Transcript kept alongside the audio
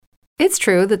It's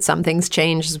true that some things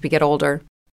change as we get older.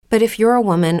 But if you're a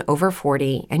woman over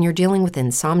 40 and you're dealing with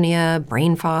insomnia,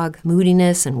 brain fog,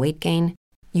 moodiness, and weight gain,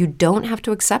 you don't have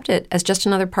to accept it as just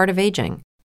another part of aging.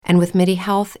 And with MIDI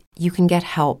Health, you can get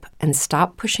help and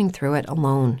stop pushing through it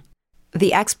alone.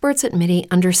 The experts at MIDI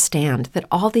understand that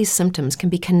all these symptoms can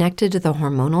be connected to the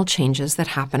hormonal changes that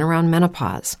happen around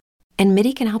menopause, and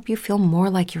MIDI can help you feel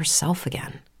more like yourself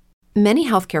again. Many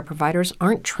healthcare providers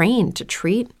aren't trained to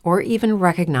treat or even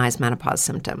recognize menopause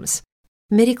symptoms.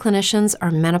 MIDI clinicians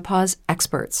are menopause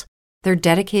experts. They're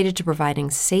dedicated to providing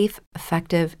safe,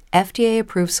 effective,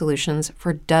 FDA-approved solutions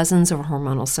for dozens of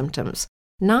hormonal symptoms,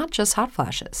 not just hot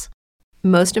flashes.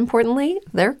 Most importantly,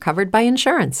 they're covered by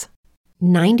insurance.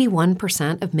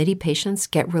 91% of MIDI patients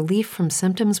get relief from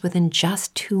symptoms within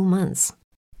just 2 months.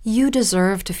 You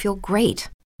deserve to feel great.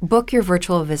 Book your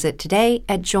virtual visit today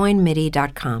at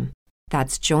joinmidi.com.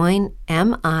 That's joinmidi.com.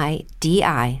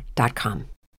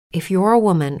 If you're a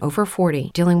woman over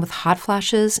 40 dealing with hot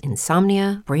flashes,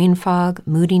 insomnia, brain fog,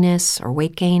 moodiness, or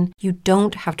weight gain, you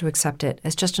don't have to accept it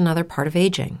as just another part of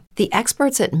aging. The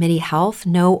experts at MIDI Health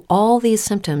know all these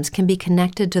symptoms can be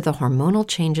connected to the hormonal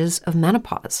changes of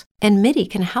menopause, and MIDI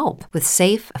can help with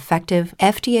safe, effective,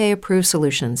 FDA-approved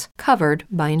solutions covered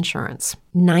by insurance.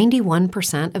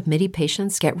 91% of MIDI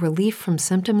patients get relief from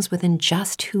symptoms within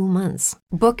just 2 months.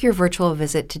 Book your virtual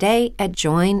visit today at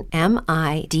joinmidi.com.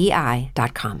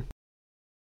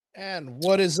 And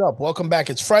what is up? Welcome back.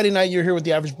 It's Friday night. You're here with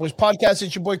the Average Boys Podcast.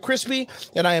 It's your boy Crispy,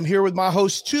 and I am here with my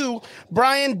host too,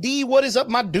 Brian D. What is up,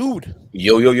 my dude?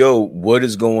 Yo. What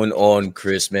is going on,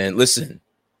 Chris, man? Listen,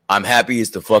 I'm happy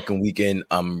it's the fucking weekend.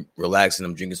 I'm relaxing.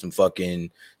 I'm drinking some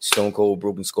fucking Stone Cold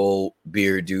Broken Skull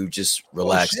beer, dude. Just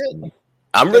relax. Oh,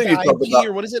 I'm really like IPA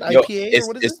or what is it? IPA or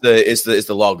what is it? It's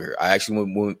the lager. I actually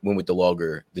went with the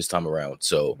lager this time around.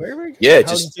 So very yeah,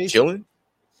 just chilling.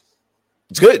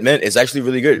 It's good, man. It's actually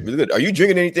really good, really good. Are you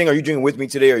drinking anything? Are you drinking with me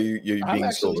today? Or you're I'm being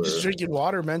actually sober? just drinking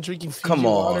water, man. Drinking Fiji Come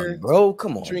on, water, bro.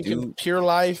 Come on, drinking dude. Pure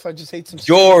Life. I just hate some.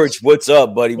 George, what's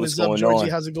up, buddy? What's up, going Georgie? on?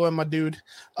 How's it going, my dude?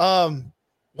 What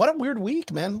a weird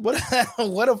week, man. What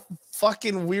a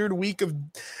fucking weird week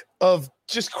of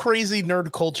just crazy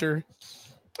nerd culture.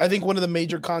 I think one of the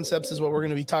major concepts is what we're going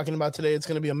to be talking about today. It's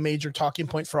going to be a major talking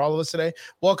point for all of us today.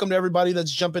 Welcome to everybody that's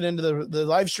jumping into the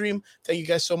live stream. Thank you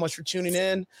guys so much for tuning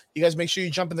in. You guys make sure you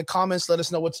jump in the comments. Let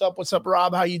us know what's up. What's up,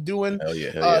 Rob? How you doing? Hell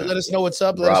yeah. Let us know what's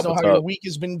up. Let us know how your week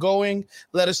has been going.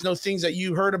 Let us know things that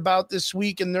you heard about this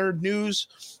week in nerd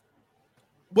news.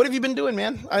 What have you been doing,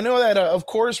 man? I know that, of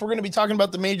course, we're going to be talking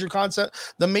about the major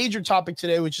concept, the major topic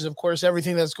today, which is, of course,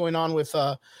 everything that's going on with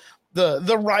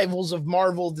the rivals of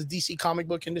Marvel, the DC comic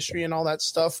book industry, and all that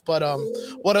stuff. But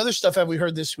what other stuff have we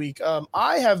heard this week?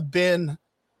 I have been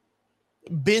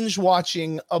binge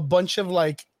watching a bunch of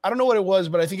I don't know what it was,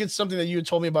 but I think it's something that you had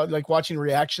told me about, watching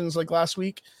reactions last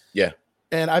week. Yeah.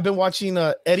 And I've been watching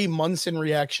Eddie Munson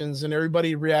reactions and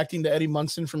everybody reacting to Eddie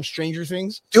Munson from Stranger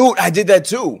Things. Dude, I did that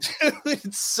too.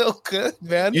 It's so good,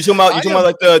 man. You talking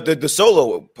about the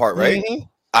solo part, right? Mm-hmm.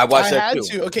 I watched that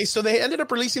too. Okay, so they ended up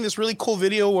releasing this really cool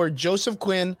video where Joseph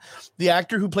Quinn, the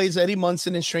actor who plays Eddie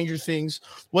Munson in Stranger Things,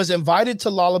 was invited to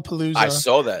Lollapalooza. I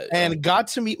saw that. And got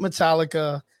to meet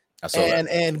Metallica. I saw that.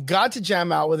 And got to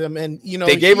jam out with him. And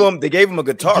they gave him a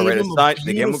guitar, right?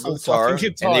 They gave him a guitar,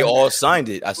 and they all signed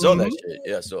it. I saw that shit.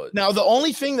 Yeah, I saw it. Now, the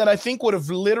only thing that I think would have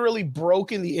literally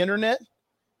broken the internet,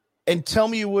 and tell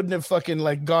me you wouldn't have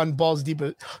fucking gone balls deep,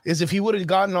 is if he would have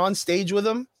gotten on stage with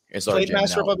him, played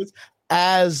Master of Puppets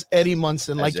as Eddie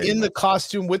Munson, in the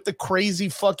costume with the crazy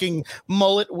fucking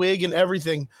mullet wig and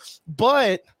everything.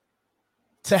 But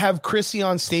to have Chrissy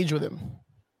on stage with him,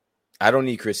 I don't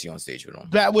need Chrissy on stage with him.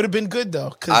 That would have been good though,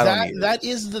 because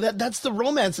that's the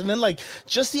romance, and then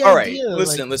just the idea. All right,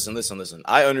 listen.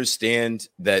 I understand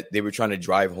that they were trying to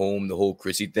drive home the whole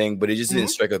Chrissy thing, but it just didn't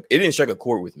strike a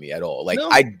chord with me at all.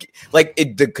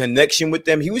 The connection with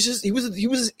them. He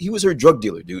was her drug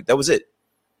dealer, dude. That was it.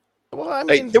 Well, I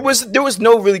mean, there was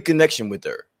no really connection with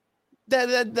her. That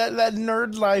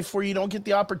nerd life where you don't get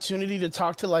the opportunity to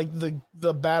talk to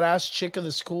the badass chick of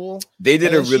the school. They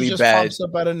did a really bad pops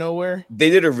up out of nowhere. They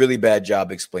did a really bad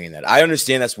job explaining that. I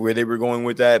understand that's where they were going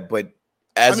with that, but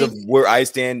of where I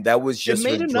stand, that was just it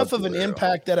made enough of an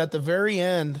impact that at the very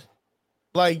end,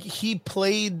 he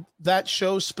played that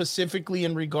show specifically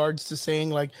in regards to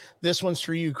saying this one's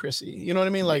for you, Chrissy. You know what I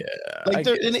mean?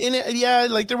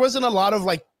 There wasn't a lot of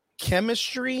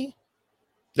chemistry.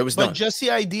 There was but just the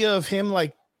idea of him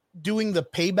doing the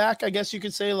payback, I guess you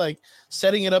could say,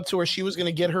 setting it up to where she was going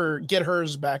to get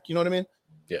hers back. You know what I mean?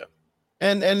 Yeah.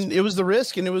 And it was the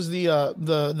risk, and it was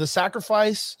the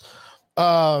sacrifice.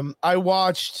 I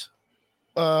watched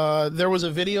there was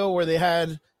a video where they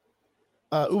had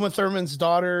Uma Thurman's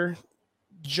daughter,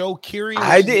 Joe Keery.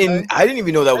 I didn't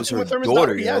even know that was her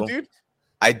daughter. Yeah, dude.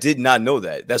 I did not know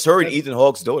that. That's her and Ethan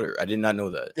Hawke's daughter. I did not know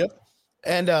that. Yep.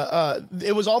 And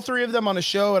it was all three of them on a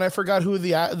show, and I forgot who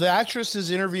the actress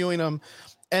is interviewing them,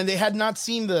 and they had not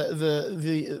seen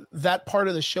the that part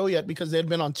of the show yet because they had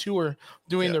been on tour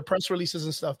doing their press releases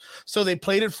and stuff. So they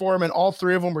played it for them, and all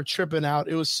three of them were tripping out.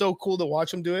 It was so cool to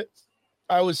watch them do it.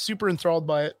 I was super enthralled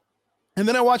by it. And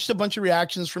then I watched a bunch of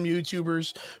reactions from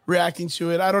YouTubers reacting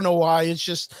to it. I don't know why. It's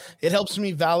just, it helps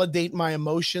me validate my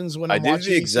emotions when I'm watching. I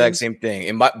did the exact same thing.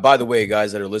 And by the way,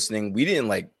 guys that are listening, we didn't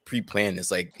like pre-plan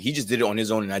this. Like he just did it on his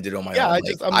own and I did it on my own.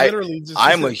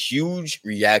 I'm a huge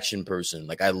reaction person.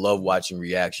 Like I love watching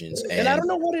reactions. And I don't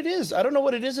know what it is. I don't know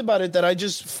what it is about it that I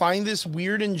just find this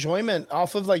weird enjoyment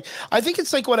off of like, I think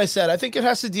it's like what I said. I think it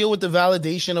has to deal with the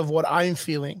validation of what I'm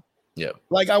feeling. Yeah.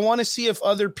 Like I want to see if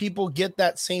other people get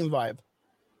that same vibe.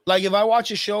 Like if I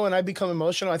watch a show and I become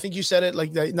emotional, I think you said it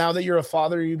like that, now that you're a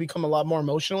father, you become a lot more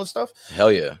emotional and stuff.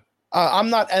 Hell yeah. I'm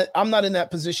not in that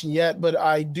position yet, but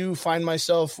I do find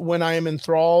myself when I am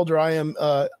enthralled or I am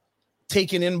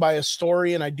taken in by a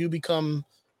story and I do become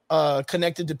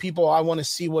connected to people. I want to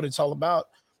see what it's all about.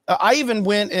 I even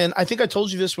went, and I think I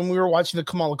told you this when we were watching the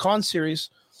Kamala Khan series,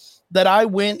 that I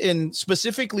went and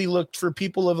specifically looked for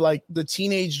people of like the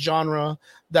teenage genre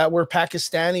that were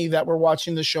Pakistani that were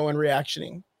watching the show and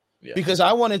reactioning. Yeah. Because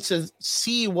I wanted to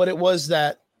see what it was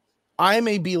that I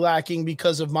may be lacking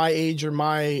because of my age or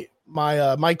my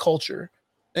culture,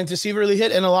 and to see if it really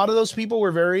hit. And a lot of those people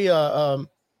were very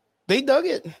they dug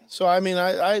it. So I mean,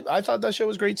 I thought that show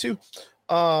was great too.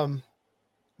 But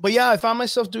yeah, I found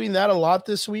myself doing that a lot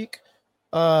this week.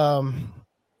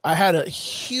 I had a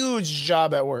huge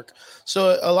job at work.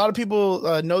 So a lot of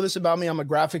people know this about me. I'm a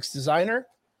graphics designer.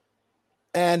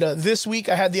 And this week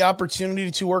I had the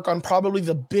opportunity to work on probably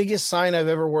the biggest sign I've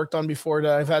ever worked on before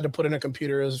that I've had to put in a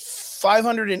computer. It was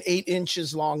 508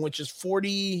 inches long, which is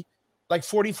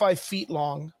 45 feet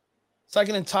long. It's like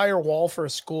an entire wall for a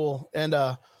school. And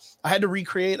I had to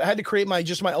create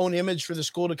my own image for the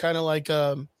school to kind of like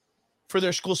for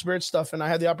their school spirit stuff. And I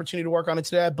had the opportunity to work on it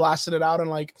today. I blasted it out in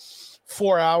like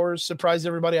 4 hours, surprised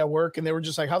everybody at work. And they were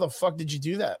just like, how the fuck did you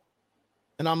do that?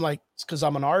 And I'm like, it's because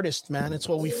I'm an artist, man. It's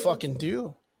what we fucking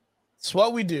do. It's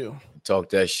what we do. Talk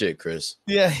that shit, Chris.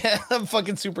 Yeah, I'm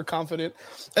fucking super confident.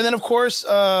 And then, of course,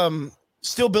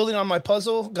 still building on my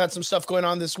puzzle. Got some stuff going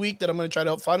on this week that I'm going to try to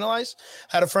help finalize.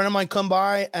 Had a friend of mine come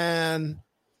by and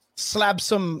slap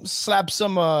some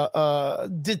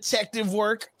detective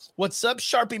work. What's up,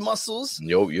 Sharpie Muscles?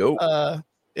 Yo.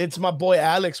 It's my boy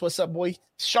Alex. What's up, boy?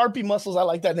 Sharpie Muscles. I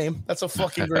like that name. That's a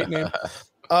fucking great name.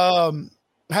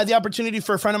 Had the opportunity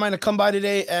for a friend of mine to come by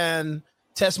today and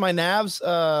test my navs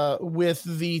with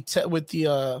the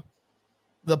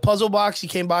puzzle box. He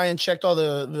came by and checked all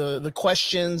the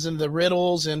questions and the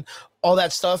riddles and all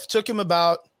that stuff. Took him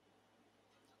about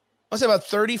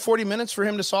 30, 40 minutes for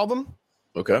him to solve them.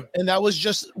 Okay. And that was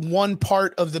just one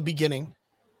part of the beginning.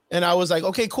 And I was like,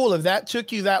 okay, cool. If that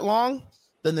took you that long,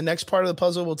 then the next part of the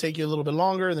puzzle will take you a little bit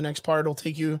longer. The next part will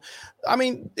take you, I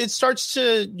mean, it starts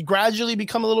to gradually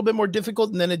become a little bit more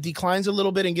difficult and then it declines a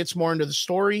little bit and gets more into the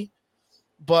story.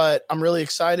 But I'm really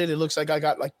excited. It looks like I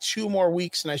got like 2 more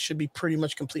weeks and I should be pretty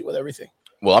much complete with everything.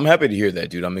 Well, I'm happy to hear that,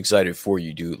 dude. I'm excited for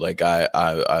you, dude. Like I'm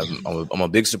a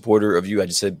big supporter of you. I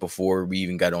just said before we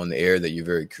even got on the air that you're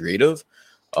very creative.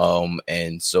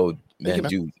 And so, man,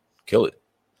 dude, kill it.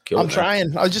 I'm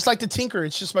trying. I just like to tinker.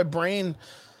 It's just my brain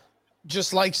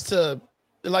just likes to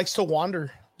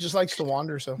wander.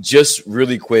 So just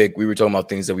really quick, we were talking about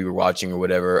things that we were watching or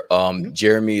whatever.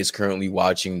 Jeremy is currently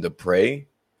watching The Prey.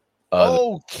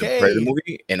 The Prey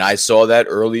movie, and I saw that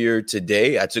earlier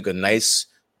today. I took a nice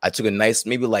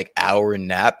maybe like hour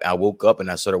nap. I woke up and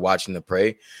I started watching The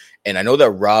Prey, and I know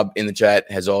that Rob in the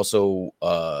chat has also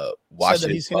watched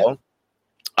it as well.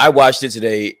 I watched it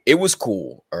today. It was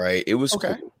cool. All right, it was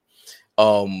cool.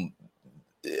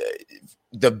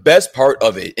 The best part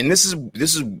of it, and this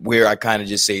is where I kind of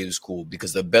just say it was cool,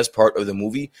 because the best part of the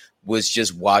movie was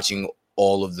just watching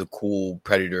all of the cool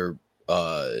Predator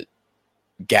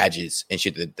gadgets and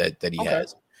shit that he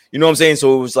has. You know what I'm saying?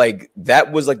 So it was like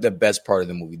that was like the best part of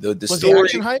the movie. The story, the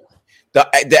action hype?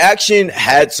 The action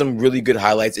had some really good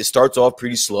highlights. It starts off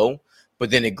pretty slow, but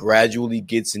then it gradually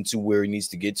gets into where it needs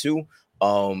to get to.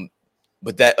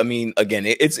 But that, I mean, again,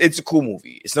 it's a cool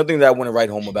movie. It's nothing that I want to write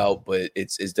home about, but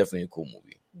it's definitely a cool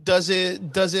movie. Does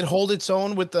it hold its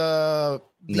own with the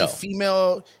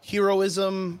female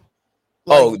heroism?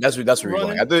 Like, that's where you're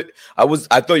going.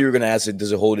 I thought you were gonna ask it.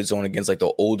 Does it hold its own against like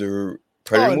the older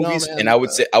Predator movies? No, and I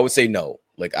would say no.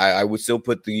 Like I would still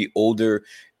put the older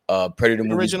Predator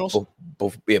movies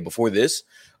before this.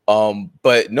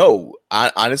 But no,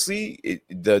 honestly,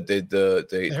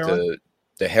 the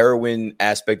heroin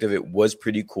aspect of it was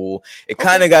pretty cool. It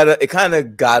kind of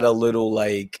got a little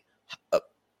like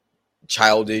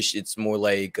childish. It's more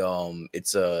like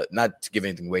it's not to give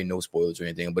anything away, no spoilers or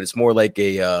anything, but it's more like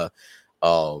a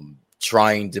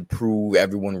trying to prove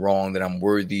everyone wrong that I'm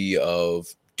worthy of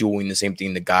doing the same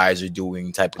thing the guys are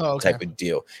doing type of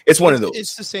deal. It's one of those.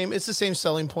 It's the same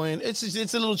selling point. It's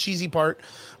a little cheesy part,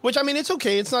 which I mean it's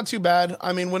okay. It's not too bad.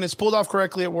 I mean when it's pulled off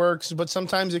correctly it works, but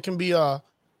sometimes it can be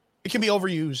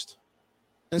overused.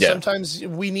 And sometimes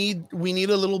we need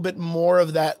a little bit more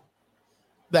of that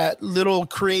little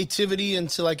creativity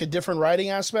into like a different writing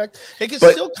aspect. It can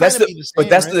still kind of be the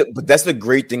same. But that's the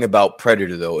great thing about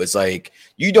Predator though. It's like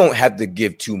you don't have to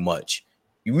give too much.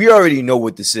 We already know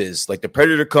what this is. Like the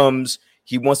Predator comes,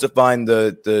 he wants to find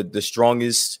the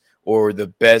strongest or the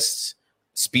best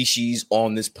species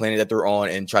on this planet that they're on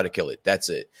and try to kill it. That's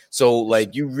it. So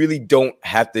like you really don't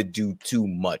have to do too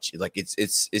much. Like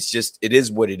it's just it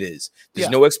is what it is. There's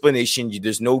no explanation.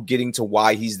 There's no getting to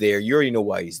why he's there. You already know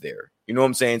why he's there. You know what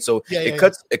I'm saying? So it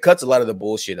cuts a lot of the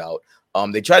bullshit out.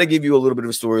 They try to give you a little bit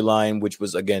of a storyline, which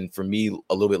was again for me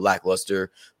a little bit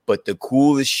lackluster. But the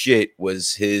coolest shit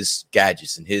was his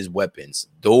gadgets and his weapons.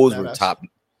 Those were top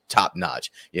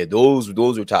notch. Yeah, those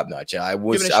were top notch. I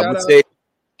would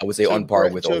say on par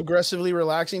with Aggressively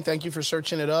Relaxing. Thank you for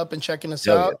searching it up and checking us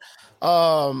out.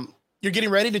 Yeah. You're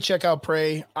getting ready to check out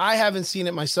Prey. I haven't seen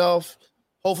it myself.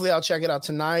 Hopefully, I'll check it out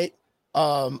tonight.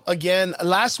 Again,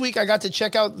 last week I got to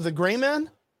check out The Gray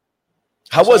Man.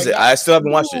 How was it? I still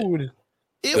haven't watched it.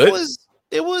 It was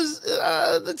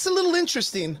it's a little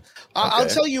interesting. I'll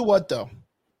tell you what though.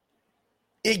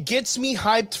 It gets me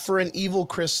hyped for an evil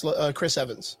Chris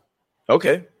Evans.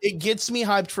 Okay. It gets me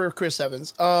hyped for Chris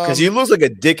Evans. Because he looks like a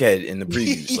dickhead in the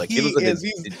previews. Like he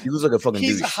looks like a fucking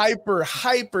he's douche.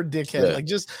 hyper dickhead. Yeah. Like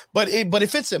but it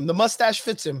fits him. The mustache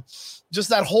fits him. Just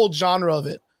that whole genre of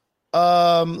it.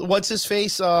 What's his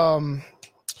face? The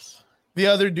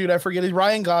other dude, I forget it.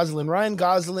 Ryan Gosling. Ryan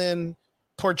Gosling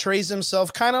portrays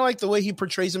himself kind of like the way he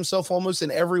portrays himself almost in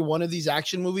every one of these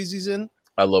action movies he's in.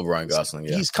 I love Ryan Gosling.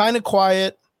 Yeah. He's kind of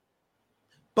quiet.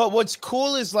 But what's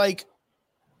cool is like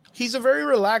he's a very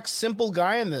relaxed, simple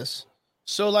guy in this.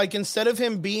 So like instead of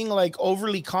him being like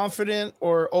overly confident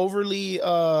or overly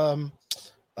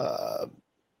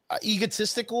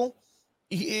egotistical,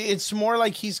 it's more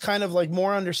like he's kind of like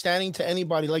more understanding to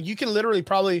anybody. Like you can literally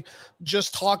probably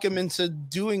just talk him into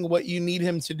doing what you need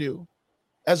him to do,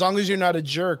 as long as you're not a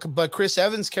jerk. But Chris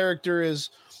Evans' character is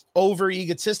over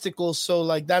egotistical, so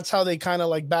like that's how they kind of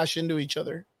like bash into each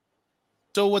other.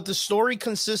 So what the story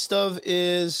consists of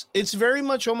is it's very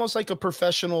much almost like a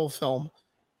professional film,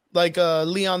 like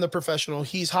Leon the Professional.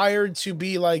 He's hired to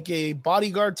be like a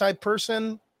bodyguard type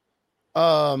person.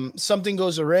 Something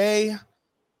goes awry,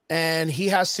 and he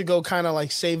has to go kind of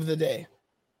like save the day.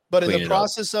 But in the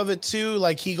process of it too,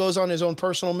 like he goes on his own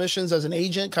personal missions as an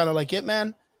agent, kind of like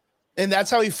Hitman. And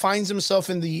that's how he finds himself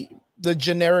in the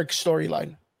generic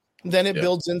storyline. Then it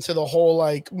builds into the whole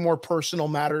like more personal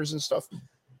matters and stuff.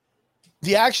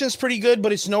 The action is pretty good,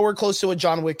 but it's nowhere close to what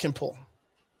John Wick can pull.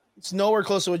 It's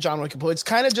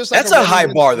kind of just like that's a high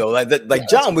bar though. Like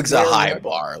John Wick's a high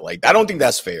bar. Like I don't think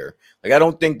that's fair. Like I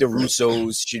don't think the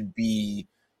Russos should be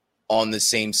on the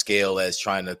same scale as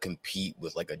trying to compete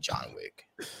with like a John Wick.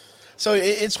 So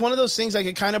it's one of those things like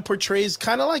it kind of portrays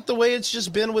kind of like the way it's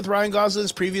just been with Ryan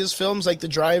Gosling's previous films, like the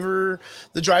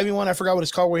driving one. I forgot what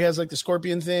it's called, where he has like the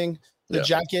scorpion thing, the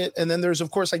jacket. And then there's,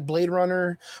 of course, like Blade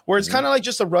Runner, where it's kind of like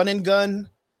just a run and gun.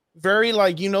 Very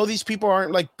like, these people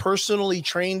aren't like personally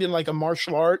trained in like a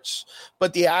martial arts,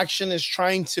 but the action is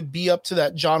trying to be up to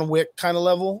that John Wick kind of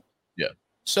level. Yeah.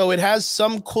 So it has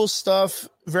some cool stuff,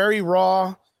 very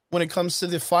raw when it comes to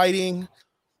the fighting,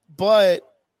 but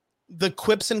the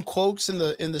quips and quotes in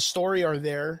the story are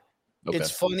there. Okay. It's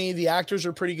funny. The actors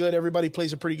are pretty good. Everybody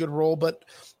plays a pretty good role. But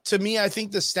to me, I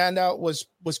think the standout was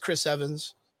Chris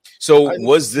Evans. So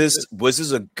was this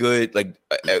a good, like,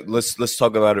 let's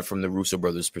talk about it from the Russo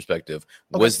brothers perspective.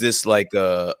 Okay. Was this like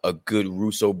a good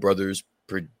Russo brothers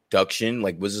production?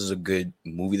 Like, was this a good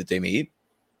movie that they made?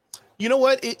 You know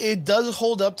what? It does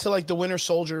hold up to like the Winter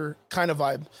Soldier kind of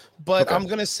vibe. But I'm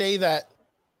going to say that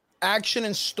action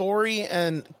and story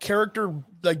and character,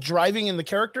 like driving in the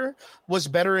character, was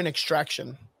better in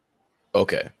Extraction.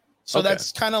 Okay. So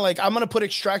that's kind of like, I'm going to put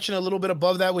Extraction a little bit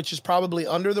above that, which is probably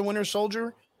under the Winter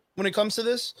Soldier when it comes to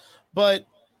this. But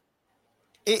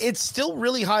it's still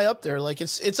really high up there. Like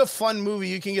it's a fun movie.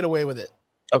 You can get away with it.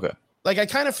 Okay. Like, I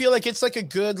kind of feel like it's like a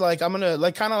good, like, I'm going to,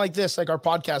 like, kind of like this, like our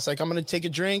podcast. Like, I'm going to take a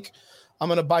drink. I'm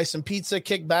going to buy some pizza,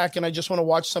 kick back, and I just want to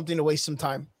watch something to waste some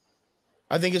time.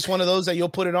 I think it's one of those that you'll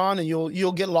put it on and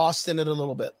you'll get lost in it a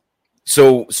little bit.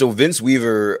 So Vince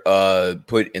Weaver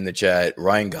put in the chat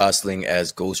Ryan Gosling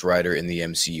as Ghost Rider in the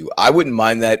MCU. I wouldn't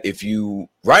mind that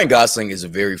Ryan Gosling is a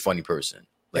very funny person.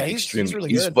 Like, yeah, extremely,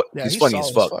 he's really good. He's funny as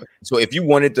fuck. So if you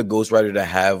wanted the Ghost Rider to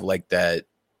have like that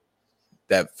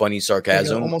funny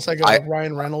sarcasm, like almost like a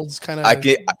Ryan Reynolds kind of. I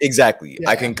can exactly. Yeah.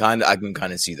 I can kind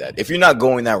of see that. If you're not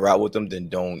going that route with them, then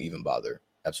don't even bother.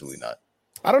 Absolutely not.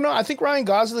 I don't know. I think Ryan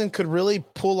Gosling could really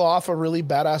pull off a really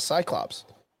badass Cyclops,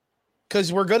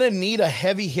 because we're gonna need a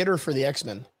heavy hitter for the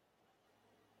X-Men.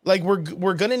 Like,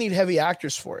 we're gonna need heavy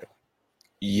actors for it.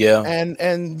 Yeah,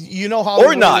 and you know how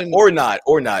or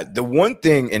not. The one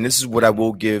thing, and this is what I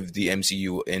will give the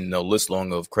MCU in the list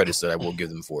long of credits that I will give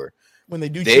them for. When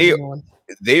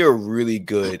they are really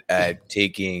good at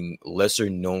taking lesser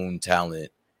known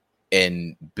talent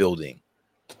and building.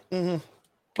 Mm-hmm.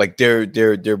 Like they're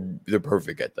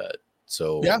perfect at that.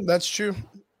 So yeah, that's true.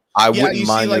 I wouldn't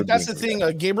mind. Like, that's the thing.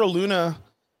 Gabriel Luna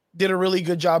did a really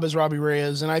good job as Robbie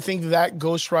Reyes, and I think that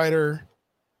Ghost Rider,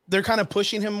 they're kind of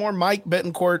pushing him more. Mike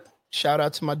Betancourt, shout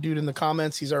out to my dude in the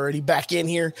comments. He's already back in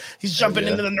here. He's jumping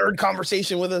into the nerd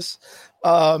conversation with us.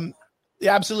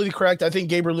 Yeah, absolutely correct. I think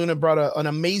Gabriel Luna brought an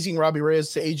amazing Robbie Reyes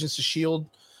to Agents of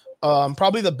S.H.I.E.L.D.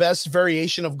 Probably the best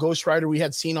variation of Ghost Rider we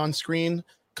had seen on screen,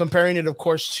 comparing it, of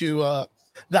course, to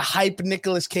the hype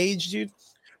Nicolas Cage, dude.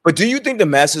 But do you think the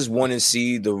masses want to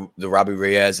see the Robbie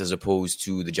Reyes as opposed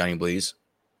to the Johnny Blaze?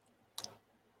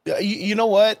 You know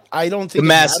what? I don't think the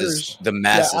masses.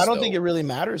 I don't think it really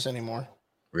matters anymore.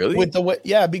 Really? With the way,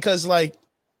 yeah, because like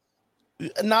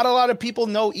not a lot of people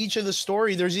know each of the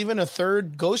story. There's even a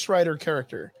third Ghost Rider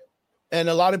character, and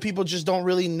a lot of people just don't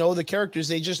really know the characters.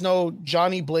 They just know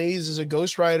Johnny Blaze is a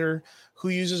Ghost Rider who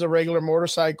uses a regular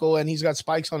motorcycle and he's got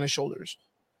spikes on his shoulders.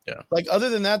 Yeah. Like, other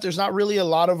than that, there's not really a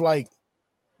lot of like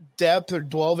depth or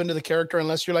delve into the character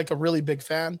unless you're like a really big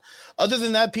fan. Other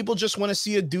than that, people just want to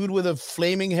see a dude with a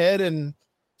flaming head and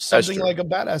something like a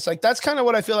badass. Like, that's kind of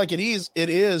what I feel like it is.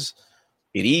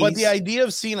 But the idea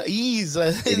of seeing ease,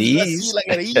 I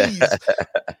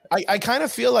kind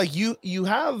of feel like you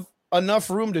have enough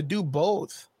room to do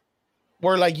both.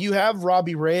 Where like you have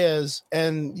Robbie Reyes,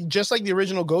 and just like the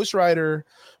original Ghost Rider,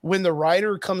 when the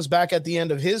Rider comes back at the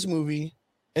end of his movie,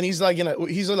 and he's riding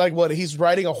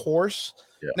a horse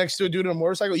next to a dude on a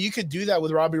motorcycle. You could do that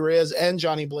with Robbie Reyes and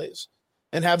Johnny Blaze,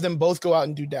 and have them both go out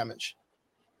and do damage.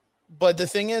 But the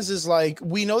thing is like,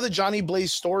 we know the Johnny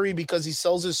Blaze story because he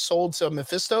sells his soul to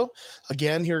Mephisto.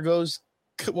 Again, here goes,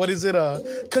 what is it?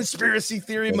 A conspiracy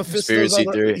theory. Mephisto,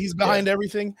 he's behind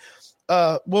everything.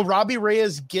 Well, Robbie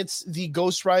Reyes gets the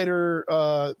Ghost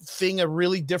Rider thing a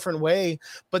really different way,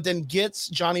 but then gets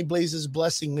Johnny Blaze's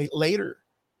blessing later.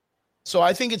 So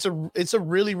I think it's a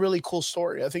really, really cool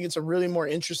story. I think it's a really more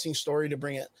interesting story to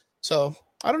bring it. So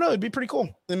I don't know. It'd be pretty cool.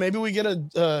 Then maybe we get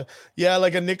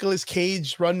like a Nicolas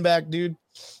Cage run back, dude.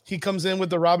 He comes in with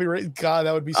the Robbie Reyes. God,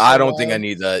 that would be so I don't think I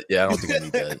need that. Yeah, I don't think I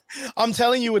need that. I'm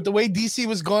telling you, with the way DC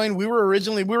was going, we were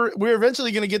eventually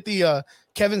going to get the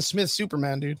Kevin Smith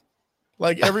Superman, dude.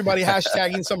 Like, everybody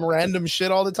hashtagging some random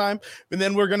shit all the time. And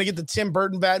then we're going to get the Tim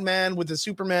Burton Batman with the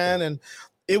Superman, and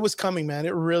it was coming, man.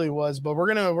 It really was. But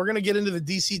we're going to get into the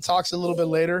DC talks a little bit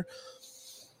later.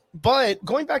 But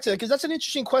going back to that, because that's an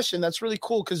interesting question. That's really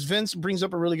cool, because Vince brings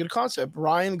up a really good concept.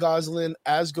 Ryan Gosling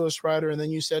as Ghost Rider, and then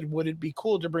you said, would it be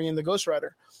cool to bring in the Ghost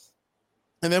Rider?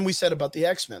 And then we said about the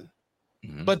X-Men.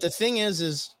 Mm-hmm. But the thing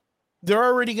is they're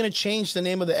already going to change the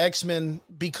name of the X-Men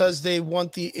because they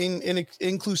want the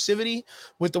inclusivity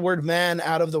with the word man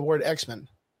out of the word X-Men.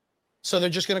 So they're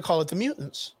just going to call it the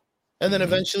Mutants. And then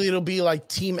eventually it'll be like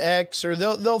Team X, or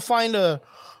they'll find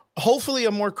hopefully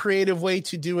a more creative way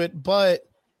to do it. But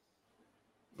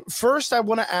first, I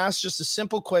want to ask just a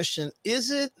simple question.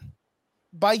 Is it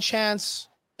by chance,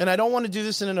 and I don't want to do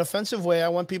this in an offensive way, I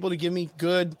want people to give me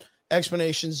good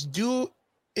explanations.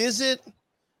 Is it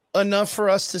enough for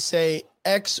us to say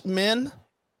X-Men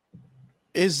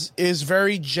is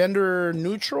very gender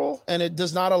neutral, and it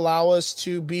does not allow us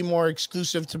to be more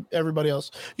exclusive to everybody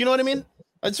else? You know what I mean?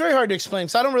 It's very hard to explain,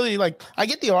 because I don't really I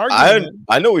get the argument.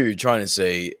 I know what you're trying to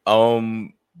say.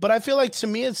 But I feel like, to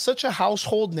me, it's such a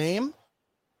household name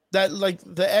that like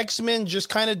the X-Men just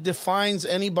kind of defines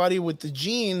anybody with the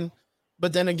gene.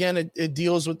 But then again, it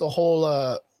deals with the whole,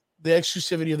 the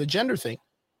exclusivity of the gender thing.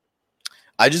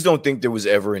 I just don't think there was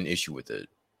ever an issue with it,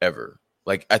 ever.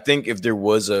 Like, I think if there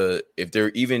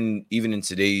even in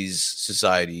today's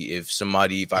society, if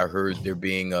I heard there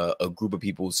being a group of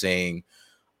people saying,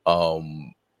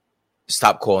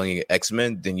 stop calling it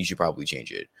X-Men, then you should probably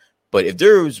change it. But if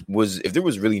there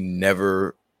was really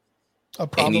never a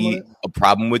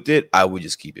problem with it, I would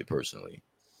just keep it personally.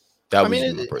 To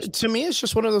me, it's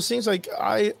just one of those things. Like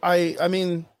I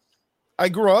mean, I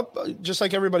grew up just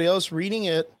like everybody else reading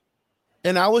it,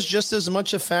 and I was just as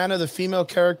much a fan of the female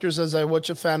characters as I was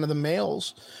a fan of the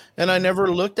males. And I never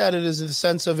looked at it as the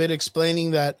sense of it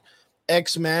explaining that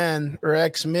X-Man or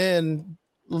X-Men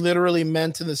literally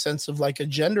meant in the sense of like a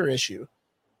gender issue.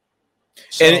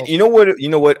 So, and you know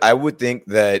what? I would think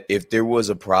that if there was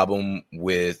a problem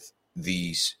with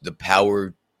the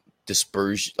power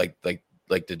dispersion,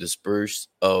 like the disperse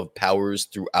of powers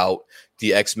throughout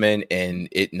the X-Men, and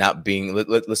it not being,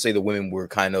 let's say the women were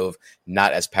kind of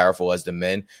not as powerful as the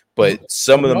men, but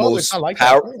some of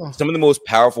the most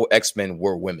powerful X-Men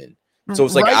were women. So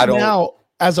it's like, right now,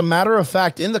 as a matter of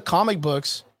fact, in the comic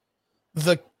books,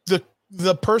 the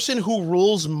person who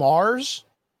rules Mars,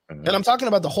 and I'm talking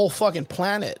about the whole fucking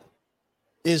planet,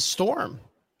 is Storm.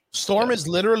 Storm is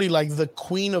literally like the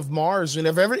queen of Mars. And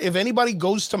if anybody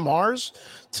goes to Mars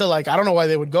to, like, I don't know why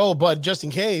they would go, but just in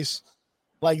case,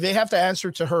 like, they have to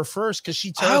answer to her first because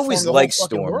she I always like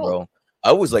Storm, bro. I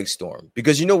always like Storm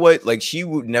because you know what? Like, she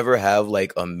would never have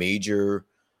like a major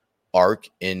arc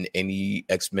in any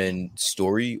X-Men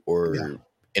story or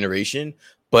iteration,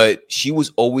 but she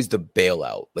was always the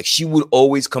bailout. Like, she would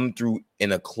always come through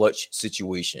in a clutch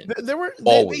situation.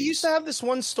 They used to have this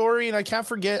one story, and I can't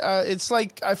forget. It's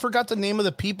like, I forgot the name of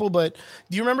the people, but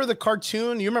do you remember the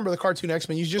cartoon? You remember the cartoon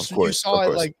X-Men? You saw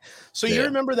it, like, so you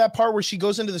remember that part where she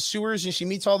goes into the sewers and she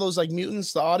meets all those like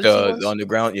mutants, the Odyssey ones? The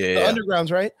underground, the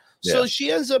undergrounds, right? Yeah. So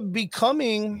she ends up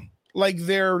becoming like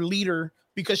their leader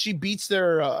because she beats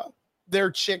their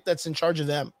chick that's in charge of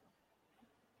them.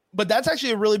 But that's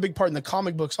actually a really big part in the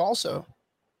comic books also.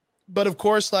 But of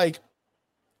course, like,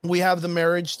 we have the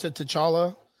marriage to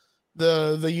T'Challa,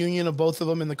 the union of both of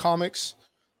them in the comics.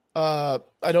 I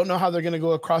don't know how they're going to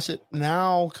go across it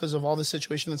now because of all the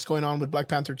situation that's going on with Black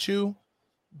Panther 2.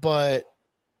 But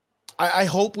I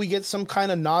hope we get some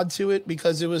kind of nod to it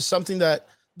because it was something that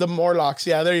the Morlocks,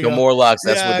 there you go. The Morlocks,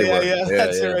 that's what they were. Yeah,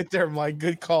 that's it right there, Mike.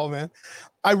 Good call, man.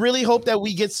 I really hope that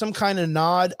we get some kind of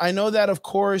nod. I know that, of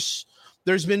course,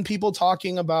 there's been people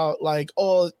talking about like,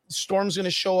 oh, Storm's going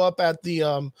to show up at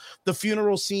the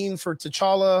funeral scene for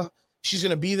T'Challa. She's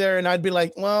going to be there. And I'd be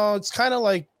like, well, it's kind of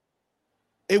like,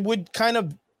 it would kind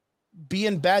of be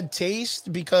in bad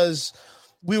taste because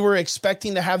we were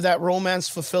expecting to have that romance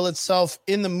fulfill itself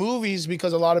in the movies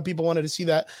because a lot of people wanted to see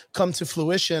that come to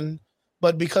fruition.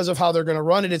 But because of how they're going to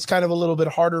run it, it's kind of a little bit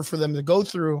harder for them to go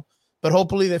through. But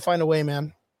hopefully they find a way,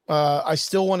 man. I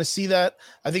still want to see that.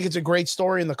 I think it's a great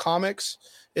story in the comics.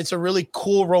 It's a really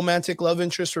cool romantic love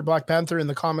interest for Black Panther in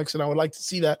the comics, and I would like to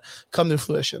see that come to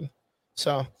fruition.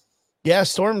 So, yeah,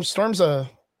 Storm's a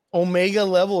Omega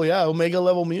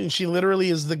level mutant. She literally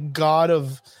is the god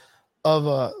of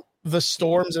the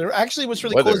storms. And actually, what's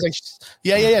really cool is like,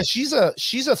 she's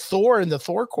a Thor in the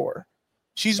Thor Corps.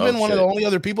 She's been one of the only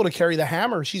other people to carry the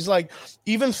hammer. She's like,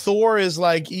 even Thor is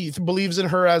like, he believes in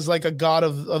her as like a god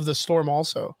of the storm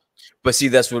also. But see,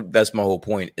 that's my whole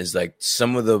point is like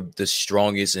some of the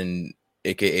strongest and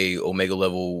AKA Omega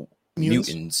level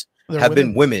mutants have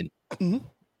been women. Mm-hmm.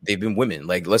 They've been women.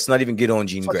 Like, let's not even get on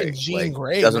Jean Grey.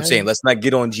 Grey. That's what I'm saying. Let's not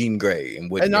get on Jean Grey. And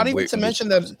not even to mention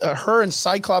that her and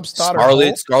Cyclops' daughter,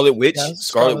 Scarlet Witch.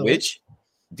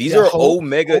 These are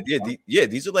Omega.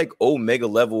 These are like Omega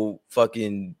level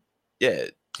fucking. Yeah.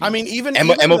 I mean, even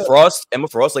Emma Frost,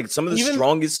 like some of the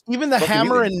strongest. Even the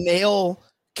hammer and nail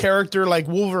character, like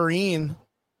Wolverine,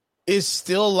 is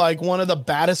still like one of the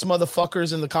baddest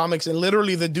motherfuckers in the comics. And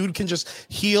literally, the dude can just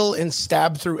heal and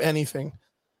stab through anything.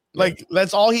 Like,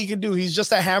 that's all he can do. He's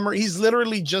just a hammer. He's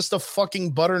literally just a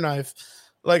fucking butter knife,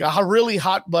 like a really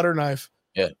hot butter knife.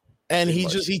 Yeah. And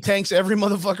he tanks every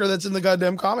motherfucker that's in the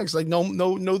goddamn comics. Like,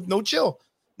 no chill.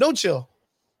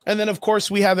 And then, of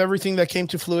course, we have everything that came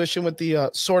to fruition with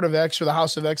the Sword of X or the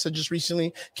House of X that just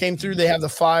recently came through. They have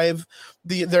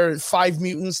there are 5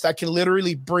 mutants that can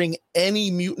literally bring any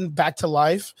mutant back to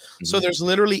life. Mm-hmm. So there's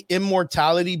literally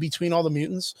immortality between all the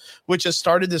mutants, which has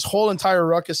started this whole entire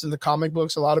ruckus in the comic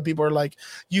books. A lot of people are like,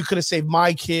 you could have saved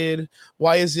my kid.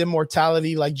 Why is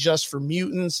immortality like just for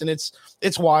mutants? And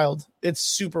it's wild. It's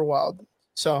super wild.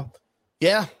 So,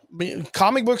 yeah,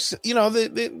 comic books,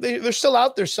 they're still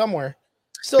out there somewhere.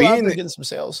 Still out there getting some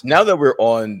sales. Now that we're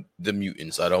on the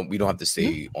mutants, we don't have to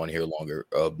stay on here longer.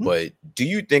 But do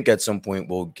you think at some point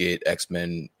we'll get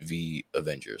X-Men v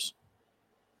Avengers?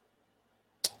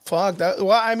 Fuck that.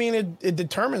 Well, I mean, it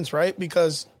determines, right?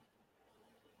 Because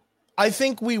I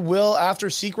think we will after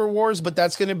Secret Wars, but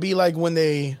that's going to be like when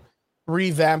they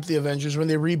revamp the Avengers, when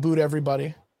they reboot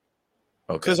everybody.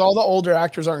 Okay. Because all the older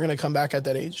actors aren't going to come back at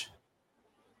that age.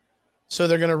 So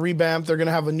they're going to revamp. They're going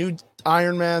to have a new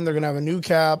Iron Man. They're going to have a new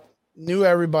Cap, new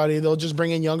everybody. They'll just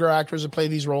bring in younger actors to play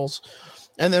these roles.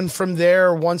 And then from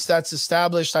there, once that's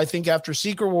established, I think after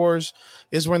Secret Wars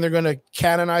is when they're going to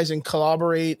canonize and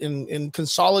collaborate and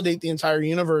consolidate the entire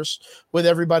universe with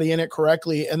everybody in it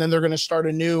correctly. And then they're going to start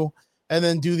anew and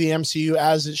then do the MCU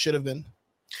as it should have been.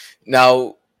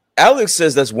 Now, Alex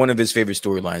says that's one of his favorite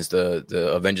storylines,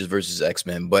 the Avengers versus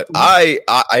X-Men. But I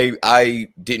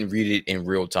didn't read it in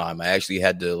real time. I actually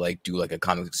had to like do like a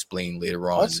comic explain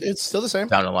later on. It's still the same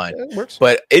down the line. It works.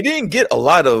 But it didn't get a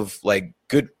lot of like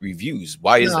good reviews.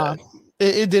 Why is that?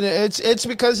 It didn't. It's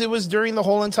because it was during the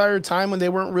whole entire time when they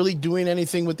weren't really doing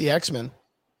anything with the X-Men.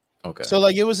 Okay. So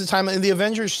like it was the time in the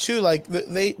Avengers too. Like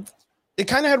it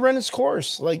kind of had run its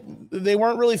course. Like they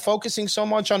weren't really focusing so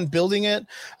much on building it.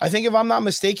 I think if I'm not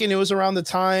mistaken, it was around the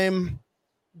time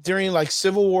during like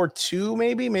Civil War II,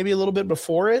 maybe a little bit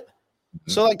before it.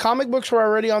 Mm-hmm. So like comic books were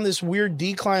already on this weird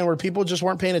decline where people just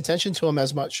weren't paying attention to them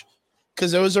as much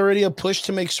because there was already a push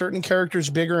to make certain characters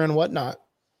bigger and whatnot.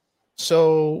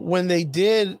 So when they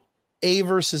did A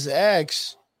versus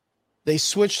X, they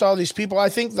switched all these people. I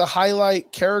think the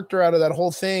highlight character out of that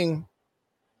whole thing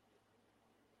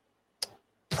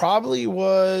probably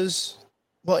was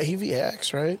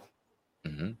AVX, right?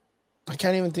 Mm-hmm. I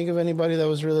can't even think of anybody that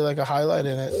was really like a highlight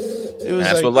in it. It was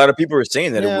that's like, what a lot of people were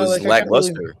saying, that it was like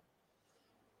lackluster. Really...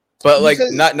 But like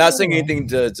not saying anything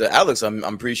to Alex,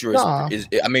 I'm pretty sure I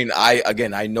mean,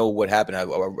 I know what happened. I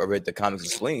read the comics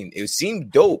explained. It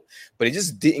seemed dope, but it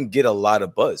just didn't get a lot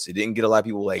of buzz. It didn't get a lot of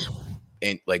people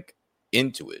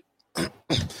into it.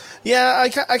 Yeah,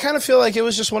 I kind of feel like it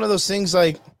was just one of those things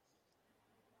like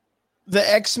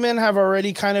the X-Men have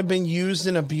already kind of been used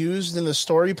and abused in the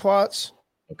story plots.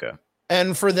 Okay.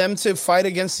 And for them to fight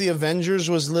against the Avengers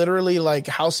was literally like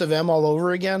House of M all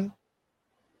over again.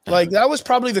 Like that was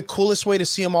probably the coolest way to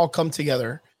see them all come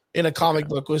together in a comic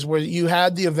book, was where you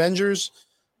had the Avengers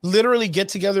literally get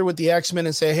together with the X-Men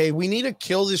and say, hey, we need to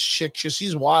kill this chick.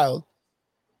 She's wild.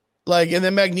 Like, and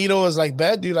then Magneto was like,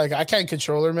 bet, dude, like I can't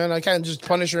control her, man. I can't just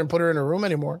punish her and put her in a room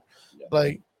anymore.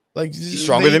 Yeah. Like she's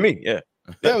stronger than me. Yeah.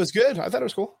 Yeah, it was good. I thought it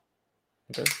was cool.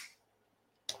 Okay.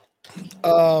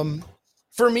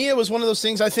 For me, it was one of those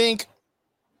things. I think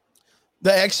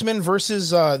the X-Men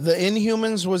versus the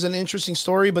Inhumans was an interesting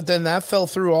story, but then that fell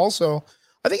through also.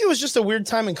 I think it was just a weird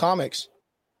time in comics.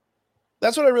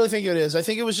 That's what I really think it is. I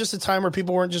think it was just a time where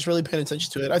people weren't just really paying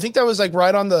attention to it. I think that was like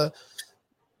right on the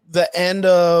end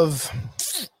of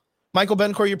Michael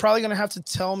Bencourt. You're probably going to have to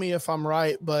tell me if I'm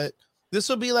right, but this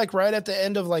will be like right at the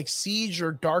end of like Siege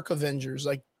or Dark Avengers,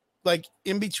 like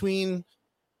in between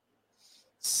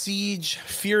Siege,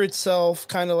 Fear Itself,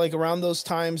 kind of like around those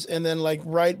times, and then like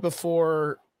right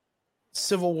before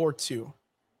Civil War II.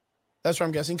 That's what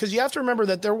I'm guessing. Because you have to remember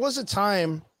that there was a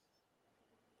time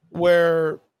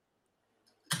where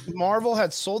Marvel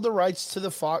had sold the rights to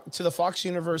the Fox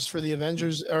universe for the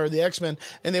Avengers or the X-Men,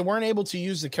 and they weren't able to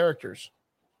use the characters.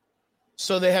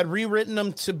 So they had rewritten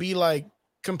them to be like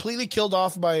completely killed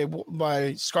off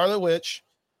by Scarlet Witch.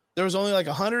 There was only like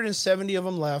 170 of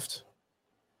them left.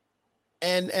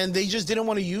 And they just didn't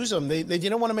want to use them. They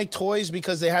didn't want to make toys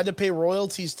because they had to pay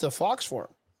royalties to Fox for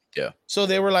them. Yeah. So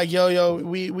they were like, yo,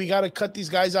 we got to cut these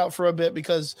guys out for a bit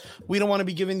because we don't want to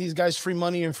be giving these guys free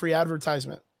money and free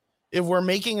advertisement. If we're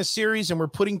making a series and we're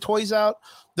putting toys out,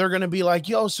 they're going to be like,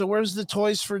 yo, so where's the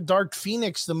toys for Dark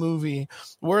Phoenix, the movie?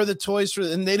 Where are the toys for,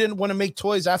 and they didn't want to make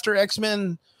toys. After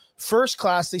X-Men First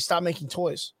Class, they stopped making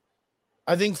toys.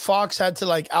 I think Fox had to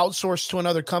like outsource to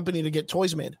another company to get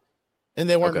toys made, and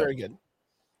they weren't very good.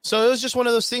 So it was just one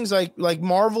of those things like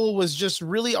Marvel was just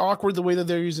really awkward the way that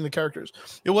they're using the characters.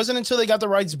 It wasn't until they got the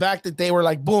rights back that they were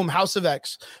like, boom, House of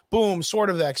X, boom,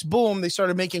 Sword of X, boom. They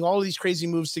started making all of these crazy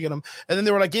moves to get them. And then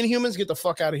they were like, Inhumans, get the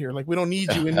fuck out of here. Like, we don't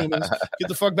need you, Inhumans. Get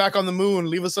the fuck back on the moon.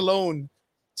 Leave us alone.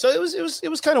 So it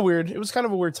was kind of weird. It was kind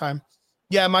of a weird time.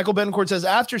 Yeah, Michael Bencourt says,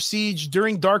 after Siege,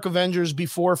 during Dark Avengers,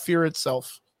 before Fear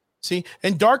Itself. See?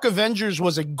 And Dark Avengers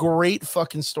was a great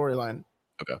fucking storyline.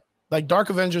 Okay. Like Dark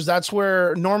Avengers, that's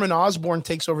where Norman Osborn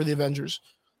takes over the Avengers.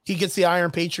 He gets the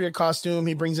Iron Patriot costume.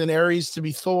 He brings in Ares to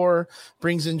be Thor,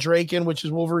 brings in Draken, which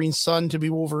is Wolverine's son, to be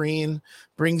Wolverine,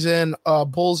 brings in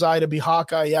Bullseye to be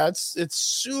Hawkeye. Yeah, it's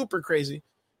super crazy.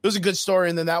 It was a good story,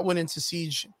 and then that went into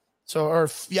Siege.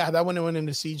 That went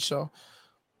into Siege. So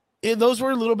those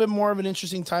were a little bit more of an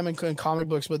interesting time in comic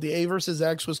books, but the A versus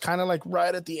X was kind of like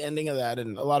right at the ending of that,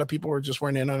 and a lot of people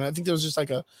weren't in on it. I think there was just like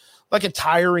a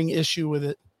tiring issue with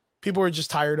it. People were just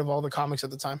tired of all the comics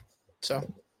at the time.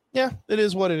 So, yeah, it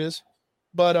is what it is.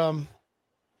 But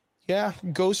yeah,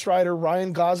 Ghost Rider,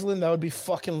 Ryan Gosling, that would be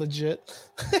fucking legit.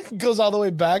 Goes all the way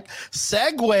back.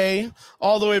 Segue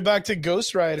all the way back to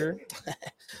Ghost Rider.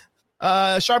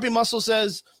 Sharpie Muscle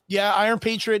says, yeah, Iron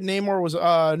Patriot Namor was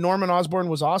Norman Osborn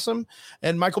was awesome.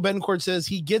 And Michael Betancourt says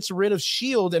he gets rid of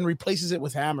S.H.I.E.L.D. and replaces it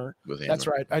with Hammer. That's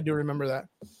right. I do remember that.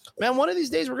 Man, one of these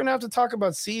days we're going to have to talk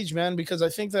about Siege, man, because I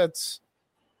think that's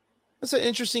an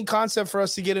interesting concept for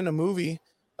us to get in a movie.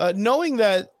 Knowing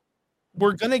that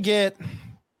we're going to get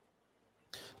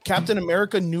Captain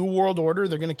America New World Order,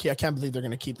 I can't believe they're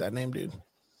going to keep that name, dude.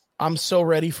 I'm so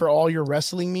ready for all your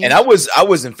wrestling memes. And I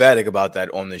was emphatic about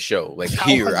that on the show. Like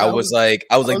here, I was like,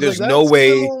 there's no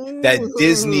way that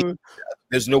Disney's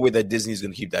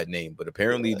gonna keep that name. But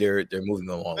apparently they're moving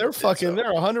along. They're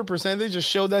 100%. They just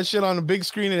showed that shit on a big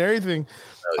screen and everything.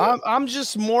 Yeah. I'm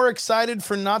just more excited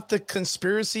for not the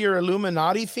conspiracy or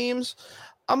Illuminati themes.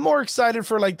 I'm more excited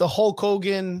for like the Hulk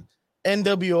Hogan,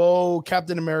 NWO,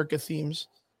 Captain America themes.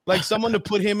 Like someone to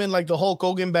put him in like the Hulk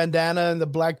Hogan bandana and the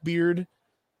black beard.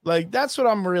 Like, that's what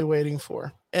I'm really waiting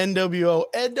for. NWO,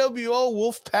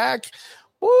 Wolfpack.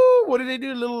 Woo! What did they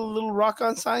do? Little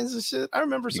rock-on signs and shit. I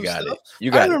remember some stuff.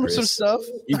 I remember some stuff.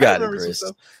 You got it, Chris.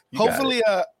 Hopefully,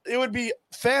 it would be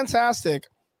fantastic.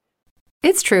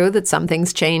 It's true that some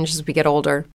things change as we get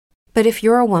older. But if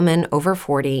you're a woman over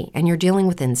 40 and you're dealing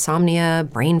with insomnia,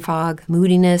 brain fog,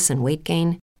 moodiness, and weight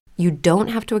gain, you don't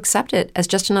have to accept it as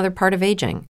just another part of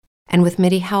aging. And with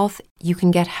MIDI Health, you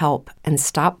can get help and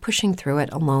stop pushing through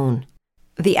it alone.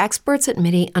 The experts at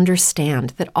MIDI understand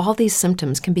that all these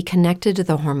symptoms can be connected to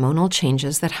the hormonal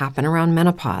changes that happen around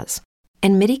menopause,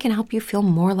 and MIDI can help you feel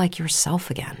more like yourself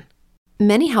again.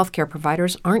 Many healthcare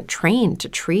providers aren't trained to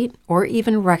treat or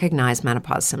even recognize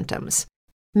menopause symptoms.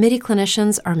 MIDI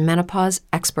clinicians are menopause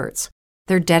experts.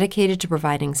 They're dedicated to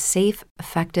providing safe,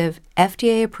 effective,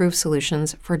 FDA-approved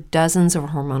solutions for dozens of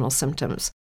hormonal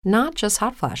symptoms, not just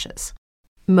hot flashes.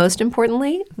 Most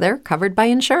importantly, they're covered by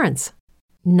insurance.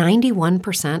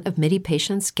 91% of MIDI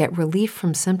patients get relief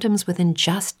from symptoms within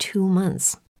just 2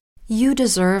 months. You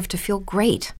deserve to feel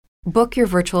great. Book your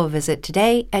virtual visit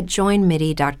today at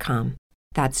joinmidi.com.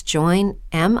 That's joinmidi.com.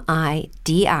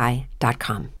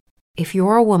 If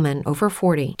you're a woman over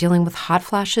 40 dealing with hot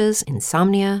flashes,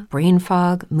 insomnia, brain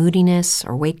fog, moodiness,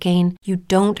 or weight gain, you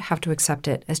don't have to accept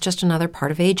it as just another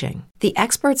part of aging. The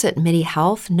experts at MIDI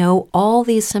Health know all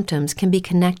these symptoms can be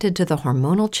connected to the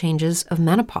hormonal changes of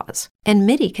menopause, and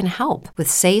MIDI can help with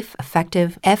safe,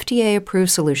 effective, FDA-approved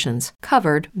solutions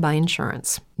covered by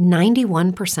insurance.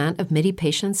 91% of MIDI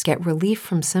patients get relief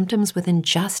from symptoms within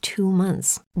just 2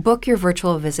 months. Book your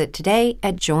virtual visit today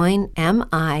at joinmidi.com.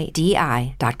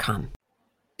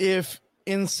 If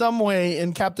in some way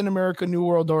in Captain America New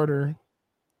World Order,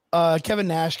 Kevin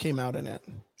Nash came out in it.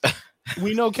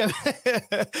 We know Kevin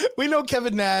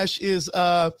Nash is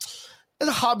a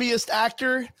hobbyist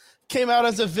actor, came out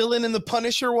as a villain in The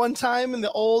Punisher one time in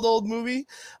the old movie.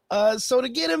 So to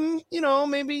get him,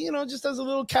 maybe, just as a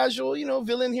little casual,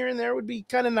 villain here and there would be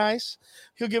kind of nice.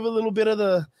 He'll give a little bit of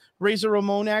the Razor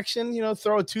Ramon action,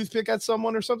 throw a toothpick at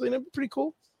someone or something. It'd be pretty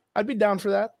cool. I'd be down for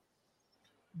that.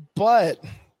 But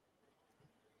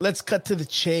let's cut to the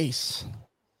chase.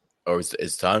 Oh,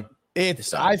 it's time.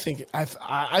 It's time. I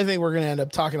think we're gonna end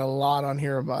up talking a lot on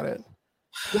here about it.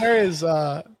 There is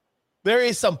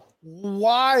some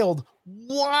wild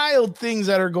things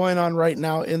that are going on right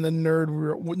now in the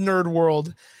nerd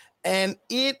world, and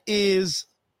it is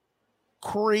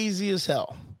crazy as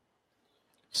hell.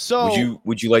 So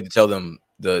would you like to tell them,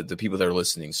 the people that are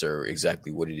listening, sir,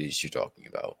 exactly what it is you're talking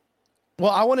about?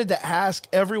 Well, I wanted to ask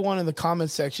everyone in the comment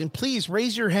section, please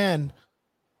raise your hand.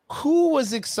 Who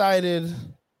was excited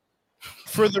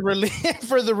for the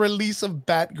release of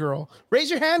Batgirl? Raise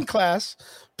your hand, class.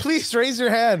 Please raise your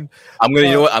hand. I'm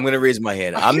gonna raise my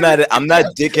hand. I'm not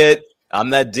dickhead. I'm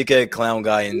that dickhead clown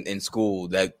guy in school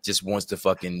that just wants to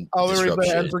fucking. I'll raise my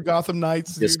hand for Gotham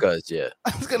Knights. Discuss, yeah.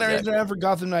 I was gonna raise my hand for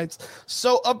Gotham Knights.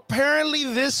 So apparently,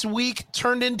 this week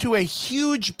turned into a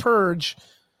huge purge.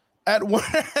 At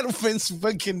Vince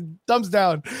fucking thumbs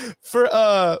down for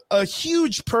a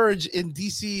huge purge in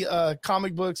DC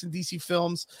comic books and DC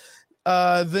films.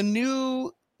 The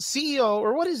new CEO,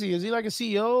 or what is he? Is he like a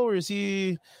CEO, or is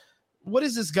he? What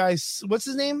is this guy? What's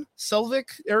his name?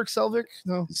 Eric Selvig?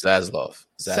 No, Zaslav.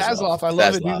 I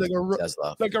love it. He's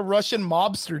like a Russian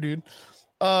mobster, dude.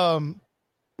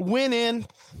 Went in.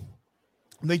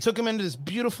 They took him into this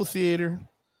beautiful theater,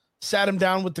 sat him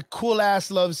down with the cool ass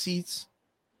love seats.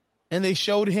 And they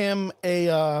showed him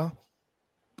a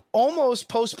almost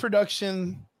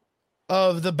post-production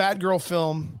of the Batgirl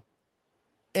film.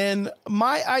 And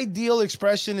my ideal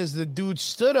expression is the dude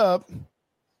stood up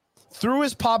threw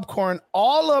his popcorn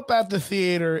all up at the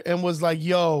theater and was like,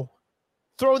 yo,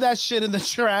 throw that shit in the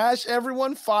trash.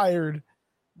 Everyone fired.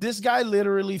 This guy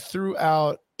literally threw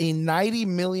out a $90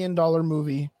 million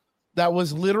movie that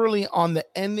was literally on the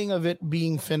ending of it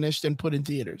being finished and put in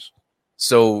theaters.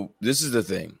 So this is the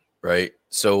thing, right?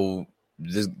 So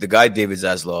the guy David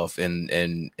Zaslav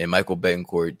and Michael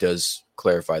Betancourt does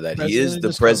clarify that he is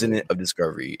the president of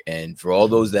Discovery. And for all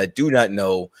those that do not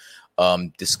know,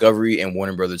 Discovery and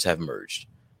Warner Brothers have merged.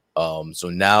 So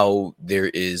now there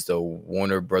is the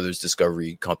Warner Brothers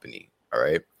Discovery Company. All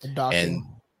right. And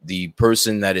the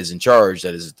person that is in charge,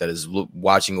 that is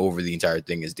watching over the entire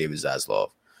thing, is David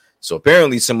Zaslav. So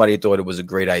apparently somebody thought it was a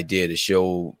great idea to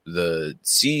show the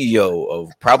CEO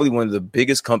of probably one of the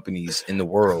biggest companies in the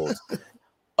world.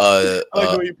 I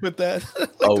like the way you put that.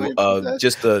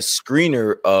 Just a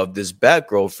screener of this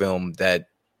Batgirl film that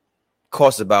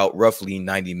costs about roughly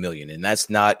 $90 million, and that's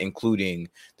not including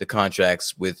the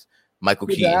contracts with Michael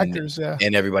Keaton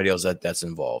and everybody else that's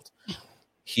involved.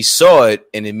 He saw it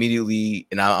and immediately,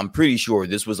 and I'm pretty sure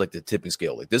this was like the tipping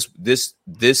scale. Like this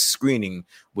screening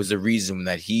was the reason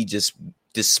that he just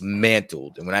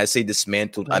dismantled. And when I say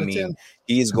dismantled, I mean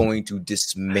he is going to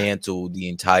dismantle the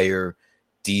entire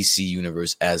DC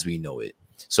universe as we know it.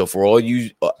 So for all you,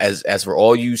 as for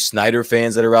all you Snyder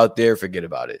fans that are out there, forget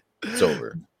about it. It's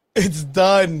over. It's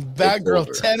done.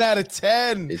 Batgirl, 10 out of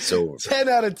 10. It's over. 10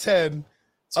 out of 10.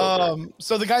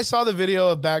 So the guy saw the video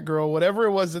of Batgirl, whatever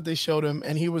it was that they showed him,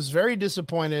 and he was very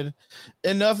disappointed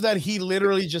enough that he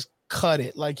literally just cut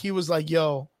it. Like he was like,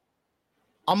 yo,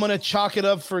 I'm going to chalk it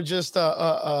up for just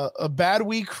a bad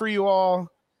week for you all.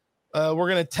 We're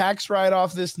going to tax write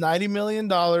off this $90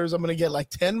 million. I'm going to get like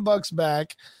 $10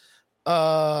 back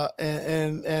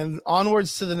and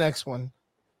onwards to the next one.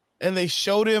 And they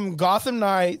showed him Gotham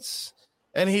Knights.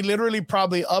 And he literally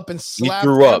probably up and slapped. He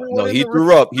threw up. No, he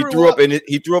threw up. He threw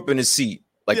up in his seat,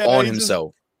 like on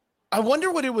himself. I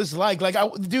wonder what it was like.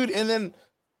 Dude. And then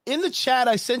in the chat,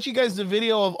 I sent you guys the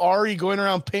video of Ari going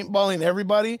around paintballing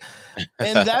everybody,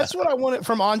 and that's what I wanted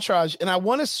from Entourage. And I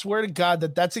want to swear to God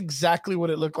that that's exactly what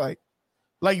it looked like.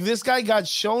 Like this guy got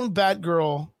shown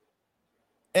Batgirl,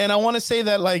 and I want to say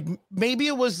that like maybe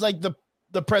it was like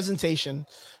the presentation.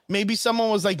 Maybe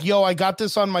someone was like, yo, I got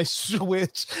this on my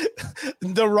Switch.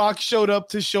 The Rock showed up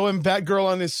to show him Batgirl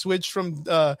on his Switch from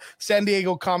San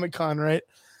Diego Comic-Con, right?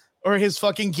 Or his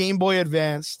fucking Game Boy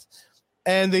Advanced.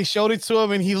 And they showed it to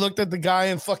him, and he looked at the guy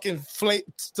and fucking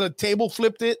the table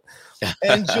flipped it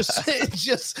and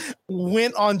just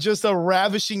went on just a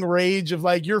ravishing rage of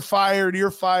like, you're fired,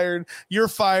 you're fired, you're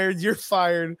fired, you're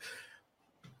fired.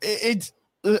 It's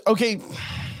okay.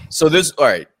 So all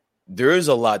right. There is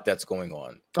a lot that's going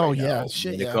on.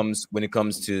 When it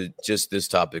comes to just this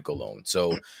topic alone.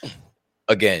 So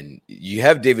again, you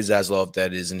have David Zaslav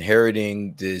that is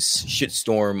inheriting this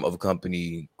shitstorm of a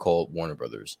company called Warner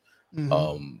Brothers.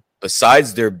 Mm-hmm.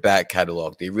 Besides their back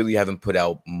catalog, they really haven't put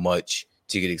out much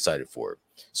to get excited for.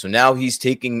 So now he's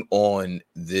taking on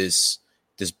this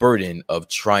burden of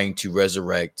trying to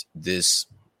resurrect this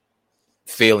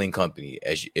failing company,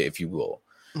 if you will.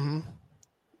 Mm-hmm.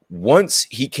 Once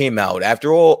he came out, after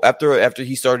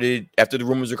the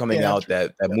rumors were coming out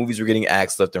that movies were getting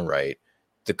axed left and right,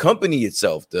 the company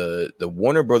itself, the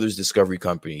Warner Brothers Discovery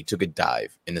Company, took a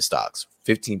dive in the stocks,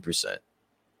 15%.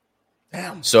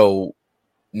 Damn. So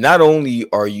not only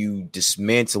are you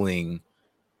dismantling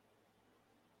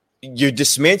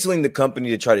the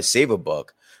company to try to save a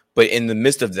buck, but in the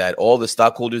midst of that, all the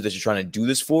stockholders that you're trying to do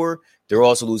this for, they're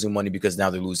also losing money because now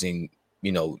they're losing,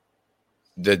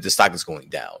 the stock is going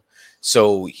down.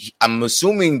 So I'm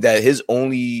assuming that his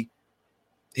only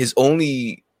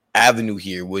avenue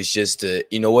here was just to,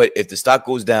 if the stock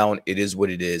goes down, it is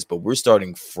what it is, but we're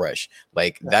starting fresh.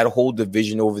 Like that whole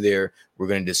division over there, we're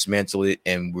going to dismantle it,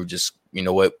 and we're just,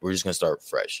 we're just going to start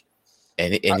fresh.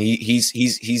 And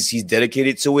he's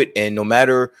dedicated to it. And no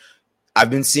matter,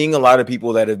 I've been seeing a lot of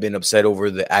people that have been upset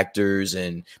over the actors,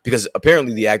 and because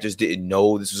apparently the actors didn't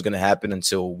know this was going to happen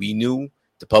until we knew,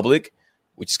 the public,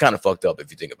 which is kind of fucked up if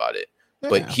you think about it. Yeah.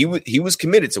 But he was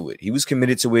committed to it. He was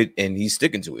committed to it, and he's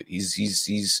sticking to it.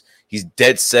 He's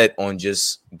dead set on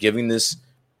just giving this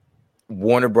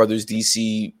Warner Brothers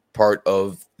DC part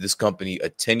of this company a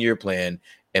 10-year plan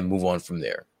and move on from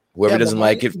there. Whoever doesn't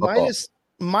like it, fuck off.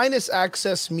 Minus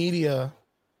Access Media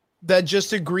that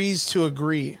just agrees to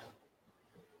agree.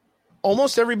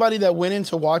 Almost everybody that went in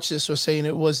to watch this was saying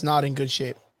it was not in good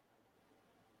shape.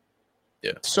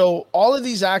 Yeah. So all of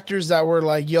these actors that were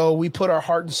like, yo, we put our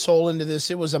heart and soul into this,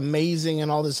 it was amazing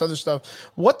and all this other stuff.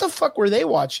 What the fuck were they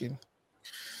watching?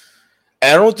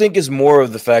 I don't think it's more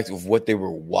of the fact of what they were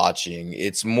watching.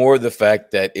 It's more the fact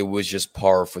that it was just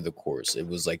par for the course. It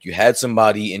was like you had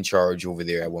somebody in charge over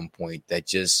there at one point that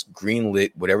just greenlit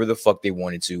whatever the fuck they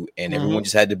wanted to, and everyone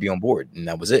just had to be on board, and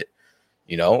that was it.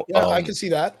 You know? Yeah, I can see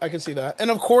that. And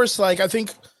of course, like I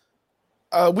think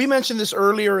we mentioned this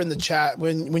earlier in the chat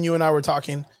when you and I were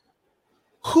talking.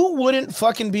 Who wouldn't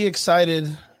fucking be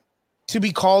excited to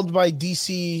be called by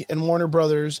DC and Warner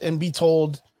Brothers and be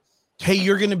told, hey,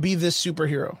 you're going to be this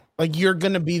superhero. Like, you're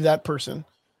going to be that person.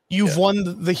 You've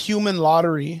won the human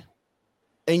lottery,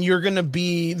 and you're going to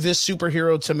be this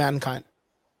superhero to mankind.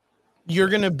 You're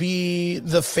going to be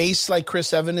the face like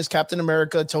Chris Evans is Captain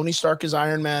America. Tony Stark is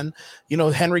Iron Man. You know,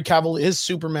 Henry Cavill is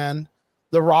Superman.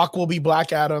 The Rock will be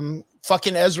Black Adam.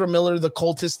 Fucking Ezra Miller, the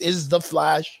cultist, is the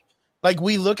Flash. Like,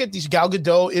 we look at these. Gal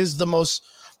Gadot is the most...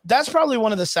 That's probably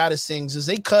one of the saddest things is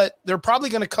they're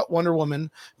probably going to cut Wonder Woman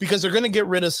because they're going to get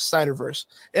rid of Snyderverse.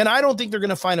 And I don't think they're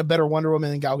going to find a better Wonder Woman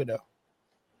than Gal Gadot.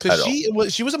 Because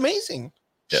she was amazing.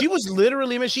 Yeah. She was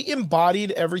literally amazing. She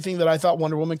embodied everything that I thought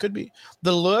Wonder Woman could be.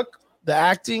 The look, the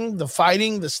acting, the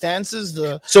fighting, the stances,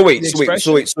 So wait.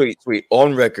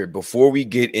 On record, before we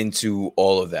get into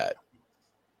all of that,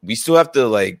 we still have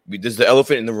to there's the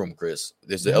elephant in the room, Chris.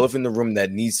 There's the elephant in the room that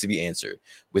needs to be answered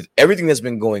with everything that's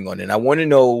been going on. And I want to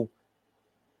know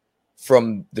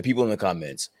from the people in the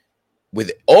comments,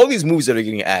 with all these movies that are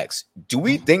getting axed, do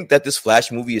we think that this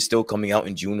Flash movie is still coming out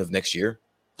in June of next year?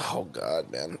 Oh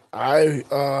God, man.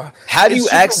 How do you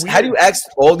axe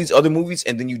all these other movies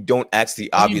and then you don't axe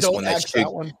the obvious one that's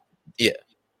that one? Yeah.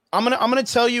 I'm gonna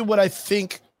tell you what I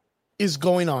think is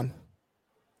going on.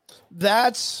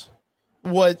 That's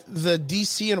what the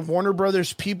DC and Warner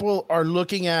Brothers people are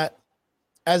looking at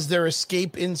as their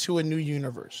escape into a new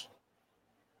universe.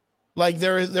 Like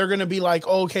they're going to be like,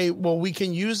 oh, okay, well, we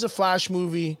can use the Flash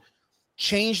movie,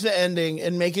 change the ending,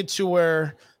 and make it to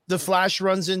where the Flash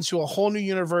runs into a whole new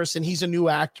universe and he's a new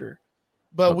actor.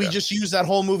 But we just use that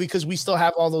whole movie because we still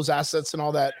have all those assets and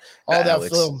all that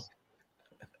film.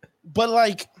 But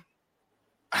like,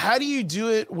 how do you do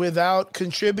it without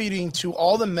contributing to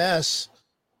all the mess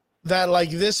that like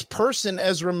this person,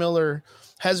 Ezra Miller,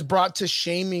 has brought to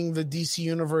shaming the DC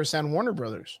universe and Warner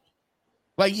Brothers?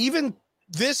 Like even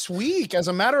this week, as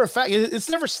a matter of fact, it's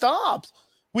never stopped.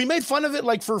 We made fun of it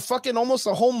like for fucking almost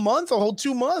a whole month, a whole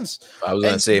 2 months. I was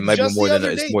going to say it might be more than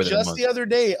it's more than a month. Just the other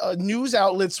day, news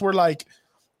outlets were like,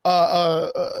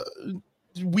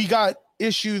 we got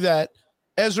issue that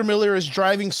Ezra Miller is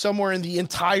driving somewhere in the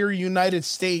entire United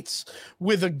States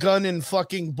with a gun and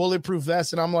fucking bulletproof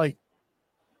vest. And I'm like,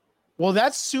 well,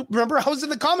 that's super. Remember, I was in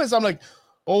the comments. I'm like,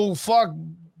 oh, fuck.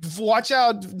 Watch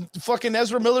out. Fucking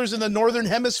Ezra Miller's in the Northern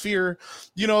Hemisphere.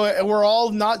 You know, and we're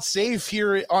all not safe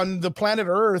here on the planet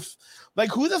Earth. Like,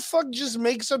 who the fuck just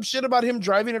makes up shit about him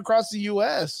driving across the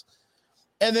U.S.?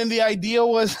 And then the idea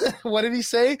was, what did he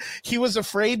say? He was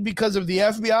afraid because of the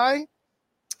FBI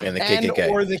and the KKK.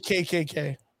 Or the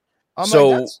KKK. I'm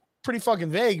like, that's pretty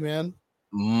fucking vague, man.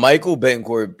 Michael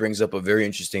Betancourt brings up a very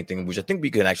interesting thing, which I think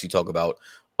we can actually talk about.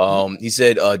 He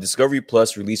said Discovery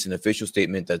Plus released an official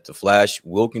statement that The Flash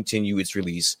will continue its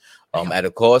release at a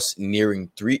cost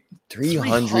nearing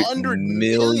 300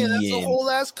 million. That's a whole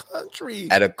ass country.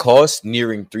 At a cost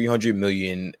nearing 300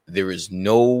 million, there is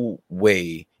no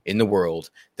way in the world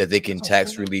that they can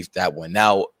tax relief that one.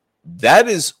 Now, that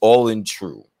is all in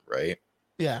true, right?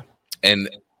 Yeah. And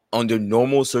under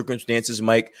normal circumstances,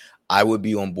 Mike, I would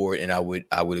be on board and I would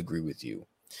agree with you.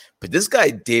 But this guy,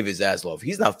 David Zaslav,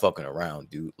 he's not fucking around,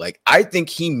 dude. Like, I think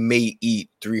he may eat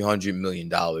 $300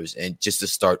 million and just to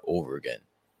start over again.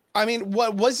 I mean,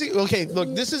 what was it? Okay,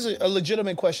 look, this is a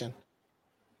legitimate question.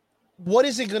 What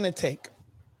is it going to take?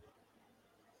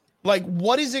 Like,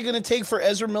 what is it going to take for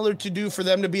Ezra Miller to do for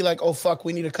them to be like, oh, fuck,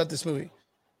 we need to cut this movie?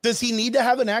 Does he need to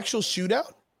have an actual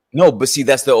shootout? No, but see,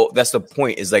 that's the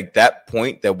point. Is like that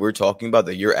point that we're talking about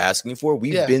that you're asking for.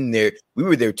 We've been there. We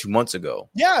were there 2 months ago.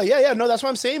 Yeah. No, that's what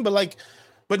I'm saying.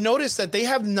 But notice that they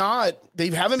haven't said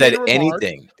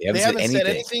anything. They haven't said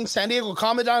anything. San Diego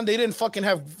Comic-Con, they didn't fucking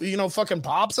have, fucking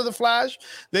pops of the Flash.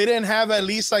 They didn't have at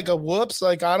least like a whoops.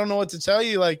 Like, I don't know what to tell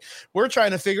you. Like, we're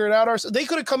trying to figure it out ourselves. They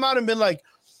could have come out and been like,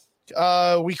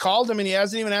 we called him and he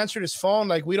hasn't even answered his phone.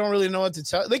 Like, we don't really know what to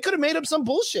tell. They could have made up some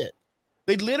bullshit.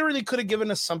 They literally could have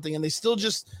given us something, and they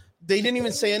didn't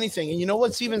even say anything. And you know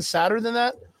what's even sadder than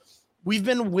that? We've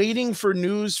been waiting for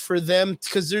news for them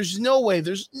because there's no way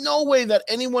that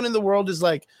anyone in the world is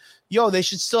like, yo, they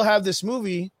should still have this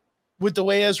movie with the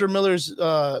way Ezra Miller's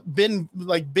been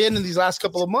in these last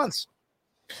couple of months.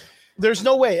 There's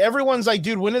no way. Everyone's like,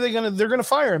 dude, when are they're going to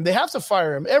fire him? They have to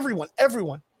fire him. Everyone.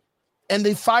 And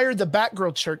they fired the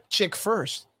Batgirl chick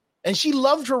first. and she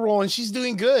loved her role, and she's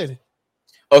doing good.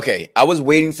 Okay, I was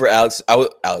waiting for Alex. I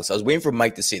was waiting for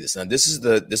Mike to say this. Now, this is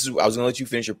I was gonna let you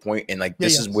finish your point, and like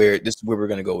this is where we're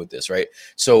gonna go with this, right?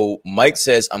 So Mike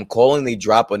says, "I'm calling. They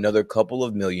drop another couple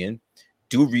of million,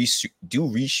 do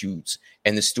reshoots,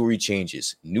 and the story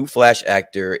changes. New Flash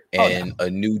actor and a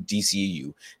new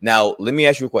DCEU." Now, let me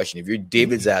ask you a question. If you're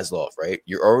David Zaslav, right?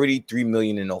 You're already $3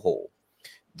 million in the hole.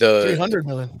 300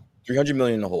 million. 300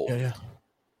 million in the hole. Yeah.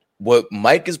 What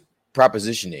Mike is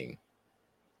propositioning,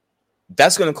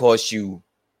 that's going to cost you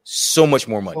so much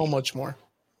more money.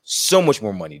 So much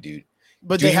more money, dude.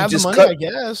 But they have the money, I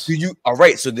guess. All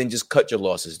right, so then just cut your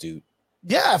losses, dude.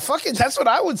 Yeah, fucking, that's what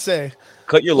I would say.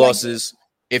 Cut your losses.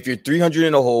 If you're 300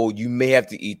 in a hole, you may have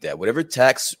to eat that. Whatever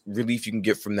tax relief you can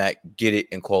get from that, get it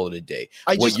and call it a day.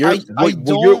 What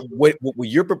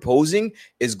you're proposing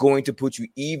is going to put you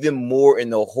even more in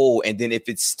the hole. And then if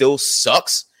it still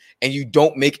sucks and you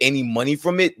don't make any money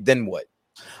from it, then what?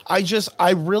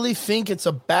 I really think it's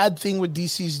a bad thing what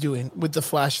DC's doing with the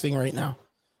Flash thing right now,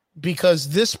 because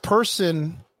this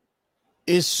person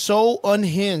is so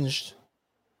unhinged.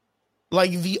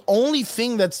 Like, the only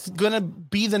thing that's going to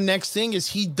be the next thing is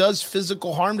he does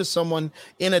physical harm to someone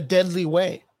in a deadly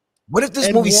way. What if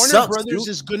this movie Warner sucks, Brothers dude?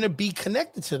 is going to be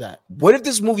connected to that. What if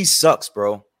this movie sucks,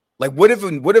 bro? Like, what if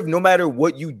no matter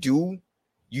what you do,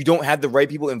 you don't have the right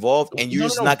people involved, and you're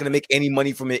not going to make any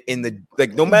money from it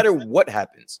no matter what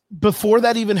happens. Before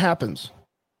that even happens,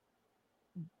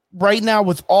 right now,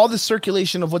 with all the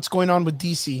circulation of what's going on with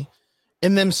DC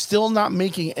and them still not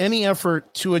making any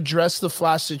effort to address the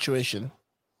Flash situation,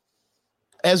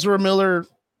 Ezra Miller,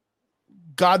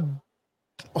 God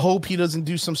hope he doesn't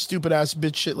do some stupid ass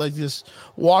bitch shit like this,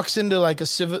 walks into like a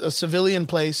civilian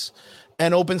place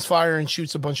and opens fire and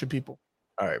shoots a bunch of people.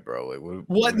 All right, bro. Like,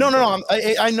 what? No.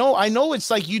 I know. It's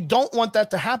like you don't want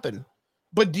that to happen,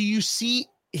 but do you see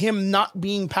him not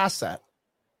being past that?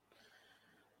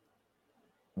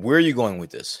 Where are you going with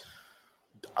this?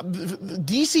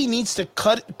 DC needs to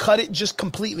cut it just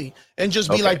completely and just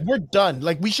be like, we're done.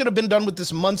 Like, we should have been done with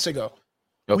this months ago.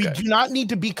 Okay. We do not need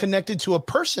to be connected to a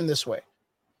person this way.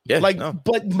 Yeah.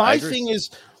 But my thing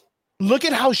is, look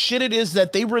at how shit it is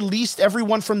that they released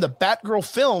everyone from the Batgirl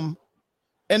film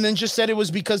and then just said it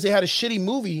was because they had a shitty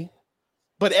movie.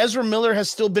 But Ezra Miller has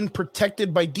still been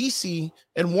protected by DC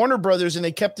and Warner Brothers, and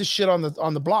they kept this shit on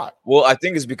the block. Well, I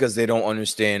think it's because they don't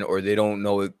understand or they don't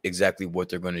know exactly what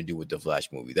they're going to do with the Flash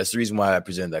movie. That's the reason why I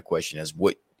presented that question as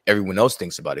what everyone else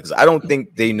thinks about it, because I don't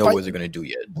think they know what they're going to do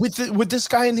yet. With this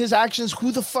guy and his actions,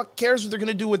 who the fuck cares what they're going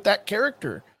to do with that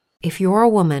character? If you're a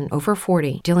woman over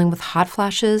 40 dealing with hot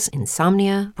flashes,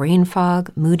 insomnia, brain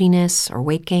fog, moodiness, or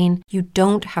weight gain, you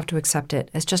don't have to accept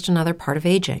it as just another part of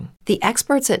aging. The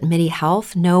experts at MIDI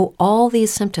Health know all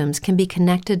these symptoms can be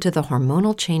connected to the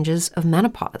hormonal changes of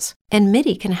menopause. And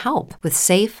MIDI can help with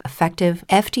safe, effective,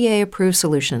 FDA-approved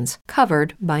solutions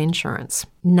covered by insurance.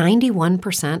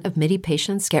 91% of MIDI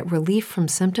patients get relief from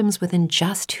symptoms within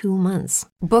just 2 months.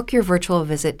 Book your virtual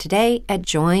visit today at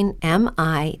joinmidi.com.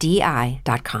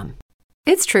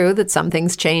 It's true that some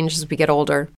things change as we get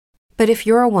older. But if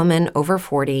you're a woman over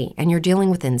 40 and you're dealing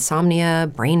with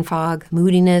insomnia, brain fog,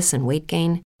 moodiness, and weight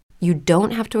gain, you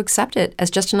don't have to accept it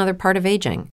as just another part of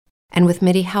aging. And with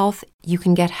MIDI Health, you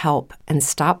can get help and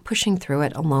stop pushing through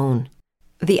it alone.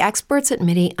 The experts at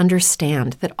MIDI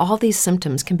understand that all these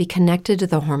symptoms can be connected to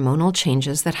the hormonal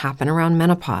changes that happen around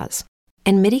menopause,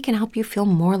 and MIDI can help you feel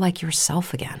more like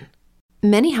yourself again.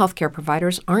 Many healthcare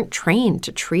providers aren't trained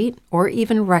to treat or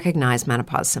even recognize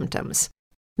menopause symptoms.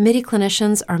 MIDI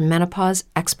clinicians are menopause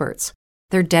experts.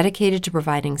 They're dedicated to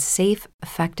providing safe,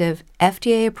 effective,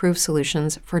 FDA-approved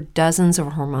solutions for dozens of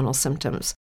hormonal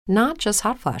symptoms, not just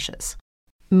hot flashes.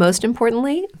 Most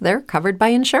importantly, they're covered by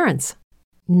insurance.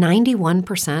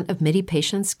 91% of MIDI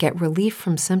patients get relief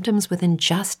from symptoms within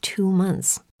just 2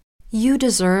 months. You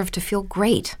deserve to feel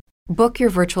great. Book your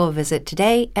virtual visit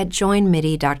today at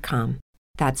joinmidi.com.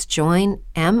 That's joinmidi.com.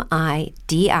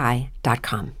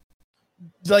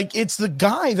 Like, it's the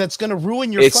guy that's going to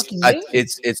ruin your fucking name.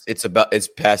 It's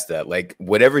past that. Like,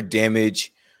 whatever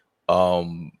damage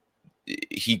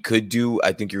he could do,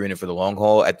 I think you're in it for the long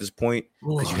haul at this point,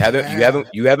 because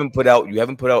you haven't put out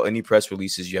any press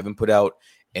releases, you haven't put out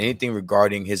anything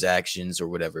regarding his actions or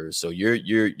whatever. So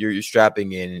you're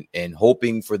strapping in and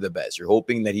hoping for the best. You're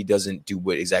hoping that he doesn't do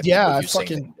what you're saying that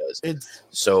he does.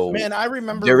 So man, I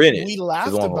remember we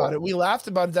laughed about it. We laughed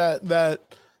about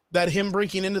that him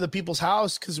breaking into the people's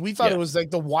house because we thought it was like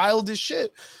the wildest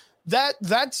shit.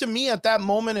 That to me at that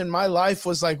moment in my life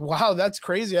was like, wow, that's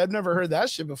crazy. I've never heard that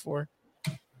shit before.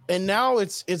 And now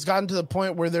it's gotten to the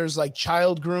point where there's like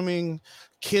child grooming,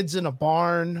 kids in a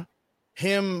barn,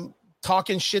 him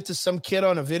talking shit to some kid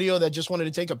on a video that just wanted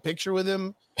to take a picture with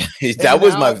him. That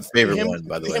was my favorite one,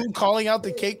 by the way. Him calling out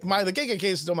the KKK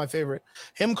is still my favorite.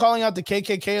 Him calling out the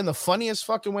KKK in the funniest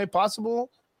fucking way possible.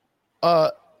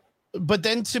 But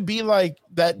then to be like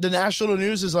that, the national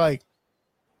news is like,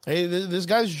 hey, this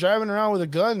guy's driving around with a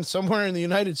gun somewhere in the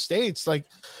United States. Like,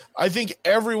 I think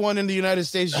everyone in the United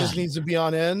States just needs to be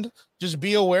on end. Just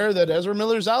be aware that Ezra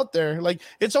Miller's out there. Like,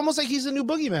 it's almost like he's the new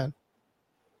boogeyman.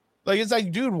 Like, it's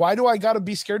like, dude, why do I got to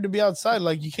be scared to be outside?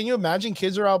 Like, can you imagine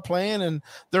kids are out playing and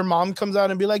their mom comes out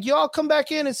and be like, yo, I'll come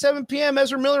back in at 7 p.m.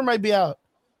 Ezra Miller might be out.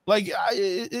 Like,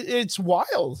 it's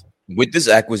wild. With this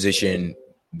acquisition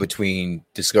between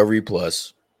Discovery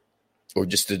Plus, or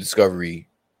just the Discovery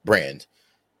brand,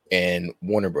 and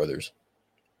Warner Brothers,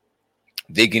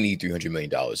 they can eat $300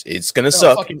 million. It's gonna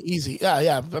suck. Fucking easy.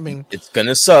 Yeah. I mean, it's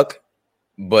gonna suck,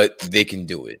 but they can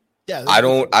do it. Yeah. I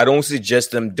don't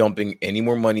suggest them dumping any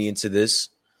more money into this.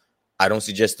 I don't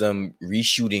suggest them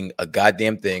reshooting a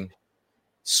goddamn thing.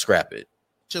 Scrap it.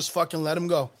 Just fucking let them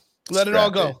go. Let it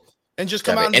all go. And just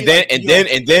come out and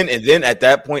then at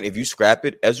that point, if you scrap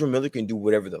it, Ezra Miller can do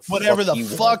whatever the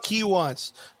fuck he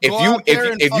wants. If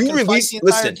you release,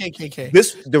 listen,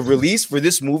 KKK. The release for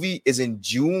this movie is in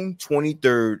June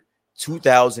 23rd,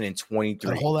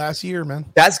 2023. A whole ass year, man.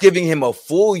 That's giving him a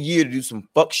full year to do some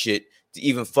fuck shit to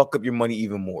even fuck up your money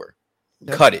even more.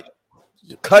 Yep.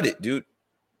 Cut it, dude.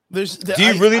 Do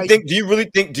you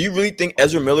really think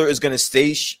Ezra Miller is gonna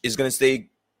stay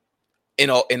in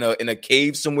a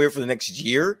cave somewhere for the next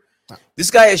year?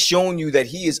 This guy has shown you that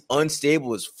he is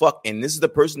unstable as fuck, and this is the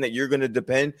person that you're gonna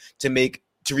depend to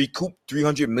recoup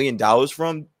 $300 million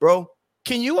from, bro.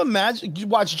 Can you imagine?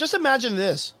 Just imagine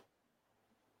this.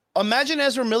 Imagine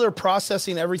Ezra Miller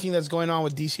processing everything that's going on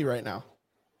with DC right now.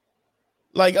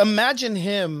 Like, imagine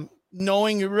him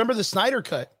knowing. Remember the Snyder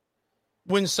Cut?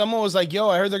 When someone was like, "Yo,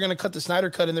 I heard they're gonna cut the Snyder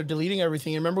Cut and they're deleting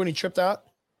everything." And remember when he tripped out?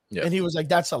 Yeah. And he was like,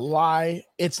 that's a lie.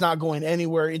 It's not going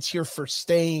anywhere. It's here for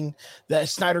staying. That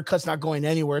Snyder Cut's not going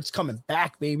anywhere. It's coming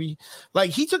back, baby. Like,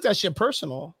 he took that shit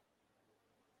personal.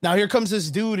 Now here comes this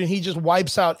dude and he just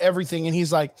wipes out everything. And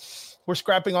he's like, we're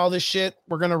scrapping all this shit.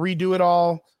 We're going to redo it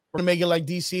all. We're going to make it like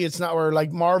DC. It's not, or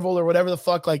like Marvel or whatever the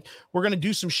fuck. Like, we're going to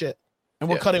do some shit. And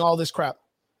we're cutting all this crap.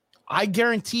 I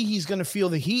guarantee he's going to feel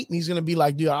the heat and he's going to be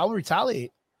like, dude, I'll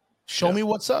retaliate. Show me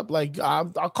what's up. Like, I'll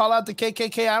call out the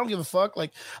KKK. I don't give a fuck.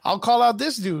 Like, I'll call out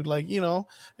this dude. Like, you know,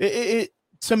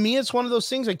 to me, it's one of those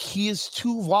things. Like, he is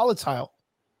too volatile.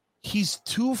 He's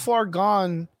too far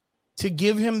gone to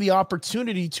give him the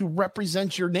opportunity to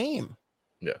represent your name.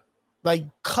 Yeah. Like,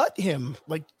 cut him.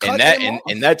 Like, cut him off.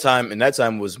 And that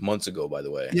time was months ago, by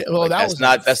the way. Yeah. Well, like, that's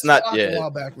not a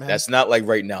while back, man. That's not like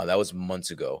right now. That was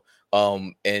months ago.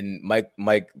 And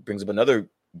Mike brings up another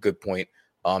good point.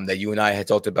 That you and I had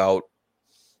talked about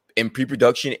in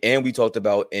pre-production and we talked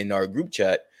about in our group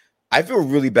chat. I feel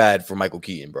really bad for Michael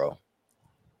Keaton, bro.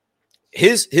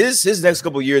 His next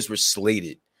couple of years were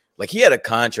slated. Like, he had a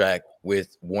contract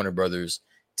with Warner Brothers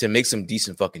to make some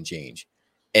decent fucking change.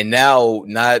 And now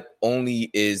not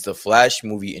only is the Flash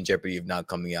movie in jeopardy of not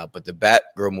coming out, but the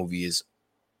Batgirl movie is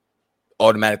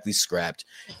automatically scrapped,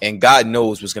 and God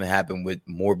knows what's gonna happen with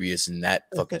Morbius and that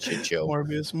fucking shit show.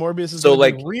 Morbius is so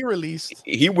like re-released.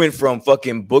 He went from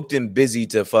fucking booked and busy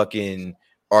to fucking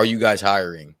are you guys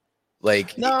hiring?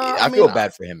 Like, I feel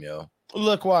bad for him, yo.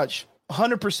 Look, watch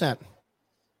 100%.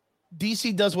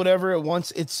 DC does whatever it wants.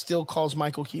 It still calls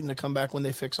Michael Keaton to come back when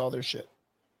they fix all their shit,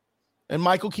 and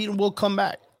Michael Keaton will come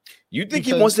back. You think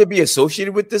he wants to be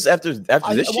associated with this after this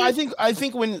shit? Well, I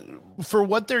think when for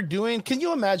what they're doing, can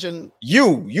you imagine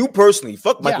you personally?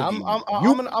 Fuck Michael Keaton.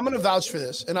 I'm gonna vouch for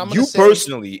this, and I'm gonna say,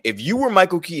 personally, if you were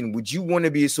Michael Keaton, would you want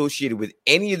to be associated with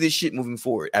any of this shit moving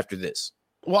forward after this?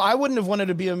 Well, I wouldn't have wanted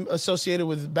to be associated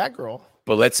with Batgirl.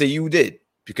 But let's say you did,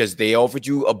 because they offered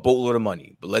you a boatload of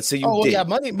money. But let's say you did. Yeah,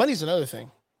 money's another thing.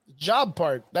 The job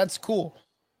part, that's cool.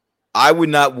 I would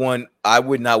not want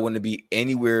to be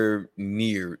anywhere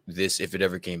near this if it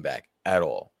ever came back at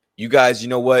all. You guys, you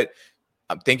know what?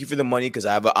 Thank you for the money because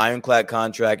I have an ironclad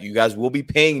contract. You guys will be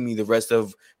paying me the rest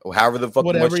of however the fuck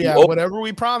whatever. Much Yeah, whatever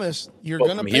we promise, you're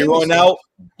gonna pay here on out.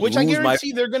 Which I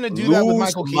guarantee they're gonna do that with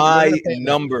Michael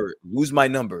Keaton. Lose my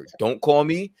number. Don't call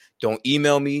me. Don't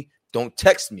email me. Don't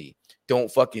text me. Don't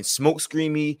fucking smoke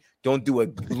screen me. Don't do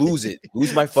it. Lose it.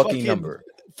 Lose my fucking number.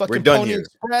 We're done Pony here.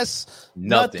 Express,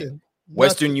 nothing.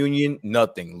 Western Union,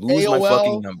 nothing. Lose AOL, my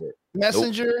fucking number.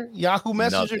 Messenger, Yahoo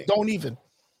Messenger, nothing.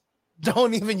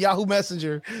 Don't even Yahoo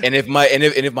Messenger. And if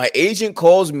my agent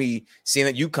calls me saying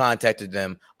that you contacted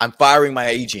them, I'm firing my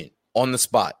agent on the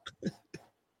spot.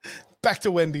 Back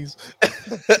to Wendy's.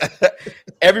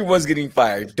 Everyone's getting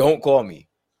fired. Don't call me.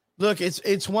 Look,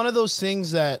 it's one of those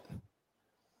things that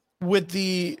with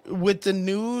the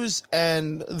news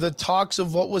and the talks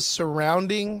of what was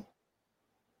surrounding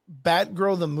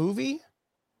Batgirl the movie,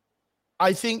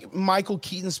 I think Michael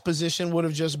Keaton's position would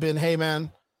have just been, hey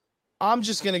man, I'm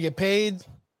just gonna get paid.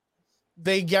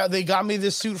 They got me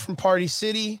this suit from Party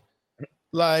City.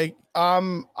 Like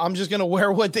I'm just gonna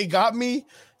wear what they got me.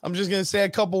 I'm just gonna say a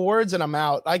couple words and I'm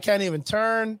out. I can't even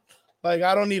turn. Like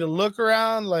I don't need to look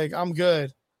around. Like I'm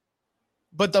good.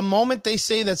 But the moment they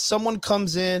say that someone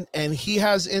comes in and he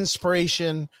has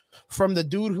inspiration from the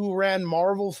dude who ran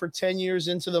Marvel for 10 years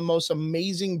into the most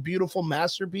amazing, beautiful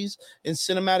masterpiece in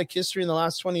cinematic history in the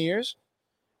last 20 years,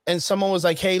 and someone was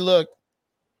like, hey, look,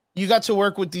 you got to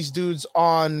work with these dudes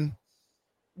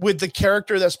with the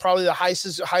character that's probably the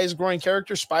highest growing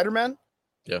character, Spider-Man.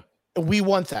 Yeah. We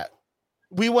want that.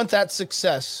 We want that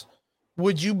success.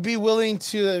 Would you be willing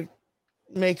to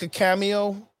make a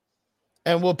cameo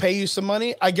and we'll pay you some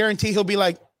money? I guarantee he'll be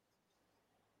like,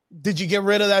 did you get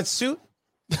rid of that suit?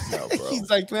 No, bro. He's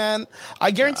like, man, I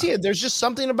guarantee it. There's just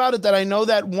something about it that I know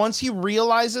that once he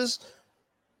realizes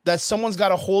that someone's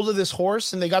got a hold of this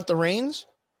horse and they got the reins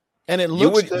and it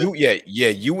looks good.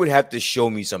 You would have to show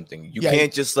me something. You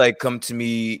can't just like come to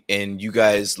me and you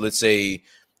guys, let's say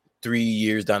 3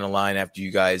 years down the line after you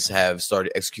guys have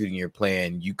started executing your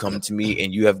plan, you come to me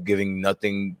and you have given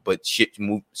nothing but shit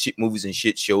movies and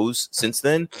shit shows since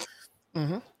then.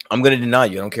 Mm-hmm. I'm going to deny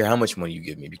you. I don't care how much money you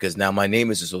give me because now my name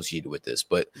is associated with this.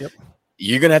 But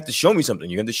you're going to have to show me something.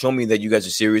 You're going to show me that you guys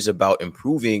are serious about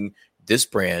improving this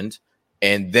brand,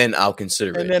 and then I'll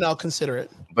consider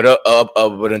it.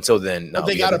 But until then, no. But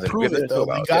they got to prove it, though.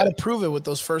 They got to prove it with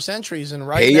those first entries. And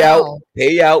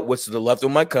pay out what's to the left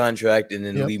of my contract, and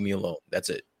then leave me alone. That's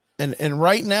it. And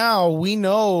right now, we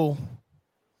know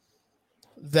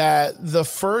that the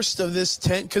first of this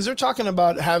 10, because they're talking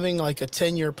about having like a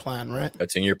 10-year plan, right? A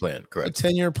 10-year plan, correct. A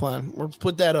 10-year plan. We'll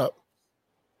put that up.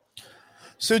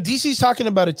 So DC's talking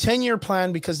about a 10-year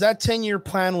plan because that 10-year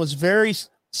plan was very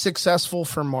successful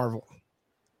for Marvel.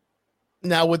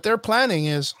 Now, what they're planning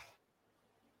is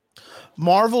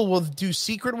Marvel will do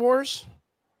Secret Wars,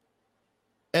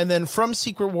 and then from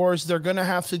Secret Wars, they're going to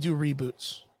have to do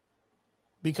reboots.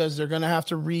 Because they're going to have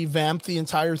to revamp the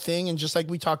entire thing. And just like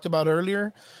we talked about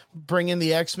earlier, bring in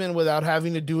the X-Men without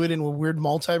having to do it in a weird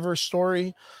multiverse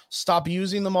story. Stop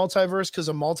using the multiverse because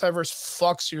a multiverse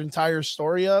fucks your entire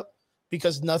story up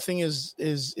because nothing is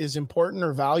important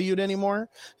or valued anymore.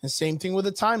 And same thing with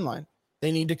the timeline.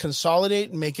 They need to consolidate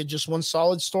and make it just one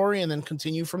solid story and then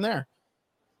continue from there.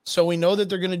 So we know that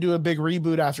they're going to do a big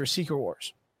reboot after Secret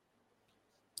Wars.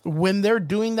 When they're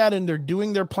doing that and they're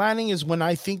doing their planning is when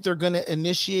I think they're going to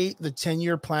initiate the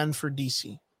 10-year plan for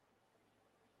DC.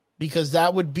 Because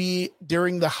that would be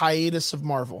during the hiatus of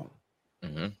Marvel.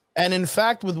 Mm-hmm. And in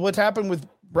fact, with what happened with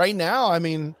right now, I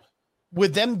mean,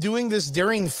 with them doing this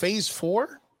during phase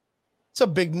 4, it's a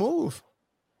big move.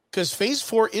 Because phase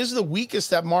 4 is the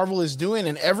weakest that Marvel is doing.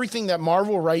 And everything that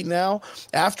Marvel right now,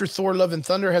 after Thor, Love and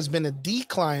Thunder, has been a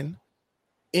decline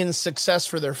in success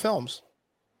for their films.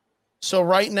 So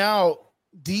right now,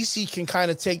 DC can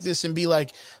kind of take this and be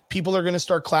like, people are going to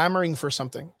start clamoring for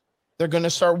something. They're going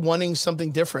to start wanting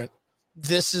something different.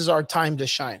 This is our time to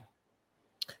shine.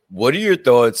 What are your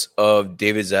thoughts of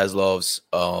David Zaslav's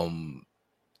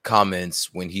comments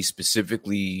when he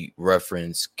specifically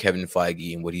referenced Kevin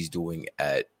Feige and what he's doing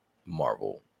at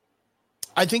Marvel?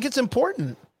 I think it's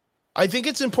important. I think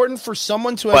it's important for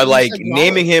someone to, but like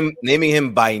naming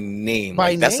him by name,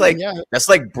 that's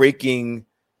like breaking.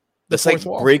 That's like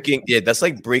breaking, that's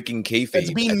like breaking kayfabe.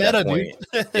 It's being meta,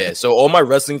 dude. Yeah, so all my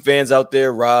wrestling fans out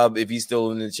there, Rob, if he's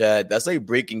still in the chat, that's like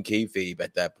breaking kayfabe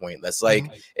at that point. That's like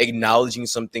acknowledging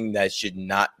something that should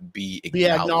not be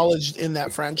acknowledged in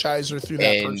that franchise or through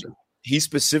that person. He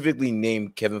specifically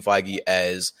named Kevin Feige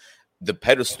as the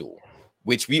pedestal,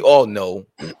 which we all know,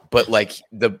 but like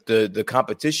the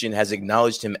competition has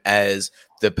acknowledged him as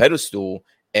the pedestal.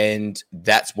 And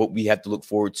that's what we have to look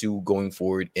forward to going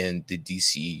forward in the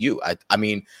DCU. I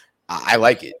mean, I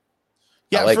like it.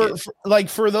 Yeah,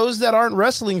 for those that aren't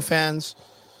wrestling fans,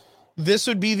 this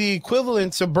would be the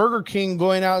equivalent to Burger King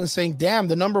going out and saying, damn,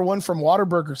 the number one from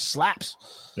Whataburger slaps.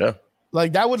 Yeah.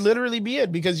 Like that would literally be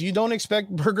it because you don't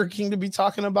expect Burger King to be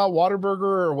talking about Whataburger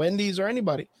or Wendy's or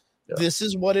anybody. Yeah. This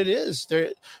is what it is.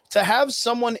 To have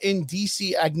someone in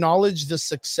DC acknowledge the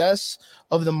success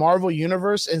of the Marvel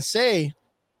Universe and say,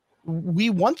 we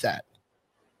want that.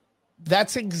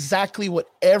 That's exactly what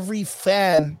every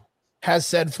fan has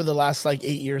said for the last like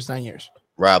 8 years, 9 years.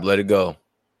 Rob, let it go.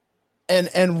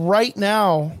 And right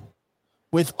now,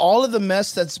 with all of the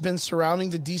mess that's been surrounding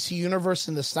the DC universe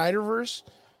and the Snyderverse,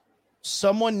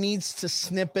 someone needs to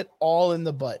snip it all in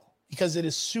the butt because it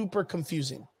is super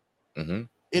confusing. Mm-hmm.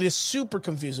 It is super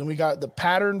confusing. We got the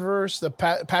Pattern verse, the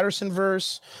Patterson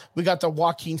verse. We got the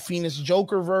Joaquin Phoenix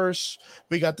Joker verse.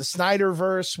 We got the Snyder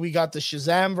verse. We got the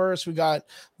Shazam verse. We got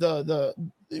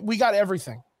we got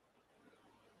everything.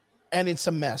 And it's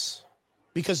a mess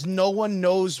because no one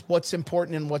knows what's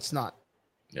important and what's not.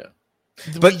 Yeah.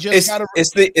 But it's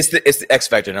the X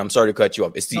factor. And I'm sorry to cut you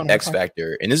off. It's the X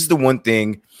factor. And this is the one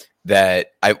thing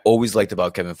that I've always liked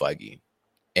about Kevin Feige.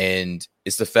 And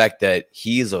it's the fact that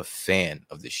he is a fan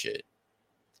of this shit.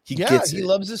 He gets it. He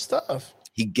loves his stuff.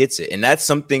 He gets it. And that's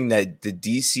something that the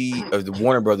DC or the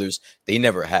Warner Brothers, they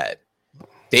never had.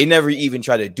 They never even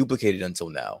tried to duplicate it until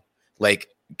now. Like,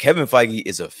 Kevin Feige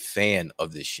is a fan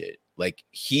of this shit. Like,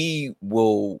 he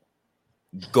will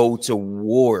go to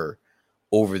war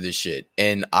over this shit.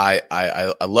 And I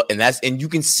love, and you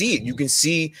can see it. You can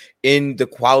see in the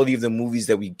quality of the movies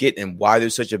that we get and why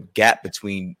there's such a gap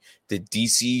between the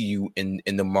DCU and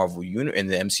the Marvel unit and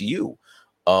the MCU.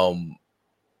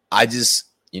 I just,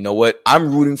 you know what?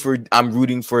 I'm rooting for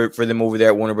them over there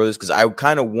at Warner Brothers because I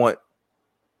kind of want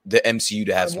the MCU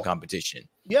to have some competition.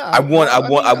 Yeah, I want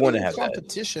to have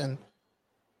competition.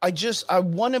 That. I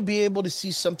want to be able to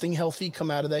see something healthy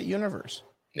come out of that universe.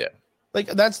 Yeah. Like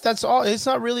that's all. It's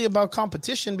not really about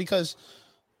competition because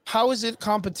how is it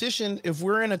competition if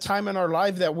we're in a time in our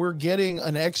life that we're getting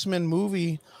an X-Men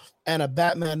movie and a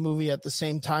Batman movie at the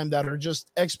same time that are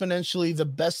just exponentially the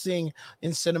best thing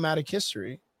in cinematic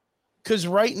history? Because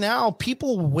right now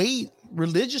people wait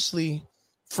religiously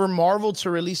for Marvel to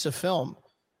release a film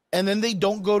and then they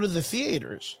don't go to the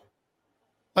theaters.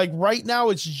 Like right now,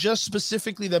 it's just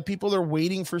specifically that people are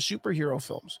waiting for superhero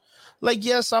films. Like,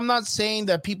 yes, I'm not saying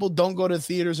that people don't go to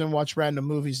theaters and watch random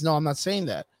movies. No, I'm not saying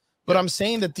that. But I'm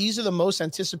saying that these are the most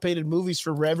anticipated movies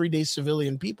for everyday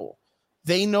civilian people.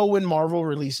 They know when Marvel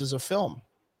releases a film.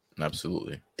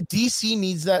 Absolutely. DC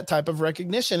needs that type of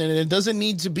recognition. And it doesn't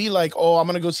need to be like, oh, I'm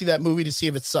going to go see that movie to see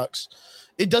if it sucks.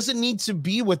 It doesn't need to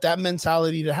be with that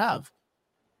mentality to have.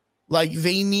 Like,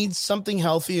 they need something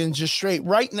healthy and just straight.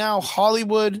 Right now,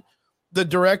 Hollywood, the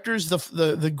directors,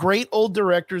 the great old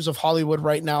directors of Hollywood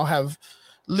right now have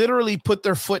literally put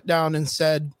their foot down and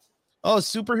said, oh,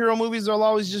 superhero movies will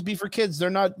always just be for kids. They're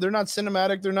not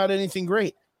cinematic. They're not anything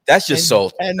great. That's just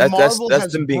salty. And that's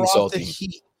them being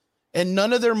salty. And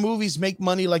none of their movies make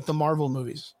money like the Marvel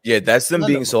movies. Yeah, that's them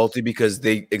being salty because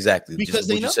they because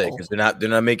they're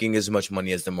not making as much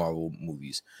money as the Marvel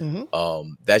movies.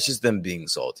 Mm-hmm. That's just them being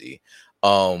salty.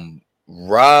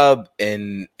 Rob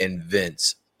and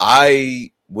Vince,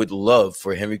 I would love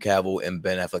for Henry Cavill and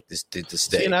Ben Affleck to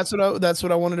stay. See, and that's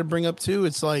what I wanted to bring up too.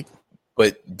 It's like,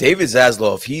 but David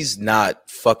Zaslav, he's not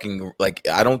fucking like.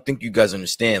 I don't think you guys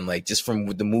understand. Like, just from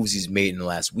the movies he's made in the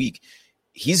last week.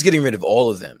 He's getting rid of all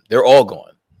of them. They're all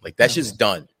gone. Like, that shit's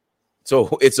done.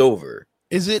 So it's over.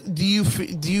 Is it? Do you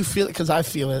feel it? Because I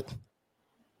feel it.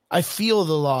 I feel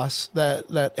the loss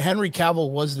that Henry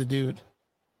Cavill was the dude.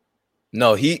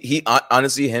 No, he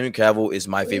honestly, Henry Cavill is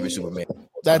my favorite Superman.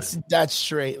 That's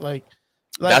straight. Like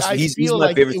he's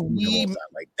my favorite Superman.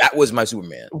 Like, that was my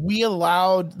Superman. We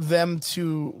allowed them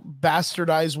to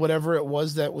bastardize whatever it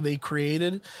was that they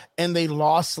created, and they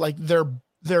lost like their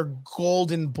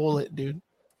golden bullet, dude.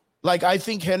 Like, I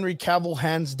think Henry Cavill,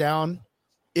 hands down,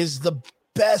 is the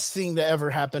best thing that ever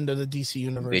happened to the DC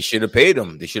universe. They should have paid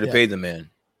him. They should have paid the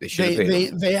man. They should have paid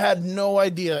him. They had no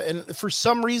idea. And for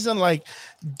some reason, like,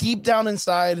 deep down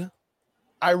inside,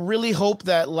 I really hope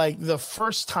that, like, the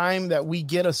first time that we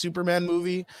get a Superman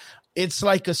movie, it's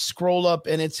like a scroll up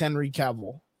and it's Henry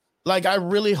Cavill. Like, I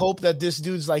really hope that this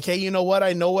dude's like, hey, you know what?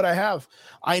 I know what I have.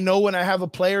 I know when I have a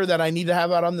player that I need to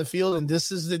have out on the field, and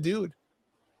this is the dude.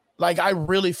 Like, I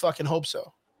really fucking hope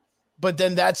so. But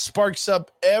then that sparks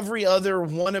up every other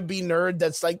wannabe nerd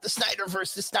that's like, the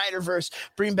Snyderverse,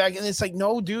 bring back. And it's like,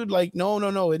 no, dude, like, no.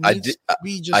 It needs to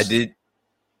be just.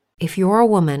 If you're a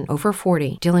woman over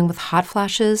 40 dealing with hot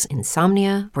flashes,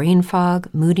 insomnia, brain fog,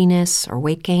 moodiness, or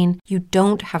weight gain, you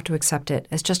don't have to accept it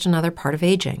as just another part of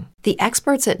aging. The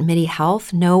experts at MIDI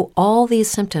Health know all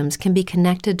these symptoms can be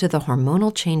connected to the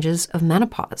hormonal changes of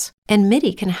menopause. And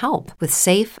MIDI can help with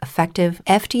safe, effective,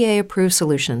 FDA-approved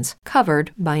solutions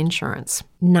covered by insurance.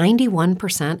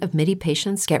 91% of MIDI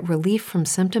patients get relief from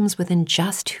symptoms within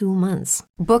just 2 months.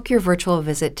 Book your virtual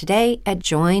visit today at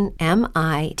joinmidi.com.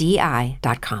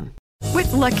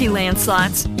 With Lucky Land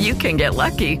Slots, you can get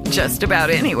lucky just about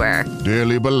anywhere.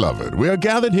 Dearly beloved, we are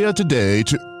gathered here today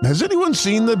to... Has anyone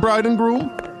seen the bride and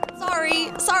groom?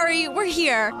 Sorry, we're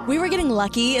here. We were getting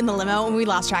lucky in the limo and we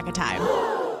lost track of time.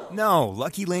 No,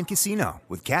 Lucky Land Casino,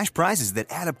 with cash prizes that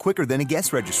add up quicker than a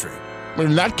guest registry.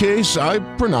 In that case, I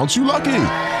pronounce you lucky.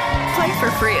 Play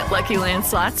for free at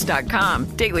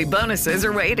LuckyLandSlots.com. Daily bonuses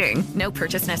are waiting. No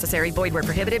purchase necessary. Void where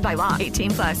prohibited by law.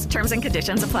 18+. Terms and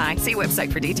conditions apply. See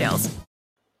website for details.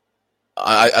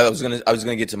 I was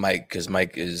gonna get to Mike because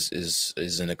Mike is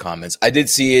in the comments. I did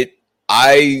see it.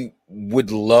 I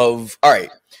would love. All right.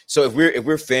 So if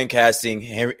we're fan casting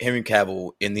Henry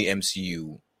Cavill in the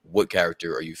MCU, what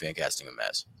character are you fan casting him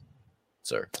as,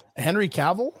 sir? Henry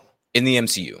Cavill in the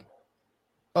MCU.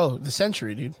 Oh, the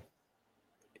Century, dude.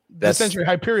 The Century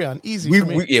Hyperion, easy.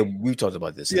 We've talked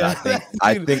about this. Yeah,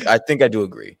 I think I do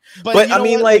agree. But I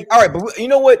mean, like, all right, but you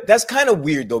know what? That's kind of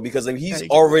weird though, because like he's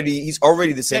already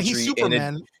the Century. He's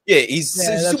Superman. He's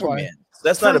Superman.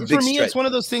 That's not a big for me. stretch. It's one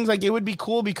of those things like it would be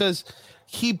cool because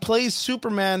he plays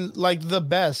Superman like the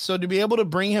best. So to be able to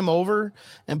bring him over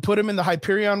and put him in the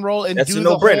Hyperion role and do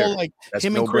the whole like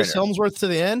him and Chris Hemsworth to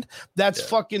the end, that's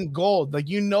fucking gold. Like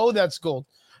that's gold.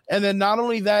 And then not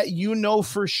only that,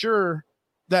 for sure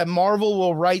that Marvel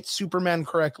will write Superman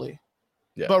correctly.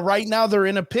 Yeah. But right now they're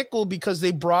in a pickle because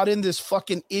they brought in this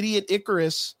fucking idiot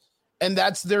Icarus, and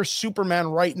that's their Superman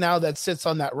right now that sits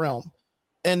on that realm.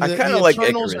 And the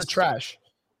Eternals are trash.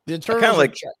 The Eternals are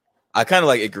trash. I kind of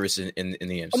like Icarus in the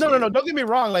MCU. Oh, no. Don't get me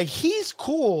wrong. Like, he's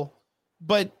cool,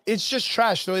 but it's just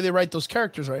trash the way they write those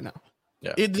characters right now.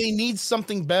 Yeah. They need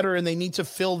something better, and they need to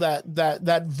fill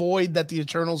that void that the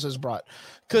Eternals has brought.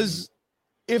 Because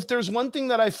if there's one thing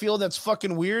that I feel that's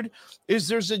fucking weird, is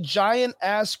there's a giant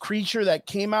ass creature that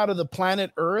came out of the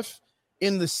planet Earth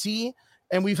in the sea,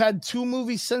 and we've had 2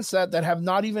 movies since that have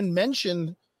not even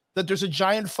mentioned that there's a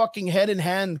giant fucking head and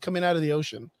hand coming out of the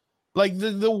ocean. Like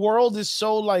the world is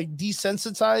so like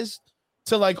desensitized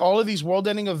to like all of these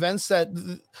world-ending events that,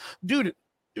 dude,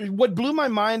 what blew my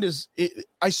mind is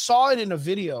I saw it in a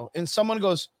video and someone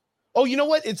goes, "Oh, you know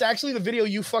what? It's actually the video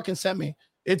you fucking sent me.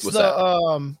 It's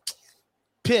the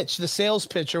pitch, the sales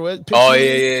pitch or what?" Oh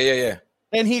yeah.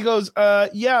 And he goes,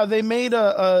 "Yeah, they made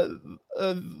a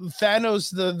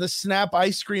Thanos the Snap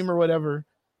ice cream or whatever,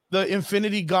 the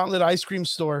Infinity Gauntlet ice cream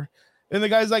store." And the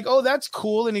guy's like, "Oh, that's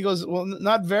cool." And he goes, "Well,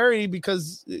 not very,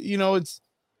 because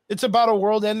it's about a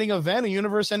world-ending event, a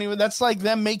universe-ending. That's like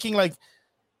them making like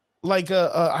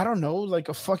a I don't know, like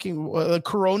a fucking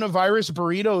coronavirus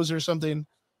burritos or something.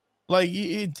 Like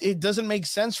it doesn't make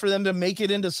sense for them to make it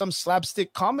into some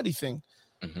slapstick comedy thing."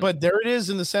 Mm-hmm. But there it is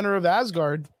in the center of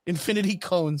Asgard, infinity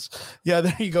cones. Yeah,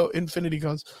 there you go, infinity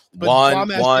cones. But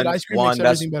ice cream makes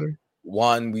everything better.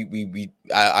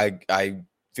 I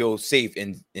feel safe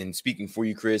in speaking for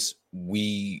you, Chris.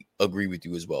 We agree with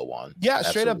you as well, Juan. Yeah,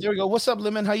 absolutely. Straight up. There we go. What's up,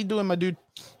 Lemon? How you doing, my dude?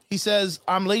 He says,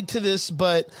 "I'm late to this,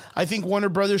 but I think Warner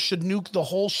Brothers should nuke the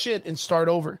whole shit and start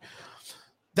over."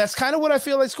 That's kind of what I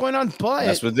feel like's going on, but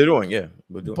that's what they're doing. Yeah,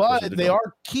 but they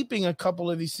are keeping a couple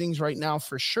of these things right now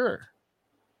for sure.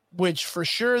 Which for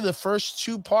sure the first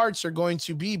 2 parts are going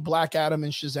to be Black Adam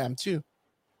and Shazam 2.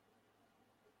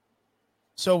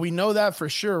 So we know that for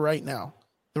sure right now.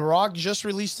 The Rock just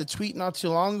released a tweet not too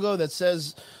long ago that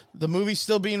says the movie's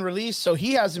still being released, so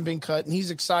he hasn't been cut, and he's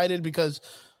excited because,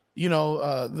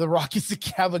 The Rock gets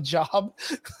to have a job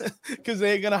because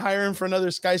they ain't going to hire him for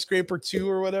another Skyscraper 2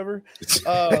 or whatever.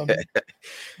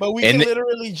 But we can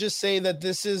literally just say that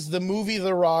this is the movie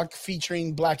The Rock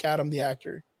featuring Black Adam, the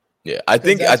actor. Yeah, I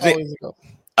think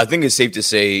it's safe to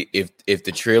say if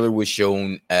the trailer was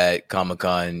shown at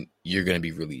Comic-Con, you're going to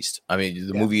be released. I mean,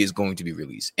 the movie is going to be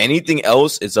released. Anything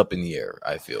else is up in the air,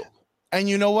 I feel. And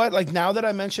you know what? Like, now that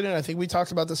I mentioned it, I think we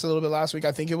talked about this a little bit last week.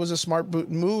 I think it was a smart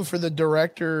move for the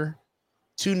director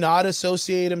to not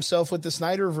associate himself with the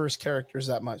Snyderverse characters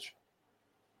that much.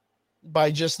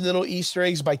 By just little Easter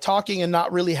eggs, by talking and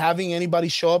not really having anybody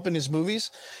show up in his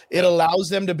movies, it allows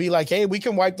them to be like, "Hey, we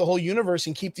can wipe the whole universe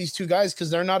and keep these 2 guys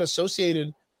because they're not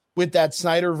associated with that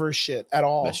Snyderverse shit at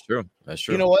all." That's true.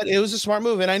 You know what? It was a smart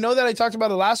move. And I know that I talked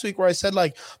about it last week where I said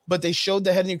like, but they showed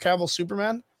the Henry Cavill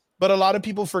Superman, but a lot of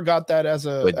people forgot that as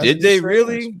a. But did they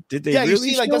really? Did they? Yeah, really you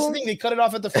see, like that's the thing. They cut it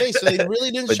off at the face, so they really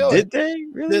didn't show it. Did they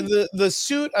really? The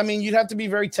suit? I mean, you'd have to be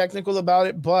very technical about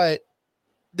it, but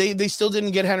they still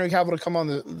didn't get Henry Cavill to come on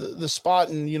the spot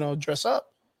and dress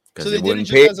up. So they did it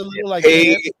just as a little like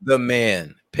pay the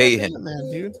man, pay him,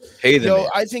 man, dude. Pay the man.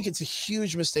 I think it's a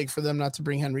huge mistake for them not to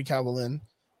bring Henry Cavill in.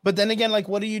 But then again, like,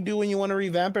 what do you do when you want to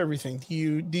revamp everything?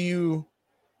 Do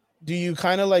you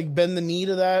kind of like bend the knee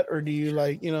to that, or do you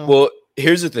like Well,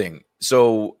 here's the thing.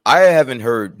 So I haven't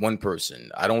heard one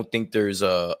person. I don't think there's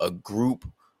a group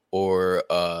or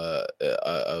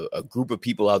a group of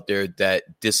people out there that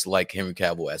dislike Henry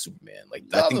Cavill as Superman. Like,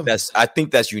 I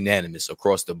think that's unanimous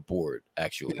across the board,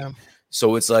 actually. Yeah.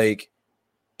 So it's like,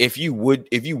 if you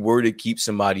were to keep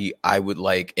somebody, I would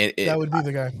like that would be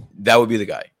the guy. That would be the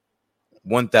guy.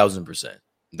 1,000%.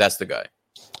 That's the guy.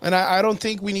 And I don't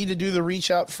think we need to do the reach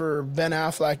out for Ben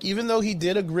Affleck, even though he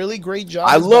did a really great job.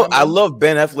 I love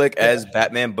Ben Affleck as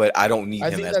Batman, but I don't need him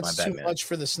as my Batman. I think that's too much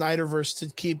for the Snyderverse to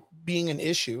keep being an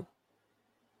issue.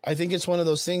 I think it's one of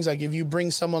those things, like if you bring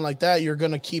someone like that, you're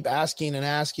going to keep asking and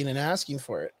asking and asking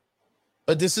for it.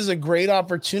 But this is a great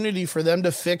opportunity for them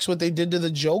to fix what they did to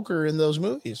the Joker in those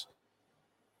movies.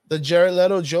 The Jared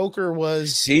Leto Joker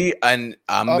was and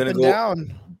I'm going to go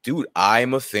down. Dude,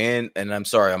 I'm a fan, and I'm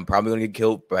sorry, I'm probably going to get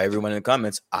killed by everyone in the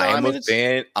comments. I'm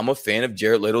a fan of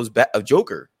Jared Leto's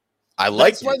Joker.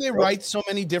 That's why they write so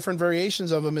many different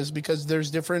variations of him, is because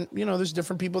there's different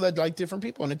people that like different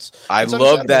people, and I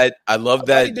love that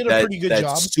he did a pretty good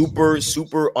job.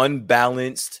 Super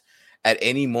unbalanced. At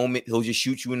any moment, he'll just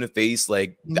shoot you in the face.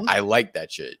 Like, I like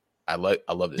that shit. I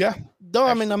love it. Yeah. No,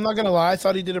 I mean, I'm not going to lie. I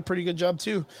thought he did a pretty good job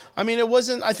too. I mean,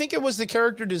 I think it was the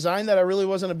character design that I really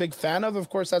wasn't a big fan of. Of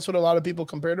course, that's what a lot of people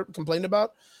complained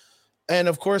about. And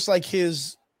of course, like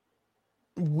his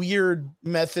weird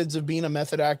methods of being a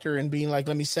method actor and being like,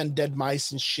 let me send dead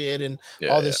mice and shit and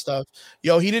all this stuff.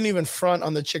 Yo, he didn't even front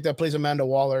on the chick that plays Amanda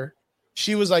Waller.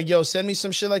 She was like, yo, send me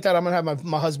some shit like that. I'm going to have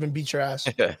my husband beat your ass.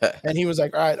 And he was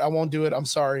like, all right, I won't do it. I'm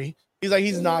sorry. He's like,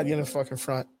 he's not going to fucking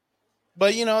front.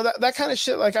 But, that kind of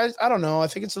shit, like, I don't know. I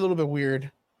think it's a little bit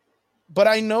weird. But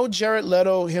I know Jared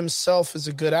Leto himself is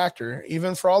a good actor,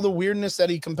 even for all the weirdness that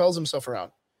he compels himself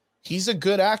around. He's a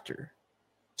good actor.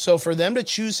 So for them to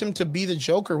choose him to be the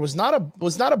Joker was not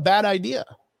a bad idea.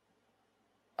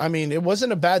 I mean, it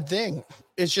wasn't a bad thing.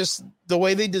 It's just the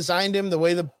way they designed him, the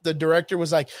way the director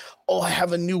was like, oh, I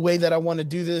have a new way that I want to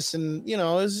do this. And, it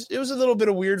was a little bit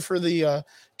of weird for the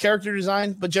character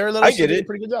design, but Jared Leto did a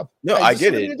pretty good job. No, I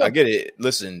get it. I get it.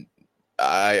 Listen,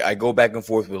 I go back and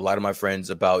forth with a lot of my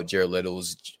friends about Jared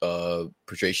Leto's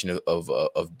portrayal of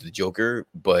the Joker,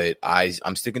 but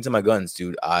I'm sticking to my guns,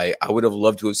 dude. I would have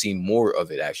loved to have seen more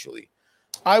of it, actually.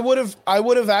 I would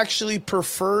have actually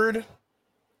preferred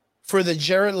for the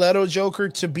Jared Leto Joker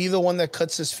to be the one that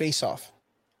cuts his face off.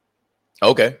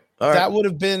 Okay. All right. That would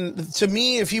have been, to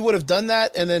me, if he would have done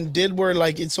that and then did where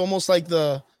like it's almost like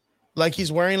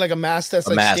he's wearing like a mask that's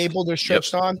stapled or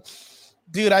stretched on.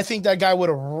 Dude, I think that guy would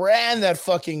have ran that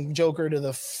fucking Joker to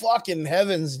the fucking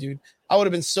heavens, dude. I would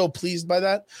have been so pleased by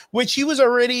that. Which he was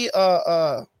already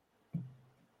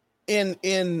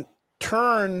in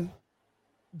turn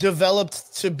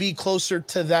developed to be closer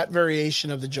to that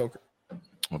variation of the Joker.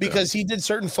 Okay. Because he did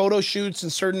certain photo shoots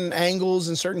and certain angles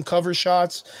and certain cover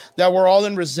shots that were all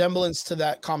in resemblance to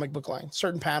that comic book line,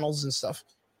 certain panels and stuff.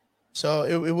 So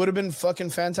it would have been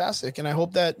fucking fantastic. And I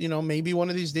hope that, maybe one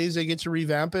of these days they get to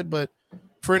revamp it. But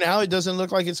for now, it doesn't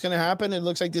look like it's going to happen. It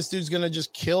looks like this dude's going to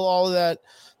just kill all of that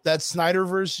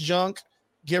Snyderverse junk,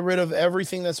 get rid of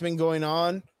everything that's been going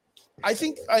on. I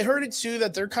think I heard it too,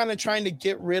 that they're kind of trying to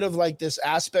get rid of like this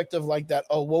aspect of like that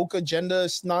woke agenda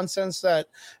nonsense that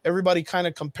everybody kind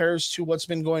of compares to what's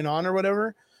been going on or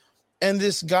whatever. And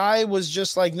this guy was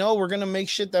just like, no, we're going to make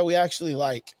shit that we actually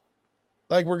like.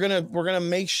 Like we're going to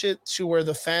make shit to where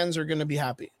the fans are going to be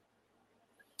happy.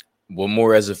 What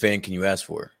more as a fan can you ask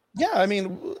for? Yeah, I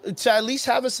mean, to at least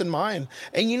have us in mind.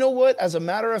 And you know what? As a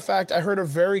matter of fact, I heard a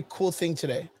very cool thing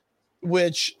today.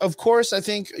 Which, of course, I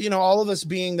think, all of us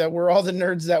being that we're all the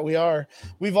nerds that we are,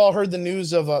 we've all heard the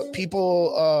news of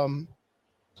people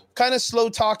kind of slow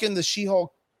talking the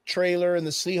She-Hulk trailer and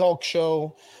the She-Hulk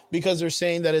show because they're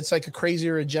saying that it's like a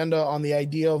crazier agenda on the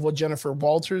idea of what Jennifer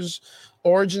Walters'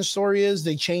 origin story is.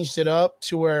 They changed it up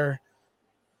to where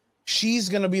she's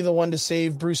going to be the one to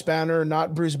save Bruce Banner,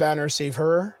 not Bruce Banner save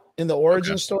her in the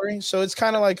origin story. So it's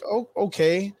kind of like, oh,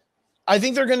 okay. I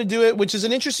think they're going to do it, which is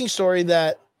an interesting story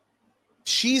that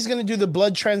she's going to do the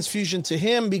blood transfusion to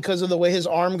him because of the way his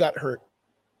arm got hurt.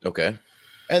 Okay.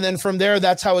 And then from there,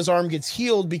 that's how his arm gets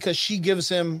healed because she gives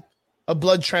him a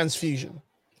blood transfusion.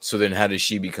 So then how does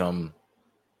she become?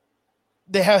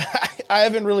 I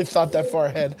haven't really thought that far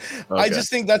ahead. Okay. I just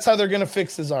think that's how they're going to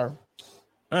fix his arm.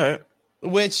 All right.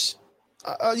 Which,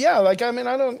 yeah, like, I mean,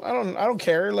 I don't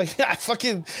care. Like, it's not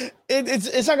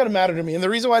going to matter to me. And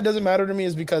the reason why it doesn't matter to me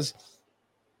is because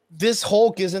this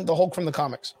Hulk isn't the Hulk from the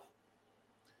comics.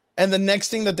 And the next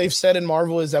thing that they've said in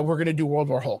Marvel is that we're going to do World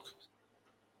War Hulk.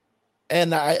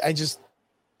 And I just,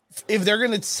 if they're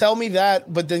going to sell me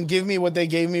that, but then give me what they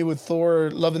gave me with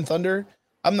Thor, Love and Thunder,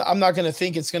 I'm not going to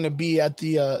think it's going to be at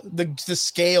the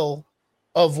scale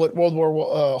of what World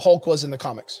War Hulk was in the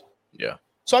comics. Yeah.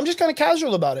 So I'm just kind of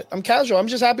casual about it. I'm casual. I'm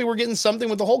just happy we're getting something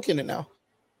with the Hulk in it now.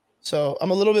 So I'm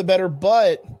a little bit better,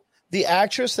 but the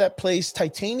actress that plays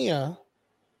Titania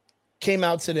came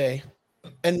out today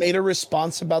and made a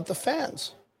response about the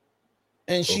fans.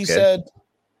 And she said,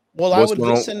 well, I would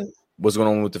listen. What's going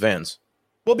on with the fans?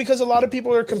 Well, because a lot of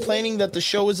people are complaining that the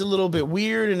show is a little bit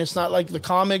weird and it's not like the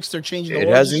comics. They're changing the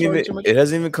It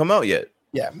hasn't even come out yet.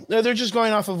 Yeah, they're just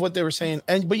going off of what they were saying.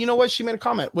 But you know what? She made a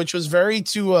comment, which was very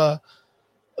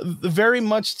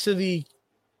much to the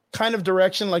kind of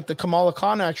direction like the Kamala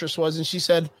Khan actress was. And she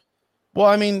said, well,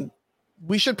 I mean,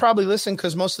 we should probably listen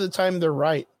because most of the time they're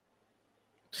right.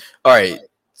 All right.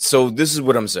 So this is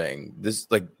what I'm saying.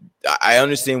 I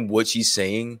understand what she's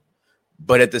saying,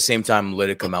 but at the same time, let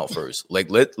it come out first. Like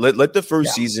let the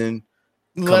first season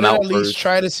come out first. At least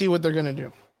try to see what they're gonna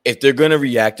do. If they're gonna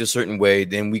react a certain way,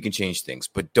 then we can change things.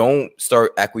 But don't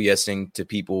start acquiescing to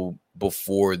people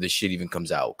before the shit even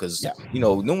comes out, because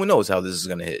no one knows how this is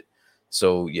gonna hit.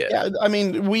 So yeah. I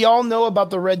mean, we all know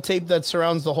about the red tape that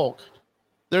surrounds the Hulk.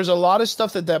 There's a lot of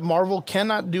stuff that Marvel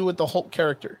cannot do with the Hulk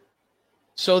character.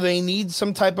 So they need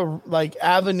some type of like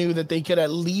avenue that they could at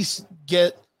least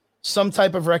get some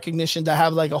type of recognition to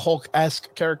have like a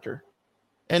Hulk-esque character.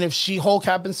 And if She-Hulk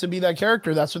happens to be that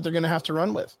character, that's what they're going to have to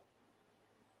run with.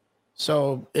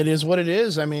 So it is what it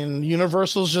is. I mean,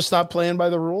 Universal's just not playing by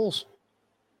the rules.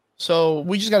 So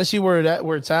we just got to see where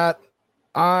it's at.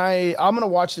 I'm going to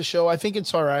watch the show. I think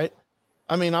it's all right.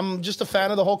 I mean, I'm just a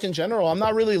fan of the Hulk in general. I'm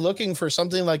not really looking for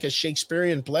something like a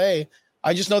Shakespearean play.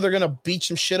 I just know they're going to beat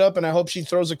some shit up, and I hope she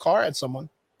throws a car at someone.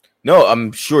 No,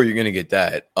 I'm sure you're going to get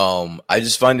that. I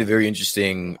just find it very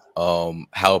interesting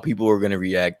how people are going to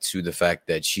react to the fact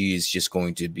that she is just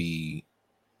going to be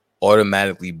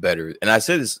automatically better. And I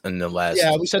said this in the last.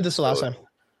 Yeah, we said this the last time.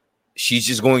 She's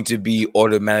just going to be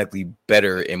automatically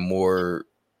better and more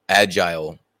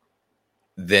agile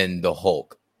than the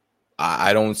Hulk.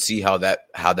 I don't see how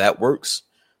that works,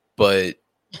 but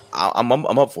I'm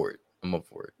up for it. I'm up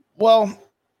for it. Well,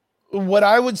 what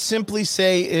I would simply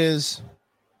say is,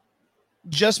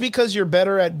 just because you're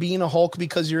better at being a Hulk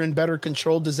because you're in better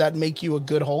control, does that make you a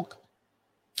good Hulk?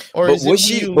 Or was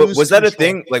that a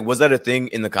thing? Like, was that a thing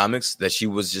in the comics that she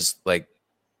was just like?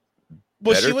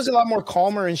 Well, she was a lot more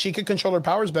calmer and she could control her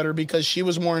powers better because she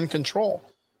was more in control.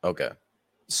 Okay.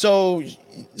 So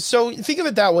think of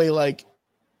it that way. Like,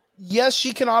 yes,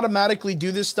 she can automatically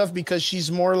do this stuff because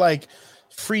she's more like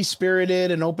free-spirited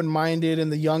and open-minded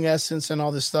and the young essence and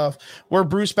all this stuff, where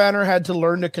Bruce Banner had to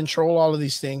learn to control all of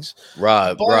these things.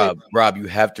 Rob, you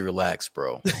have to relax,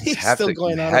 bro. You have to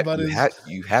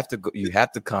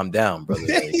calm down,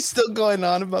 brother. He's still going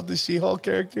on about the She-Hulk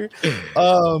character.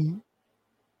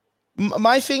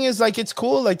 My thing is, like, it's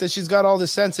cool like that she's got all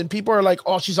this sense and people are like,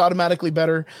 oh, she's automatically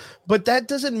better, but that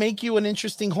doesn't make you an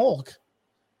interesting Hulk.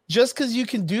 Just because you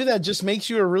can do that just makes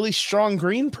you a really strong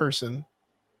green person.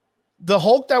 The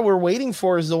Hulk that we're waiting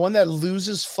for is the one that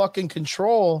loses fucking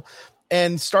control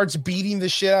and starts beating the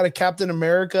shit out of Captain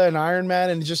America and Iron Man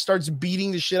and just starts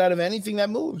beating the shit out of anything that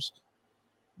moves.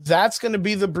 That's going to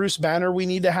be the Bruce Banner we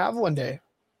need to have one day.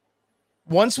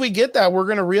 Once we get that, we're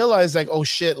going to realize, like, oh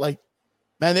shit, like,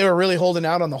 man, they were really holding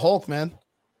out on the Hulk, man.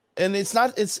 And it's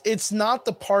not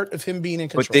the part of him being in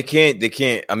control. But they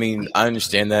can't. I mean, I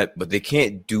understand that, but they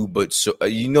can't do but so.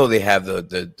 They have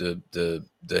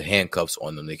the handcuffs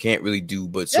on them. They can't really do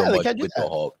but so much with the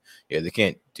Hulk. Yeah, they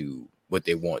can't do what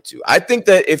they want to. I think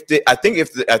that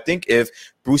if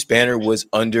Bruce Banner was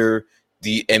under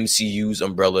the MCU's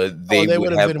umbrella, they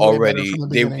would have already.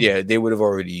 They would have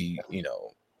already.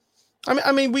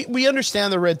 I mean, we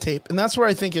understand the red tape, and that's where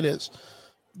I think it is.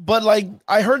 But like,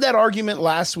 I heard that argument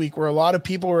last week where a lot of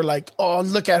people were like, oh,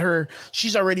 look at her.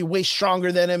 She's already way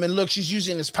stronger than him. And look, she's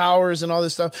using his powers and all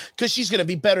this stuff because she's going to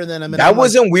be better than him. And that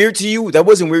wasn't weird to you? That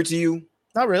wasn't weird to you?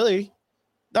 Not really.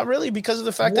 Not really, because of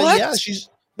the fact that,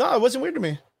 no, it wasn't weird to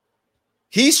me.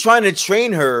 He's trying to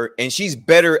train her and she's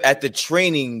better at the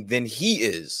training than he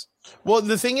is. Well,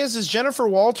 the thing is Jennifer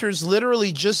Walters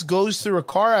literally just goes through a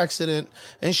car accident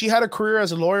and she had a career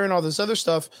as a lawyer and all this other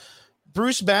stuff.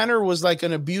 Bruce Banner was like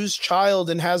an abused child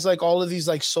and has like all of these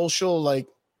like social like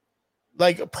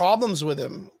problems with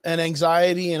him and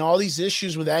anxiety and all these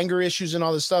issues with anger issues and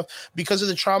all this stuff because of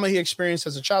the trauma he experienced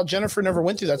as a child. Jennifer never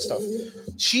went through that stuff.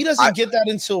 She doesn't get that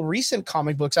until recent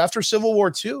comic books after Civil War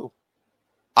II.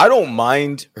 I don't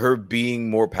mind her being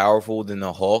more powerful than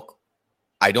the Hulk.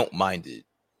 I don't mind it,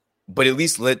 but at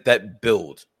least let that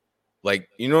build. Like,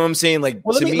 you know what I'm saying? Like,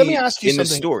 well, let me ask you something.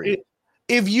 The story,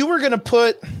 if you were going to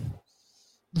put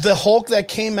the Hulk that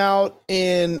came out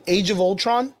in Age of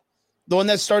Ultron, the one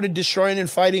that started destroying and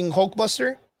fighting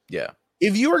Hulkbuster. Yeah.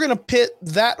 If you were going to pit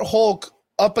that Hulk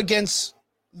up against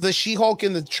the She-Hulk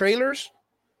in the trailers,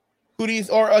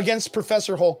 or against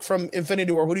Professor Hulk from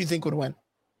Infinity War, who do you think would win?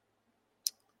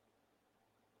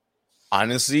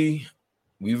 Honestly,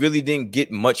 we really didn't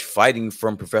get much fighting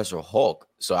from Professor Hulk.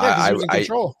 So he was in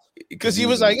control. Because he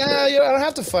was like, I don't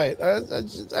have to fight.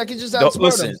 I can just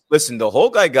outsmart him. Listen, the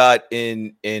Hulk I got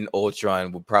in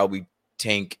Ultron would probably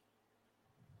tank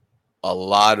a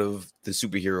lot of the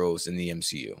superheroes in the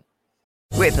MCU.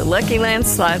 With the Lucky Land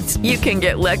Slots, you can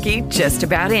get lucky just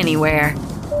about anywhere.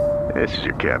 This is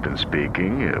your captain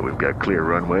speaking. We've got clear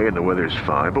runway and the weather's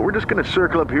fine, but we're just going to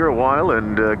circle up here a while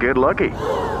and get lucky.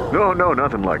 No,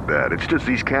 nothing like that. It's just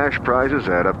these cash prizes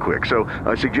add up quick. So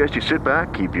I suggest you sit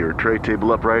back, keep your tray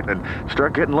table upright, and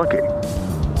start getting lucky.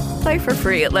 Play for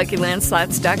free at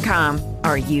LuckyLandSlots.com.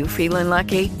 Are you feeling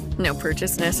lucky? No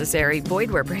purchase necessary.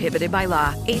 Void where prohibited by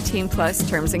law. 18+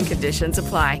 terms and conditions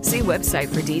apply. See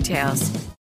website for details.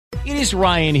 It is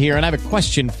Ryan here, and I have a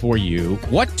question for you.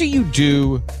 What do you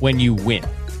do when you win?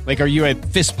 Like, are you a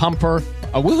fist pumper,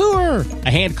 a woohooer, a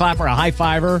hand clapper, a high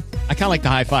fiver? I kind of like the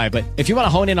high five, but if you want to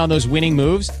hone in on those winning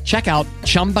moves, check out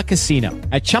Chumba Casino.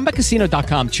 At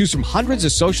ChumbaCasino.com, choose from hundreds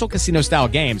of social casino-style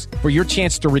games for your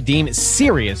chance to redeem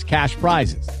serious cash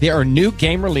prizes. There are new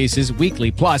game releases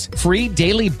weekly, plus free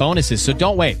daily bonuses. So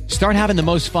don't wait. Start having the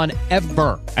most fun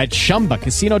ever at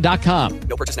ChumbaCasino.com.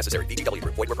 No purchase necessary. VGW.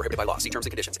 Void where prohibited by law. See terms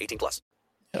and conditions. 18+.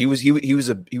 He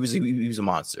was a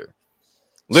monster.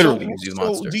 Literally, he was a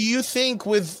monster. So do you think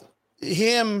with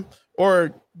him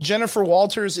or Jennifer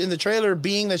Walters in the trailer,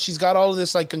 being that she's got all of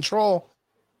this like control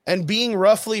and being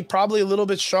roughly probably a little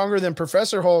bit stronger than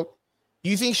Professor Hulk, do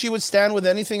you think she would stand with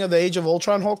anything of the Age of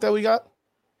Ultron Hulk that we got?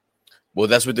 Well,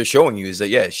 that's what they're showing you, is that,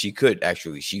 yeah, she could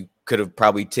actually. She could have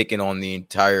probably taken on the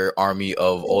entire army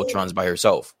of Ultrons by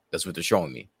herself. That's what they're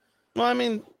showing me. Well, I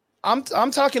mean,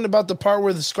 I'm talking about the part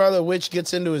where the Scarlet Witch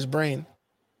gets into his brain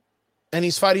and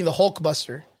he's fighting the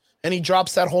Hulkbuster and he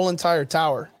drops that whole entire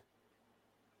tower.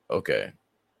 Okay.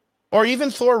 Or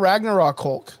even Thor Ragnarok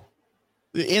Hulk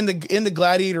in the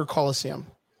Gladiator Coliseum.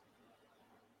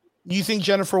 You think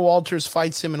Jennifer Walters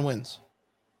fights him and wins?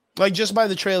 Like, just by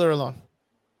the trailer alone.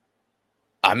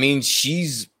 I mean,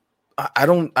 I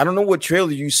don't know what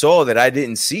trailer you saw that I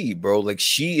didn't see, bro. Like,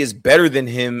 she is better than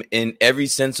him in every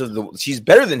sense of she's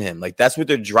better than him. Like, that's what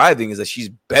they're driving, is that she's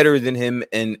better than him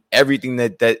in everything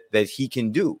that he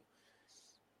can do.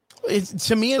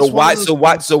 To me, it's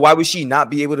so why would she not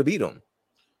be able to beat him?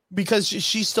 Because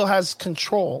she still has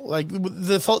control. Like,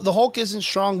 the Hulk isn't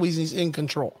strong when he's in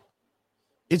control.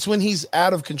 It's when he's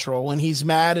out of control, when he's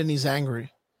mad and he's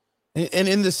angry. And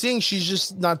in the thing, she's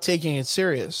just not taking it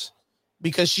serious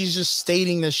because she's just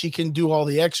stating that she can do all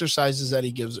the exercises that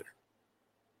he gives her.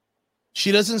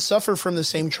 She doesn't suffer from the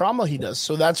same trauma he does.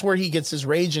 So that's where he gets his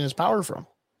rage and his power from.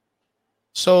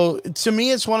 So to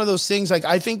me, it's one of those things. Like,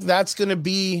 I think that's going to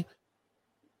be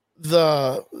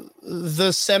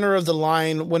the center of the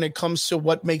line when it comes to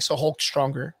what makes a Hulk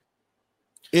stronger.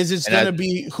 It's going to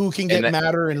be who can get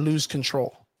madder and lose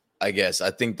control. I guess.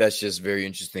 I think that's just very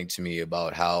interesting to me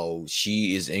about how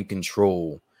she is in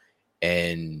control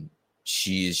and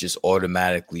she is just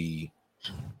automatically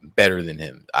better than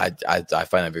him. I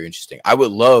find that very interesting. I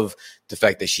would love the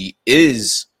fact that she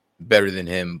is better than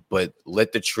him, but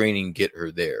let the training get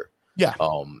her there. Yeah.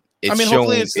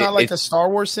 Hopefully it's not like a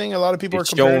Star Wars thing. A lot of people are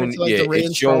comparing it to like the Rey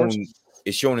in Star Wars.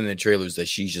 It's shown in the trailers that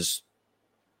she's just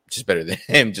better than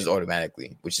him, just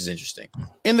automatically, which is interesting.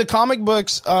 In the comic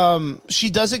books, she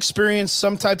does experience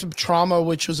some type of trauma,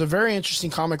 which was a very interesting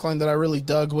comic line that I really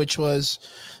dug, which was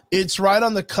it's right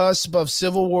on the cusp of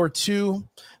Civil War II.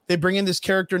 They bring in this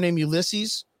character named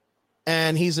Ulysses,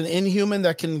 and he's an Inhuman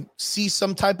that can see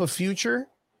some type of future.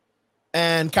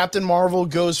 And Captain Marvel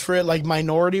goes for it like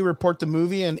Minority Report the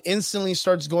movie and instantly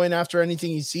starts going after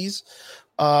anything he sees.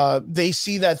 They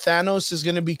see that Thanos is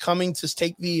going to be coming to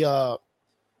take the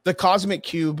Cosmic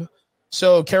Cube.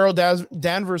 So Carol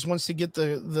Danvers wants to get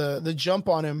the jump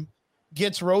on him,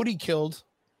 gets Rhodey killed,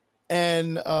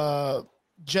 and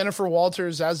Jennifer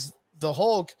Walters as the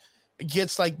Hulk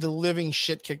gets like the living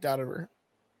shit kicked out of her.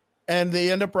 And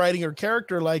they end up writing her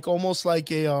character like almost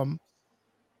like a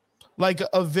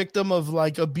victim of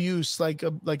like abuse, like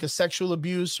a sexual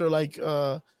abuse or like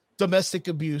domestic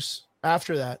abuse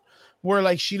after that, where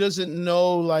like she doesn't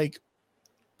know like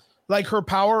her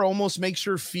power almost makes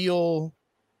her feel,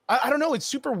 I don't know. It's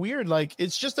super weird. Like,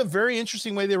 it's just a very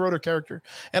interesting way they wrote her character.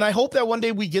 And I hope that one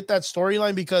day we get that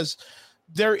storyline because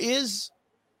there is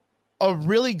a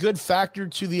really good factor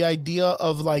to the idea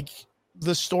of like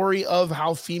the story of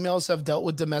how females have dealt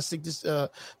with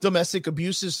domestic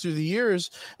abuses through the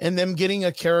years and them getting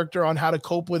a character on how to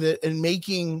cope with it and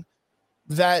making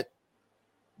that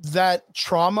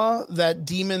trauma, that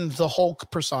demon, the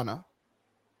Hulk persona.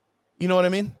 You know what I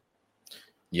mean?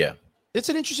 Yeah. It's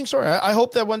an interesting story. I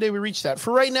hope that one day we reach that.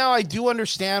 For right now, I do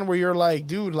understand where you're like,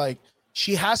 dude, like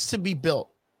she has to be built.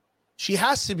 She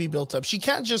has to be built up. She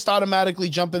can't just automatically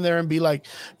jump in there and be like,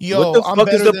 yo, I'm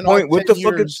better than point?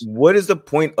 What is the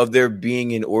point of there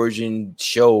being an origin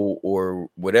show or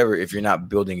whatever if you're not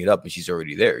building it up and she's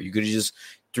already there? You could have just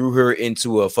threw her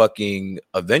into a fucking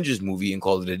Avengers movie and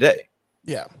called it a day.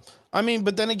 Yeah. I mean,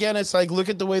 but then again, it's like, look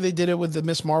at the way they did it with the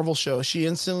Miss Marvel show. She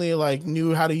instantly like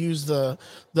knew how to use the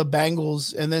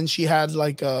bangles, and then she had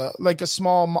like a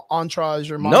small entourage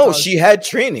or montage. No, she had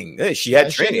training. She had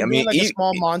training. I mean, like a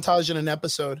small montage in an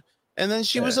episode, and then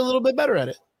she was a little bit better at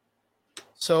it.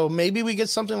 So maybe we get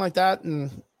something like that,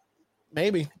 and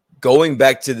maybe going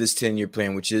back to this 10-year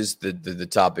plan, which is the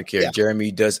topic here. Yeah.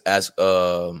 Jeremy does ask.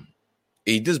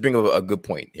 He does bring up a good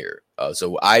point here.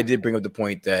 So I did bring up the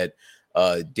point that.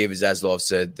 David Zaslav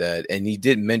said that, and he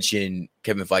did mention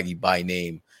Kevin Feige by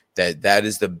name, that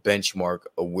is the benchmark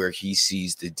of where he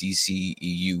sees the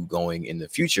DCEU going in the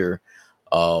future.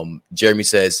 Jeremy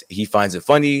says he finds it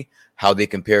funny how they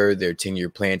compare their 10-year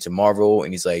plan to Marvel,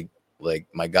 and he's like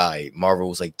my guy, Marvel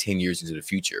was like 10 years into the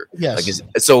future. Yes.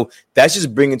 Like so that's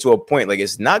just bringing to a point. Like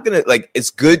it's not gonna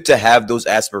it's good to have those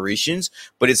aspirations,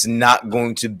 but it's not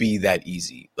going to be that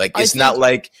easy. Like it's not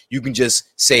like you can just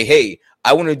say, hey,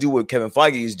 I want to do what Kevin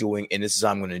Feige is doing, and this is how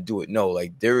I'm going to do it. No,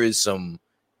 like there's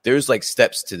like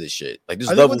steps to this shit. Like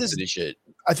there's levels to this shit.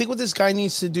 I think what this guy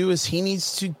needs to do is he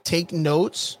needs to take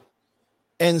notes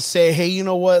and say, hey, you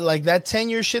know what? Like that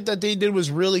 10-year shit that they did was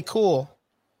really cool,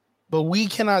 but we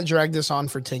cannot drag this on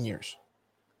for 10 years.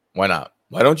 Why not?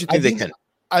 Why don't you think they can?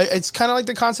 It's kind of like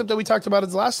the concept that we talked about it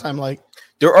the last time. Like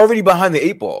they're already behind the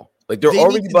 8 ball. Like they're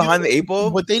already behind the 8 ball.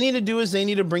 What they need to do is they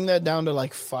need to bring that down to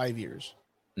like 5 years.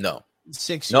 No.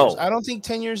 6 years. I don't think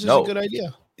 10 years is a good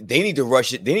idea. They need to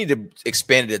rush it. They need to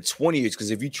expand it to 20 years because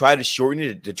if you try to shorten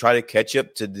it to try to catch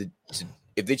up to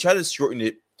if they try to shorten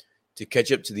it to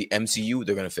catch up to the MCU,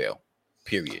 they're going to fail.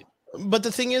 Period. But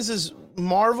the thing is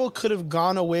Marvel could have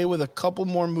gone away with a couple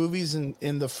more movies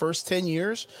in the first 10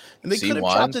 years, and they could have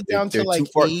chopped it down to like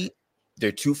 8.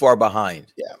 They're too far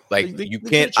behind. Yeah, like you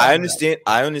can't. I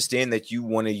understand that you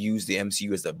want to use the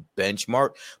MCU as a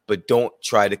benchmark, but don't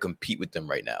try to compete with them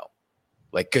right now.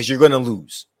 Like, because you're going to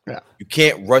lose. Yeah. You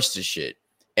can't rush the shit.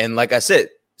 And like I said,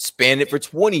 span it for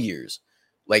 20 years.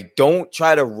 Like, don't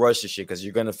try to rush the shit because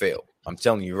you're going to fail. I'm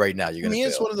telling you right now, you're going to fail.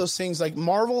 It's one of those things, like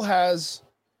Marvel has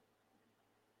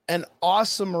an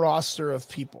awesome roster of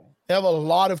people. They have a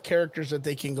lot of characters that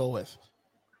they can go with.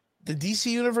 The DC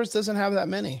universe doesn't have that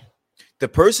many. The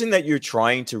person that you're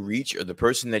trying to reach or the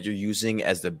person that you're using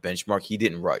as the benchmark, he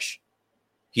didn't rush.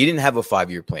 He didn't have a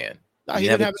 5-year plan. He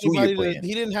didn't have anybody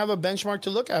he didn't have a benchmark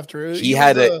to look after. He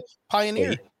had a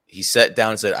pioneer. He sat down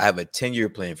and said, I have a 10-year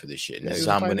plan for this shit, and this is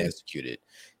how I'm going to execute it.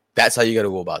 That's how you got to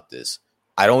go about this.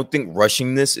 I don't think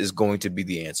rushing this is going to be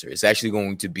the answer. It's actually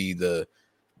going to be the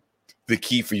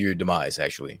key for your demise,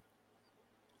 actually.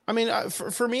 I mean,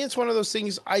 for me, it's one of those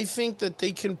things. I think that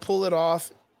they can pull it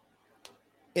off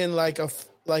in like a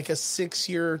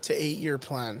 6-year to 8-year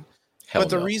plan. But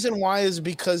the reason why is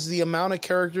because the amount of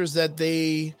characters that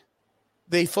they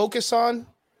focus on,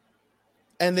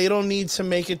 and they don't need to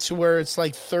make it to where it's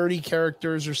like 30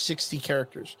 characters or 60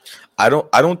 characters. I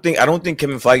don't think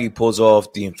Kevin Feige pulls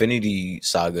off the Infinity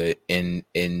Saga in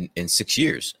 6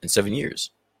 years, in 7 years.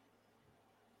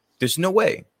 There's no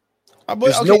way.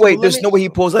 There's no way he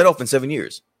pulls that off in 7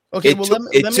 years. Okay,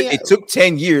 it took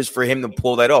 10 years for him to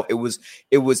pull that off. It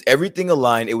was everything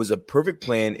aligned. It was a perfect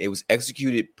plan. It was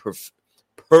executed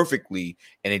perfectly,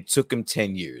 and it took him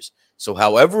 10 years. So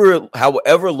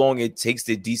however long it takes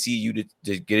the DCU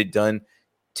to get it done,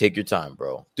 take your time,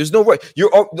 bro. There's no rush.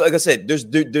 You're like I said,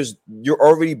 you're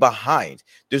already behind.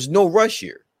 There's no rush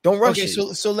here. Don't rush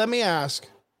it. So let me ask,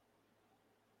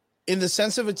 in the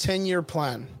sense of a 10-year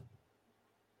plan,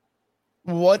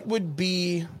 what would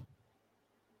be?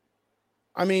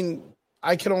 I mean,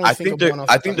 I can only think of one.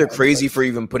 I think they're crazy for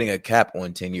even putting a cap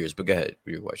on 10 years. But go ahead for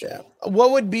your question. Yeah.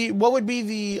 What would be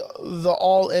the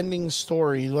all-ending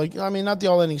story? Like, I mean, not the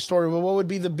all-ending story, but what would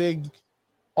be the big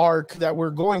arc that we're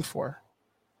going for?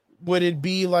 Would it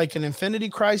be like an Infinity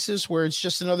Crisis where it's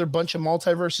just another bunch of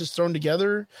multiverses thrown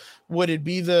together? Would it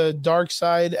be the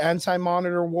Darkseid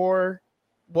Anti-Monitor War?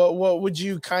 What would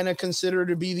you kind of consider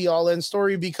to be the all-end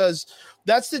story? Because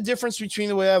that's the difference between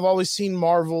the way I've always seen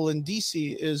Marvel and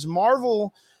DC is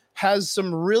Marvel has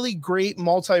some really great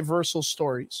multiversal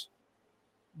stories,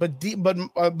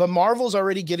 but Marvel's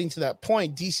already getting to that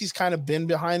point. DC's kind of been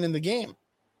behind in the game,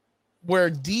 where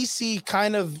DC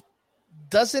kind of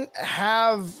doesn't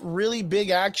have really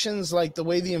big actions like the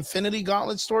way the Infinity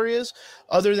Gauntlet story is,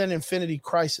 other than Infinity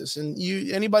Crisis. And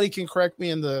anybody can correct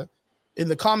me in the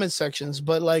comment sections,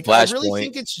 but like I really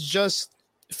think it's just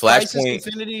Flashpoint,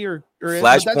 Infinity or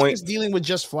Flashpoint. That's just dealing with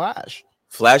just Flash.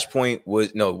 Flashpoint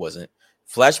it wasn't.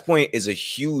 Flashpoint is a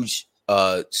huge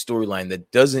storyline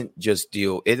that doesn't just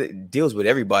it deals with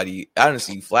everybody.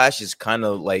 Honestly, Flash is kind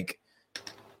of like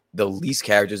the least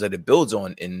characters that it builds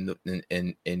on in the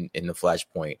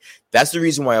Flashpoint. That's the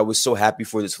reason why I was so happy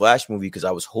for this Flash movie, because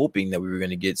I was hoping that we were going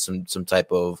to get some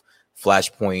type of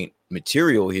Flashpoint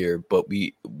material here, but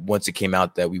once it came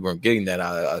out that we weren't getting that,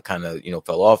 I kind of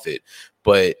fell off it.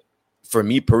 But for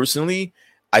me personally,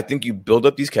 I think you build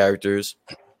up these characters,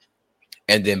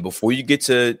 and then before you get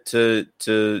to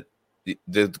the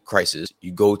crisis,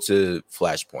 you go to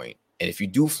Flashpoint, and if you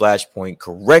do Flashpoint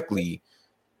correctly,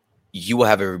 you will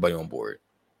have everybody on board.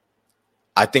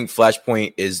 I think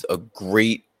Flashpoint is a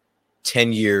great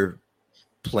 10-year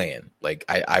plan. Like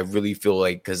I really feel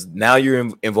like, because now you're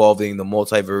involving the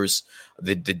multiverse,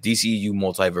 the DCU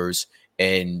multiverse,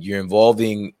 and you're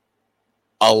involving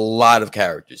a lot of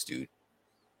characters, dude.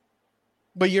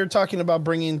 But you're talking about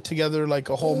bringing together like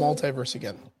a whole multiverse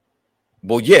again.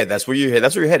 Well, yeah, that's where you're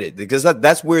headed, because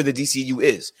that's where the DCU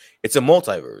is. It's a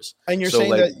multiverse. And you're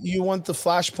saying that you want the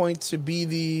Flashpoint to be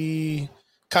the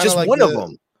kind of like one of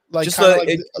them, like just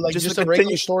a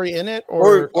regular story in it,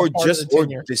 or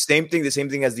the same thing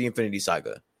as the Infinity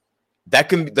Saga. That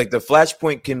can be like the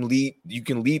Flashpoint can lead. You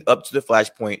can lead up to the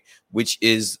Flashpoint, which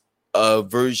is a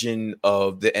version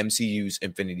of the MCU's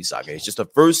Infinity Saga. It's just the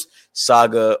first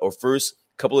saga or first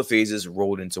couple of phases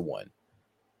rolled into one.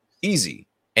 Easy.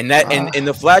 And that and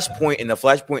the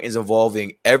Flashpoint is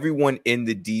involving everyone in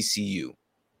the DCU.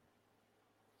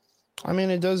 I mean,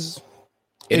 it does.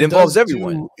 It involves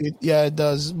everyone. It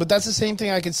does. But that's the same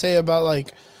thing I could say about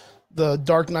like the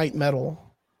Dark Knight Metal.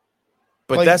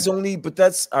 But like, that's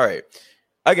all right.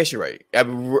 I guess you're right.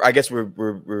 I guess we're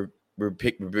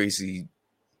basically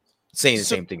saying the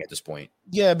same thing at this point.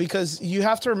 Yeah, because you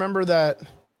have to remember that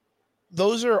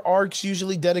those are arcs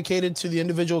usually dedicated to the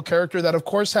individual character that, of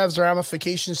course, has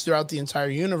ramifications throughout the entire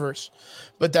universe.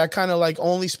 But that kind of like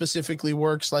only specifically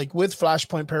works like with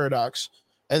Flashpoint Paradox,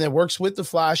 and it works with the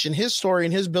Flash and his story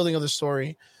and his building of the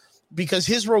story, because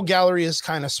his rogue gallery is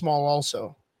kind of small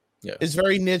also. Yeah, it's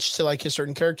very niche to like his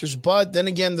certain characters. But then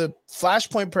again, the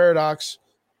Flashpoint Paradox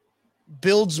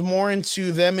builds more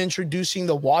into them introducing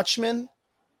the Watchmen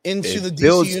into the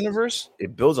DC universe.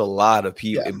 It builds a lot of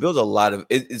people. Yeah. It builds a lot of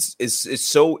it's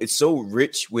so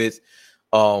rich with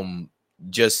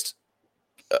just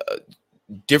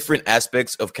different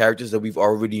aspects of characters that we've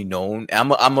already known.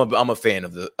 I'm a fan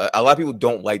of a lot of people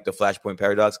don't like the Flashpoint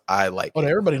Paradox. I like it.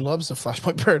 Everybody loves the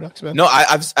Flashpoint Paradox, man. No,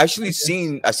 I've actually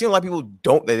seen a lot of people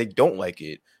don't like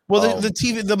it. Well, the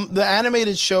TV the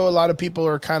animated show, a lot of people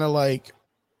are kind of like,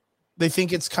 they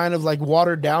think it's kind of like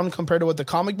watered down compared to what the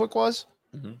comic book was.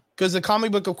 Because the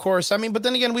comic book, of course, I mean, but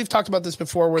then again, we've talked about this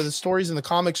before, where the stories in the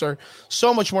comics are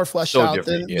so much more fleshed out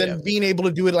than being able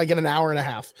to do it like in an hour and a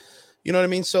half. You know what I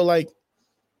mean? So like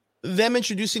them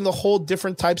introducing the whole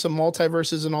different types of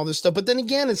multiverses and all this stuff. But then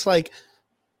again, it's like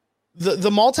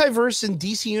the multiverse in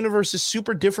DC universe is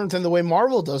super different than the way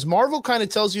Marvel does. Marvel kind of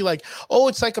tells you like, oh,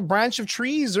 it's like a branch of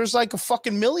trees. There's like a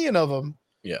fucking million of them.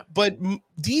 Yeah. But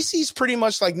DC's pretty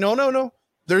much like, no.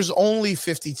 There's only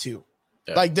 52.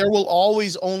 Yeah. Like there will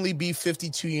always only be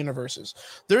 52 universes.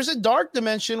 There's a dark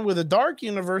dimension with a dark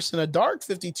universe and a dark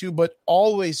 52, but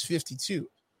always 52.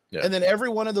 Yeah. And then every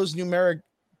one of those numeric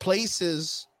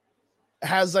places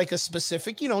has like a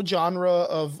specific, genre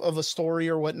of a story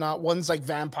or whatnot. One's like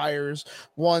vampires,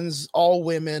 one's all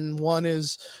women, one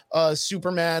is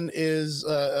Superman is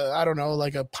I don't know,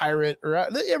 like a pirate, or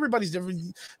everybody's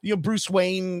different. Bruce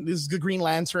Wayne is the Green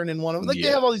Lantern in one of them. Like they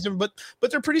have all these different, but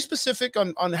they're pretty specific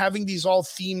on having these all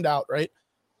themed out, right?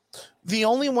 The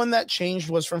only one that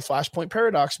changed was from Flashpoint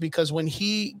Paradox, because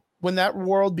when that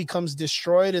world becomes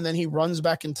destroyed and then he runs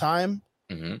back in time,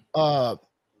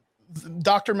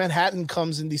 Dr. Manhattan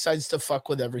comes and decides to fuck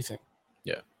with everything.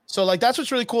 Yeah. So like that's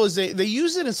what's really cool is they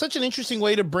use it in such an interesting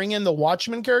way to bring in the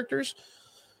Watchmen characters.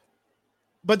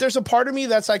 But there's a part of me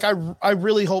that's like I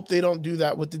really hope they don't do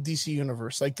that with the DC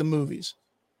universe, like the movies.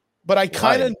 But I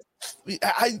kind of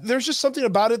there's just something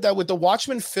about it that with the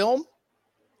Watchmen film,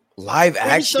 live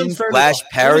action Flash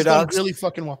Paradox really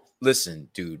fucking well. Listen,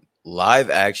 dude, live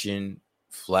action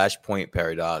Flashpoint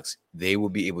Paradox, they will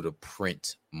be able to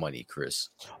print money, Chris.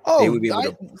 Oh, they would be able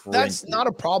to print that's not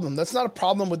a problem. That's not a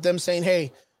problem with them saying,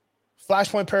 "Hey,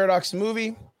 Flashpoint Paradox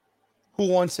movie, who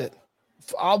wants it?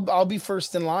 I'll be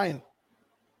first in line."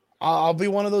 I'll be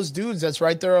one of those dudes that's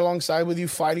right there alongside with you,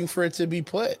 fighting for it to be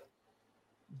put.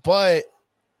 But,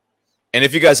 and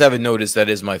if you guys haven't noticed, that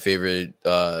is my favorite,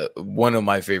 one of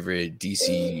my favorite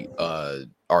DC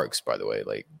arcs, by the way.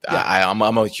 Like, yeah. I'm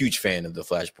a huge fan of the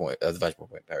Flashpoint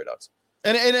Paradox.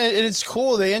 And it's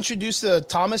cool. They introduced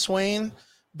Thomas Wayne,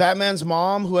 Batman's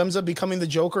mom, who ends up becoming the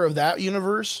Joker of that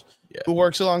universe, who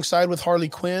works alongside with Harley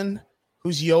Quinn,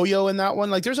 who's Yo-Yo in that one.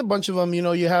 Like, there's a bunch of them. You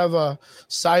know, you have a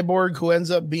Cyborg who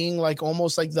ends up being like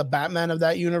almost like the Batman of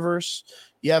that universe.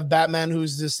 You have Batman,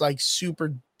 who's this like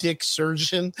super dick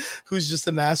surgeon who's just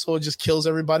an asshole, just kills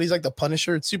everybody. He's like the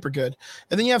Punisher. It's super good.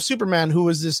 And then you have Superman, who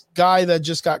was this guy that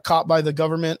just got caught by the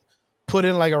government, put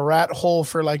in like a rat hole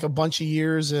for like a bunch of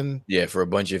years, and for a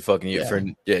bunch of fucking years,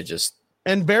 just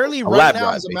and barely right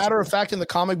now. As a matter of fact, in the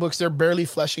comic books, they're barely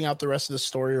fleshing out the rest of the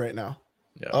story right now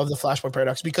of the Flashpoint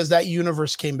Paradox, because that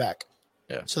universe came back.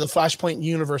 So the Flashpoint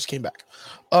universe came back.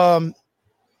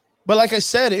 But like I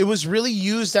said, it was really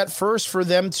used at first for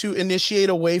them to initiate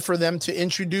a way for them to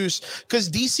introduce, because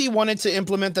DC wanted to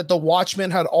implement that the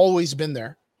Watchmen had always been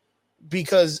there,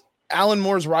 because Alan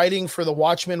Moore's writing for the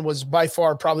Watchmen was by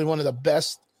far probably one of the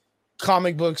best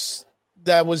comic books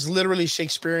that was literally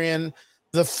Shakespearean.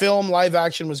 The film live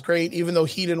action was great, even though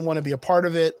he didn't want to be a part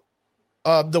of it.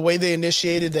 The way they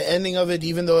initiated the ending of it,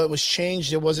 even though it was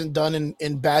changed, it wasn't done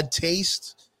in bad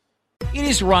taste. It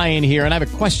is Ryan here, and I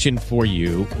have a question for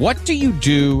you. What do you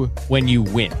do when you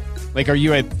win? Like, are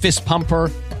you a fist pumper,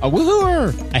 a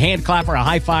woohooer, a hand clapper, a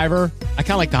high fiver? I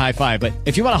kind of like the high five, but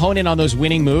if you want to hone in on those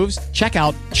winning moves, check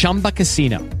out Chumba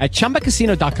Casino. At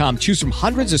ChumbaCasino.com, choose from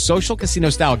hundreds of social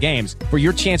casino-style games for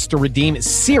your chance to redeem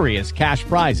serious cash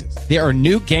prizes. There are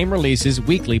new game releases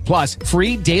weekly, plus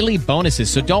free daily bonuses.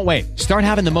 So don't wait. Start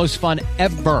having the most fun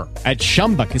ever at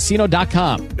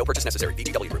ChumbaCasino.com. No purchase necessary.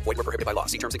 VGW. Void where prohibited by law.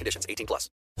 See terms and conditions. 18+.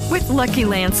 With Lucky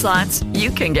Land Slots, you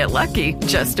can get lucky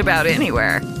just about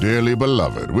anywhere. Dearly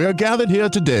beloved, we are gathered here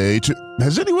today to...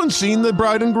 Has anyone seen the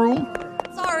bride and groom?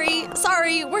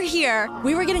 Sorry, we're here.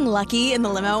 We were getting lucky in the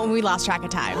limo and we lost track of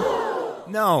time.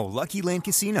 No, Lucky Land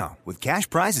Casino, with cash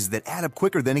prizes that add up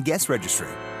quicker than a guest registry.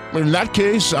 In that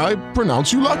case, I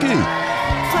pronounce you lucky.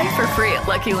 Play for free at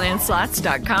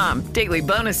LuckyLandSlots.com. Daily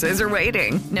bonuses are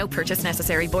waiting. No purchase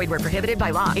necessary. Void where prohibited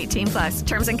by law. 18+.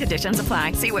 Terms and conditions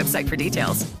apply. See website for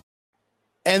details.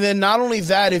 And then not only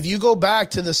that, if you go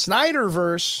back to the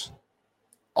Snyderverse,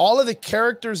 all of the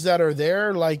characters that are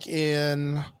there, like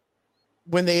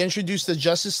when they introduced the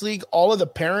Justice League, all of the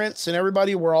parents and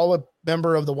everybody were all a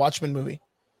member of the Watchmen movie.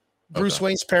 Bruce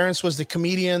Wayne's parents was the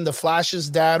comedian. The Flash's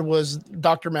dad was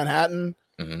Dr. Manhattan.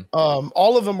 Mm-hmm.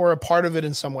 All of them were a part of it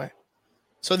in some way.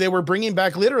 So they were bringing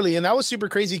back literally, and that was super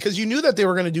crazy because you knew that they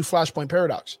were going to do Flashpoint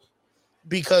Paradox,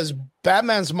 because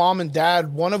Batman's mom and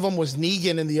dad, one of them was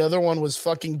Negan and the other one was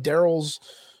fucking Daryl's,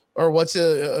 or what's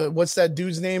that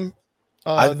dude's name?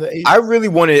 I really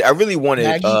wanted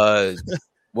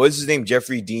what's his name?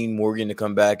 Jeffrey Dean Morgan to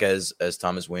come back as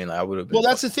Thomas Wayne. I would have been. Well,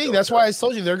 that's the thing. That's why I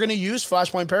told you they're going to use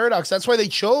Flashpoint Paradox. That's why they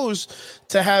chose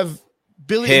to have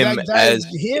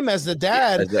him as the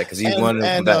dad, because he wanted to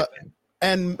come back.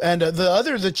 And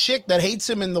the chick that hates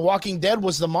him in The Walking Dead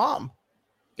was the mom.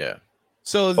 Yeah.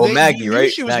 So Maggie, you knew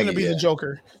right? She was going to be the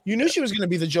Joker. You knew she was going to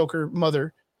be the Joker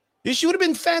mother. She would have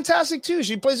been fantastic too.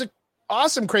 She plays an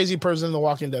awesome crazy person in The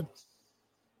Walking Dead.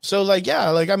 So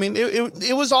I mean,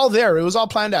 it was all there. It was all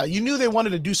planned out. You knew they wanted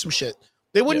to do some shit.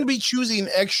 They wouldn't be choosing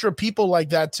extra people like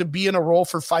that to be in a role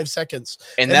for 5 seconds.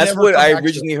 And that's what I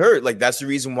originally heard. Like, that's the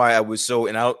reason why I was so,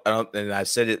 and I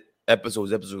said it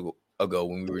episodes ago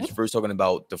when we were first talking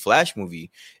about the Flash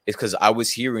movie, is because I was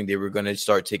hearing they were going to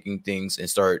start taking things and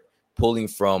start pulling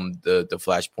from the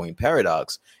Flashpoint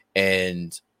Paradox,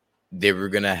 and they were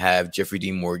going to have Jeffrey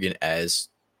Dean Morgan as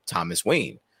Thomas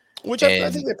Wayne. Which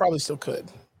I think they probably still could.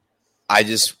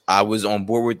 I was on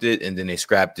board with it, and then they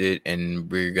scrapped it,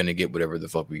 and we're gonna get whatever the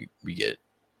fuck we get.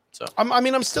 So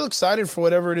I'm still excited for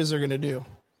whatever it is they're gonna do.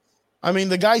 I mean,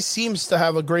 the guy seems to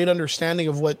have a great understanding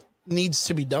of what needs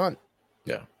to be done.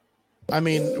 Yeah. I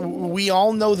mean, we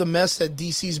all know the mess that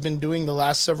DC's been doing the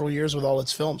last several years with all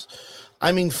its films.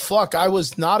 I mean, fuck, I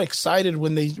was not excited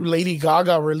when Lady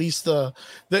Gaga released the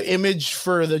image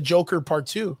for the Joker Part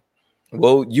 2.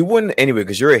 Well, you wouldn't anyway,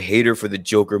 because you're a hater for the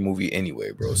Joker movie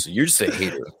anyway, bro. So you're just a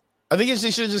hater. I think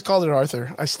they should have just called it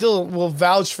Arthur. I still will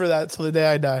vouch for that till the day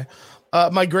I die.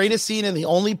 My greatest scene and the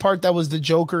only part that was the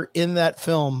Joker in that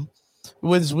film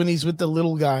was when he's with the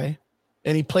little guy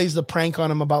and he plays the prank on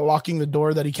him about locking the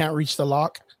door that he can't reach the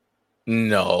lock.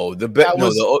 No,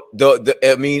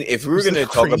 I mean, if we were going to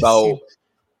talk about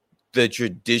the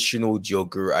traditional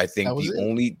Joker, I think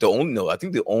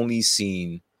the only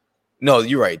scene No,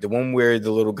 you're right. The one where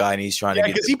the little guy and he's trying to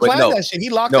get. Because he planned that shit. He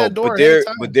locked that door.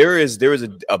 But there is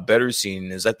a better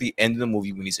scene. Is at the end of the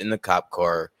movie when he's in the cop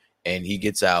car and he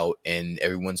gets out and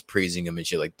everyone's praising him and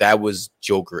shit. Like that was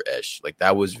Joker-ish. Like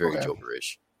that was very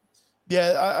Joker-ish.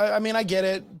 Yeah, I mean, I get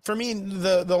it. For me,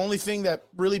 the only thing that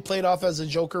really played off as a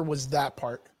Joker was that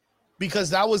part, because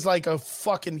that was like a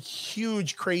fucking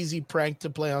huge, crazy prank to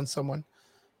play on someone.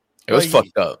 It was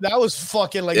fucked up. That was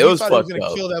fucking like he thought he was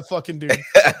gonna kill that fucking dude.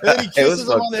 And then he kisses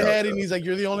him on the head and he's like,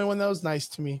 "You're the only one that was nice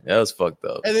to me." That was fucked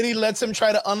up. And then he lets him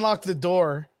try to unlock the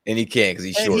door. And he can't because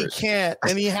he's short. He can't.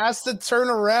 And he has to turn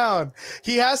around.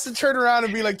 He has to turn around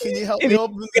and be like, "Can you help me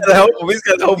open the door?" He's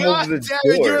got to help him open the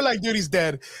door. You're like, dude, he's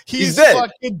dead. He's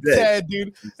fucking dead,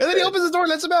 dude. And then he opens the door,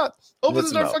 lets him out.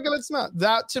 Opens the door, fucking lets him out.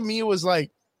 That to me was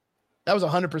like, that was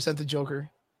 100% the Joker.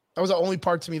 That was the only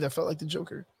part to me that felt like the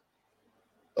Joker.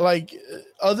 Like,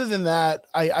 other than that,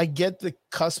 I get the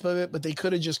cusp of it, but they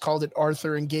could have just called it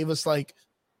Arthur and gave us like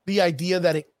the idea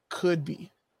that it could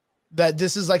be. That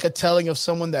this is like a telling of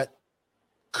someone that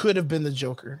could have been the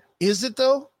Joker. Is it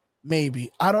though?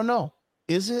 Maybe. I don't know.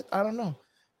 Is it? I don't know.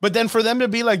 But then for them to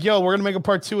be like, yo, we're going to make a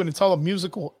part 2 and it's all a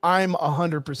musical, I'm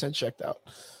 100% checked out.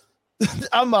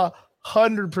 I'm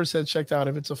 100% checked out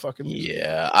if it's a fucking musical.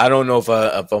 Yeah, I don't know if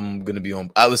I'm going to be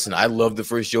on. Listen, I love the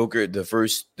first Joker,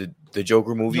 the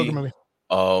Joker movie.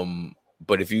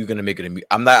 But if you're going to make it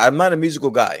I'm not a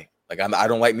musical guy. Like I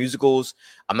don't like musicals.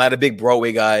 I'm not a big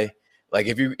Broadway guy. Like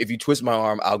if you twist my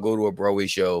arm, I'll go to a Broadway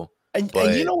show. And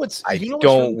you know what's I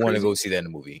don't want to go see that in a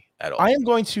movie at all. I am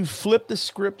going to flip the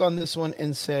script on this one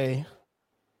and say,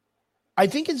 I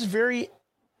think it's very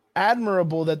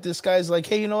admirable that this guy's like,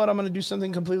 hey, you know what? I'm going to do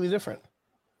something completely different.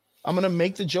 I'm going to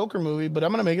make the Joker movie, but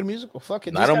I'm going to make it a musical. Fuck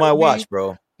it. Not on my watch,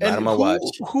 bro. Not on my watch.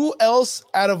 Who else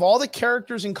out of all the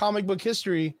characters in comic book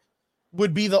history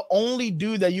would be the only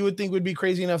dude that you would think would be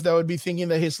crazy enough that would be thinking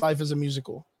that his life is a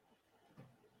musical?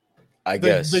 I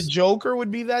guess the Joker would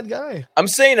be that guy. I'm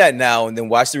saying that now, and then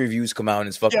watch the reviews come out, and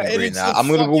it's fucking great. Now I'm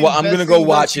gonna go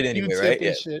watch it anyway, right?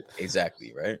 Yeah,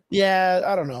 exactly, right? Yeah,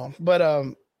 I don't know, but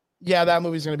yeah, that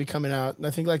movie's gonna be coming out.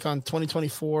 I think like on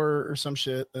 2024 or some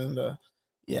shit, and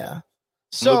yeah.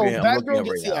 So Batgirl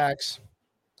gets the axe.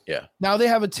 Yeah. Now they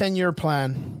have a 10-year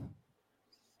plan.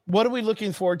 What are we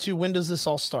looking forward to? When does this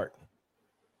all start?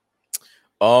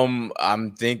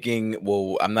 I'm thinking,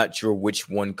 well, I'm not sure which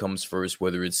one comes first,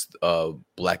 whether it's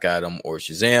Black Adam or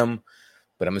Shazam,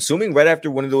 but I'm assuming right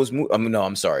after one of those movies. No,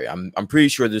 I'm sorry. I'm pretty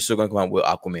sure they're still going to come out with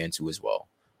Aquaman 2 as well.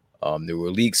 There were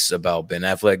leaks about Ben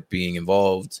Affleck being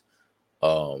involved.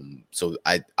 So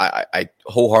I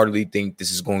wholeheartedly think this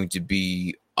is going to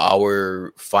be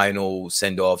our final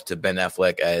send off to Ben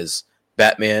Affleck as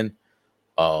Batman.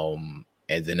 And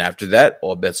then after that,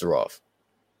 all bets are off.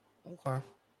 Okay.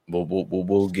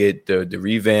 We'll get the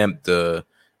revamp, the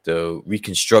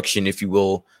reconstruction, if you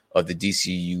will, of the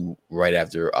DCU right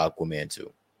after Aquaman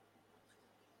 2.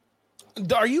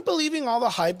 Are you believing all the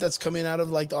hype that's coming out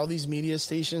of like all these media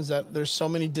stations that there's so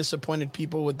many disappointed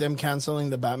people with them canceling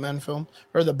the Batman film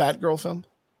or the Batgirl film?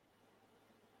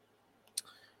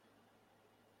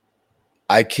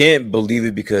 I can't believe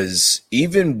it because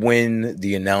even when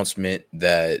the announcement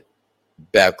that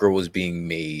Batgirl was being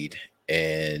made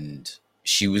and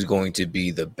she was going to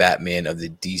be the Batman of the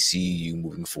DCU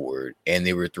moving forward, and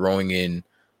they were throwing in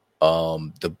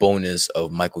the bonus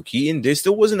of Michael Keaton, there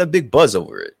still wasn't a big buzz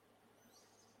over it.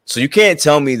 So you can't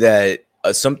tell me that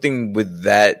something with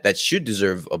that should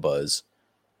deserve a buzz,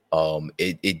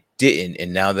 it didn't.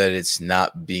 And now that it's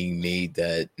not being made,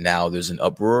 that now there's an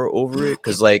uproar over it.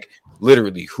 Because like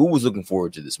literally, who was looking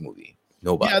forward to this movie?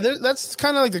 Nobody. Yeah, that's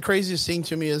kind of like the craziest thing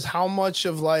to me is how much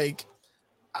of like,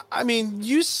 I mean,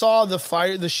 you saw the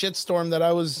shitstorm that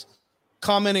I was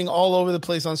commenting all over the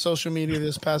place on social media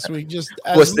this past week. Just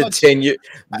what's the 10-year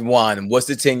Juan? What's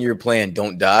the 10-year plan?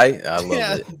 Don't die. I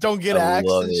love it. Don't get axed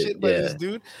and shit by this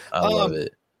dude. I love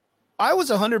it. I was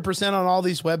 100% on all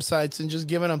these websites and just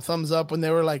giving them thumbs up when they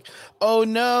were like, "Oh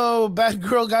no,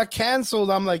 Batgirl got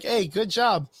canceled." I'm like, "Hey, good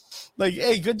job!" Like,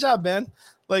 "Hey, good job, man."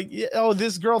 Like, oh,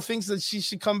 this girl thinks that she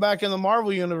should come back in the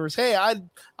Marvel universe. Hey, I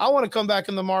want to come back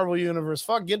in the Marvel universe.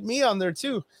 Fuck, get me on there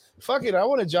too. Fuck it, I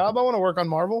want a job. I want to work on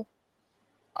Marvel.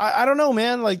 I don't know,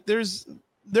 man. Like, there's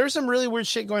some really weird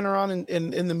shit going around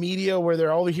in the media where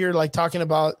they're over here like talking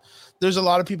about. There's a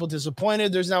lot of people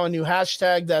disappointed. There's now a new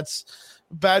hashtag that's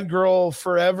Batgirl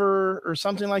Forever or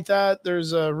something like that.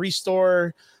 There's a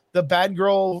restore the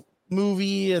Batgirl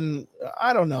movie, and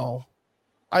I don't know.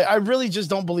 I really just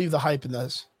don't believe the hype in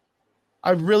this. I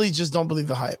really just don't believe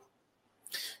the hype.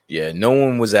 Yeah, no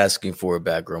one was asking for a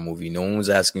Batgirl movie. No one was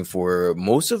asking for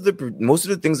most of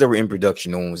the things that were in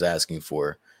production. No one was asking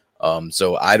for.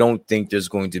 So I don't think there's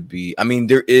going to be. I mean,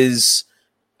 there is.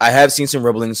 I have seen some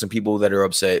rumblings, some people that are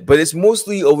upset, but it's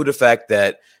mostly over the fact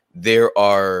that there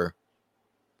are,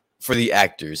 for the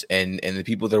actors and the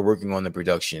people that are working on the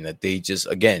production, that they just,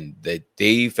 again, that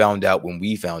they found out when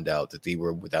we found out that they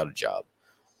were without a job.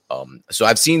 So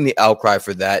I've seen the outcry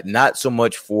for that, not so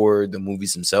much for the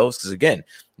movies themselves, because again,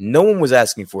 no one was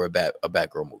asking for a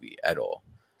Batgirl movie at all.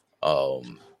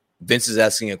 Vince is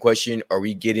asking a question: are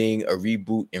we getting a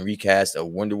reboot and recast of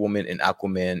Wonder Woman and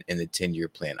Aquaman in the 10-year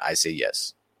plan? I say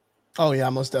yes. Oh yeah,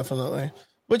 most definitely.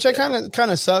 Which I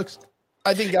kind of sucks.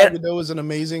 I think Gal Gadot was an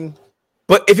amazing.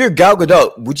 But if you're Gal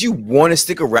Gadot, would you want to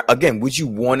stick around again? Would you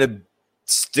want to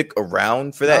stick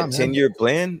around for that 10-year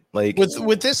plan? Like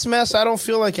with this mess, I don't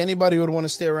feel like anybody would want to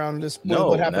stay around this.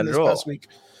 What happened this past week?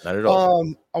 Not at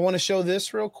all. I want to show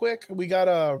this real quick. We got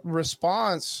a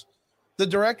response. The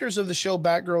directors of the show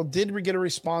Batgirl did get a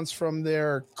response from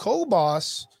their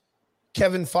co-boss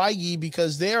Kevin Feige,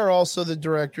 because they are also the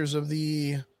directors of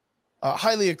the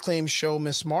highly acclaimed show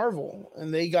Ms. Marvel,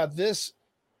 and they got this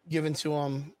given to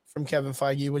them from Kevin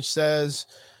Feige, which says,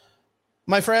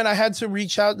 "My friend, I had to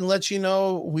reach out and let you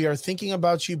know we are thinking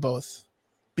about you both.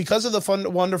 Because of the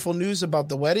wonderful news about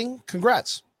the wedding,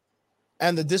 congrats,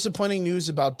 and the disappointing news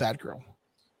about Batgirl.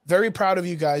 Very proud of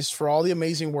you guys for all the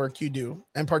amazing work you do,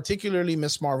 and particularly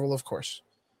Ms. Marvel, of course.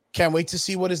 Can't wait to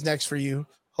see what is next for you.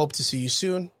 Hope to see you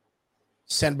soon.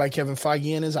 Sent by Kevin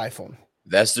Feige and his iPhone."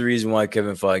 That's the reason why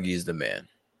Kevin Feige is the man.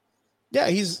 Yeah,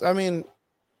 I mean,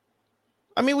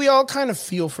 we all kind of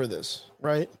feel for this,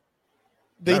 right?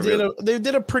 They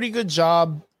did a pretty good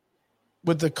job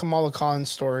with the Kamala Khan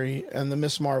story and the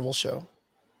Ms. Marvel show.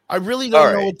 I really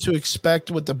don't know what to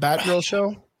expect with the Batgirl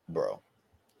show, bro.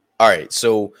 All right,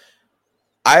 so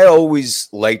I always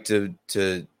like to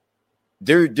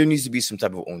there needs to be some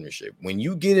type of ownership. When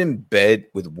you get in bed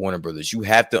with Warner Brothers, you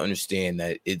have to understand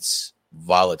that it's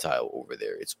volatile over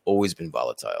there. It's always been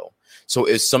volatile. So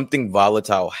if something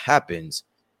volatile happens,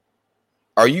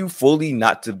 are you fully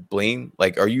not to blame?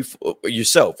 Like, are you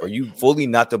yourself? Are you fully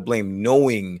not to blame,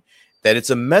 knowing that it's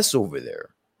a mess over there?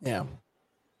 Yeah.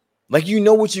 Like, you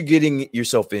know what you're getting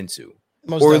yourself into,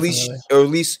 or at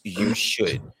least you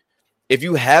should. If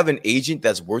you have an agent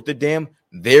that's worth a damn,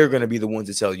 they're gonna be the ones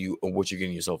to tell you what you're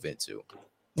getting yourself into.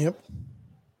 Yep.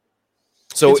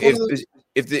 So if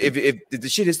the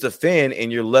shit hits the fan and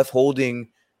you're left holding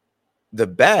the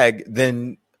bag,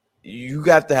 then you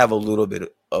have to have a little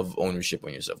bit of ownership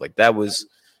on yourself. Like, that was,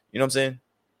 you know what I'm saying?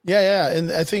 Yeah.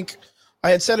 And I think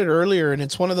I had said it earlier, and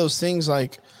it's one of those things,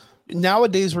 like,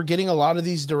 nowadays we're getting a lot of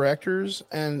these directors,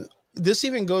 and this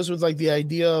even goes with like the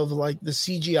idea of like the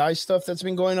CGI stuff that's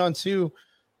been going on too,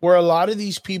 where a lot of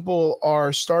these people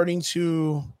are starting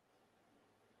to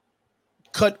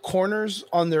cut corners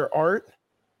on their art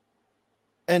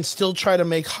and still try to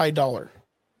make high dollar.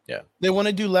 Yeah. They want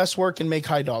to do less work and make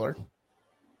high dollar.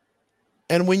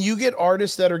 And when you get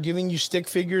artists that are giving you stick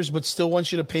figures but still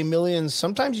want you to pay millions,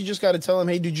 sometimes you just got to tell them,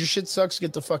 hey, dude, your shit sucks.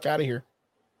 Get the fuck out of here.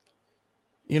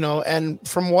 You know, and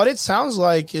from what it sounds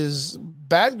like is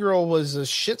Batgirl was a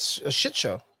shit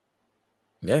show.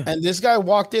 Yeah. And this guy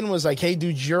walked in and was like, hey,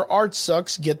 dude, your art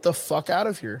sucks. Get the fuck out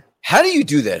of here. How do you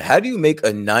do that? How do you make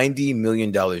a $90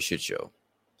 million shit show?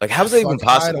 Like, how is that even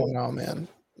possible? I don't know, man.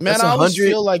 Man, I always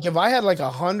feel like if I had like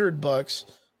 $100,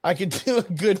 I could do a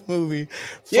good movie.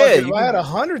 Yeah. If I had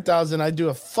 100,000, I'd do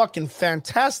a fucking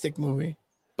fantastic movie.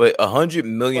 But $100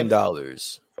 million.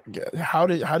 How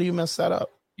do you mess that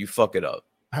up? You fuck it up.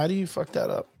 How do you fuck that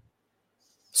up?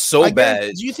 So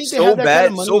bad. Do you think they have that kind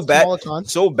of money with Kamala Khan?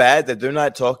 So bad that they're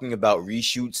not talking about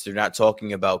reshoots. They're not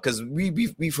talking about, because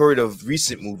we've heard of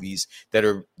recent movies that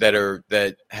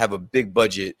have a big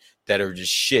budget that are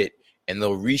just shit, and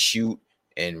they'll reshoot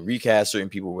and recast certain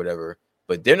people, or whatever.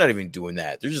 But they're not even doing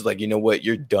that. They're just like, you know what,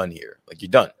 you're done here. Like, you're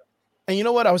done. And you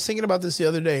know what? I was thinking about this the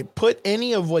other day. Put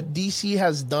any of what DC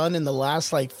has done in the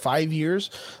last like 5 years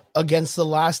against the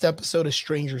last episode of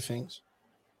Stranger Things.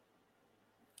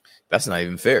 That's not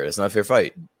even fair. That's not a fair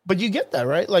fight. But you get that,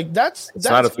 right? Like, that's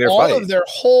not a fair all fight. Of their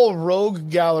whole rogue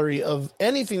gallery of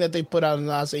anything that they put out in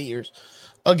the last 8 years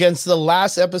against the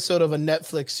last episode of a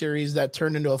Netflix series that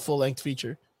turned into a full-length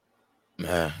feature.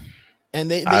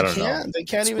 And they can't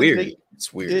it's even. Weird.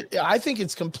 It's weird. I think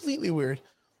it's completely weird.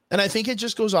 And I think it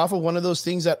just goes off of one of those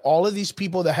things that all of these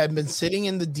people that had been sitting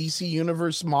in the DC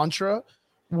universe mantra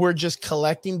were just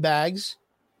collecting bags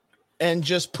and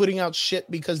just putting out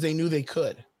shit because they knew they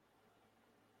could.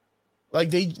 Like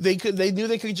they knew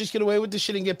they could just get away with the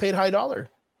shit and get paid high dollar.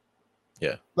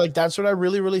 Yeah. Like, that's what I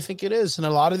really, really think it is. And a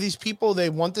lot of these people, they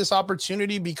want this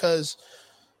opportunity because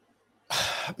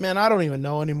Man, I don't even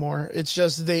know anymore. It's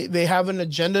just they have an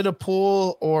agenda to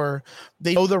pull, or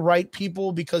they know the right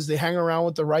people because they hang around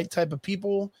with the right type of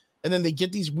people, and then they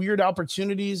get these weird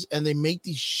opportunities and they make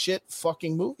these shit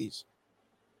fucking movies.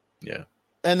 Yeah.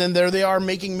 And then there they are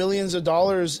making millions of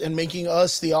dollars and making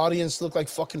us, the audience, look like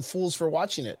fucking fools for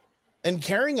watching it and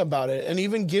caring about it and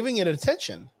even giving it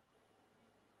attention.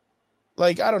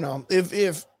 Like, I don't know.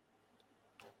 If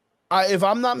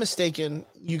I'm not mistaken,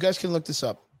 you guys can look this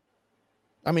up.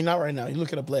 I mean, not right now. You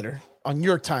look it up later on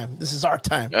your time. This is our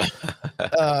time.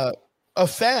 A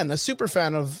super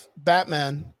fan of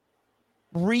Batman,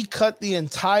 recut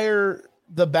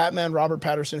the Batman Robert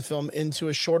Pattinson film into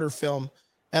a shorter film,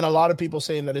 and a lot of people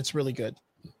saying that it's really good.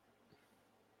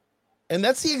 And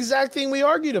that's the exact thing we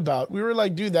argued about. We were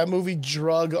like, dude, that movie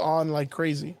drug on like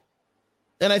crazy.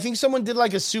 And I think someone did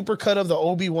like a super cut of the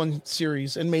Obi-Wan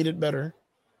series and made it better.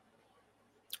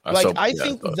 I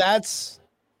think that's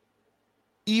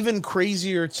even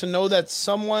crazier to know that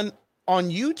someone on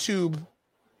YouTube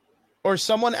or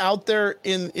someone out there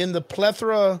in the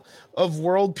plethora of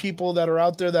world people that are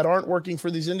out there that aren't working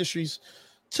for these industries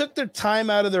took their time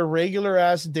out of their regular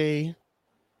ass day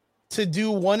to do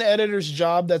one editor's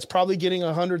job that's probably getting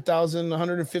 $100,000,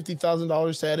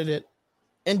 $150,000 to edit it,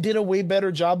 and did a way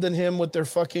better job than him with their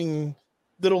fucking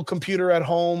little computer at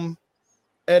home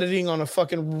editing on a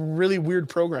fucking really weird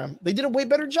program. They did a way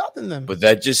better job than them. But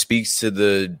that just speaks to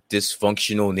the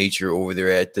dysfunctional nature over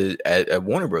there at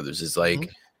Warner Brothers. It's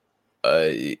like,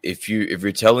 if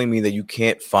you're telling me that you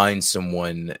can't find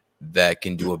someone that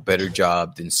can do a better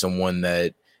job than someone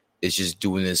that is just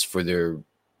doing this for their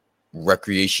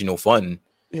recreational fun,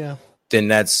 yeah, then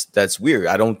that's weird.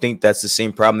 I don't think that's the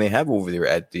same problem they have over there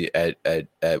at the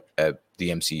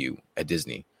MCU at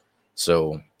Disney.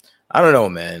 So I don't know,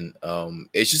 man.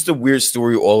 It's just a weird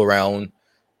story all around.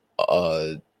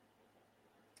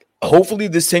 Hopefully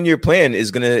this 10-year plan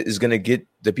is gonna get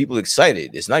the people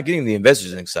excited. It's not getting the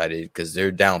investors excited because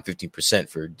they're down 15%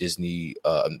 for Disney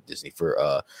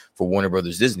for Warner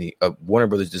Brothers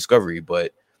Discovery.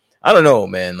 But I don't know,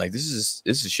 man. Like this is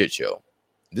a shit show.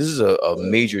 This is a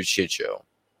major shit show.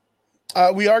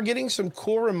 We are getting some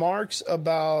cool remarks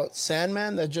about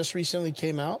Sandman that just recently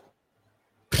came out.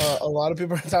 A lot of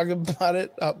people are talking about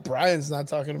it. Brian's not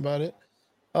talking about it.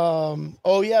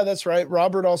 Oh yeah, that's right.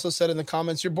 Robert also said in the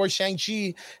comments, your boy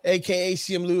Shang-Chi, aka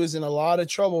CM Liu, is in a lot of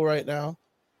trouble right now.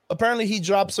 Apparently he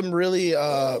dropped some really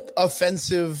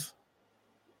offensive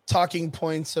talking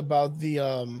points about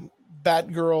the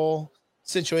Batgirl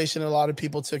situation. A lot of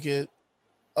people took it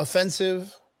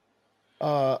offensive,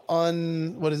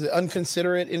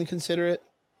 inconsiderate.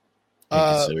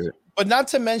 But not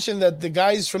to mention that the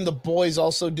guys from The Boys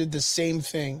also did the same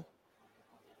thing.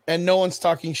 And no one's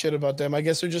talking shit about them. I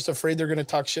guess they're just afraid they're going to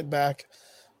talk shit back.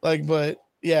 But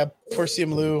yeah, poor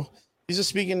CM Liu. He's just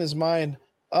speaking his mind.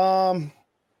 New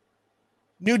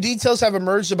details have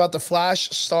emerged about the Flash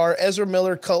star Ezra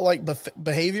Miller cult-like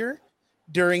behavior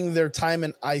during their time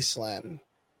in Iceland.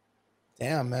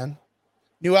 Damn, man.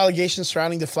 New allegations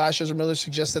surrounding the Flash Ezra Miller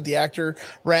suggest that the actor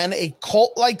ran a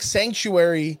cult-like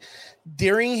sanctuary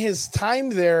during his time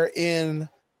there in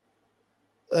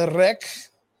Reykjavik,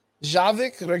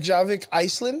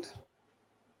 Iceland.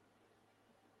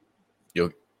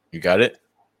 You got it?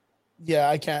 Yeah,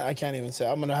 I can't even say.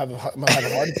 I'm gonna have a heart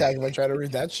attack if I try to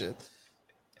read that shit.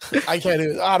 I can't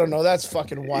even. I don't know. That's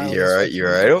fucking wild. You're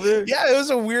right over there. Yeah, it was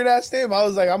a weird ass name. I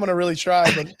was like, I'm gonna really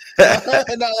try, but no,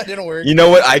 that didn't work. You know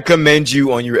what? I commend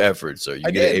you on your efforts. So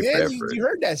you get an A for effort. You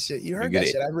heard that shit. You heard that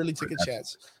shit. I really took a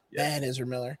chance. Yeah. Man, Ezra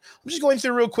Miller. I'm just going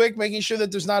through real quick, making sure that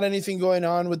there's not anything going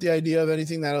on with the idea of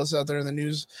anything that else out there in the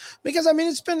news. Because I mean,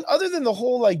 it's been, other than the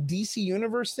whole like DC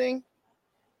Universe thing,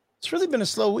 it's really been a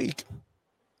slow week.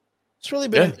 It's really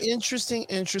been an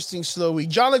interesting slow week.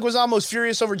 John Leguizamo's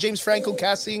furious over James Franco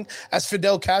casting as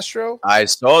Fidel Castro. I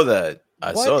saw that.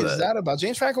 What is that about?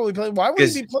 James Franco will be playing. Why would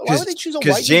they choose a white?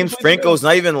 Because James Franco's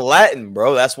not even Latin,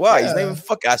 bro. That's why. Yeah. He's not even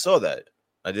fucking. I saw that.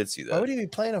 I did see that. Why would he be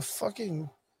playing a fucking?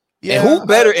 Yeah, and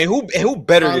who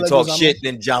better to talk shit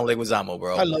than John Leguizamo,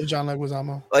 bro? I love John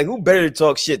Leguizamo. Like, who better to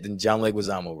talk shit than John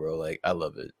Leguizamo, bro? Like, I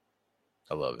love it.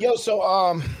 Yo,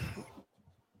 so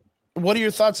what are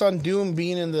your thoughts on Doom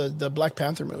being in the Black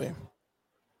Panther movie?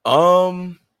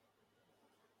 I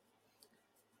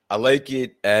like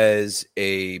it as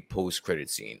a post-credit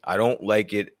scene. I don't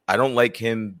like it. I don't like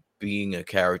him being a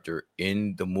character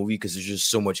in the movie because there's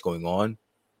just so much going on.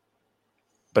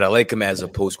 But I like him as a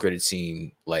post-credit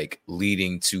scene, like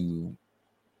leading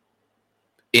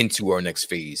into our next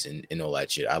phase and all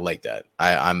that shit. I like that.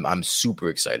 I'm super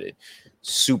excited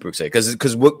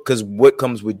because what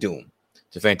comes with Doom?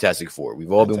 to Fantastic Four.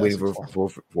 We've all been waiting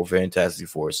for Fantastic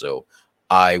Four, so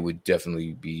I would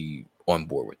definitely be on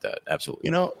board with that. Absolutely.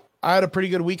 You know, I had a pretty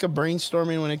good week of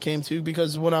brainstorming when it came to,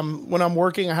 because when I'm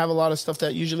working, I have a lot of stuff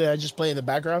that usually I just play in the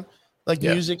background, like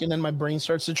music, and then my brain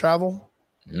starts to travel.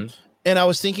 Mm-hmm. And I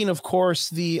was thinking, of course,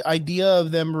 the idea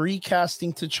of them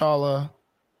recasting T'Challa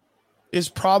is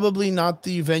probably not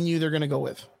the venue they're going to go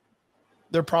with.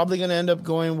 They're probably going to end up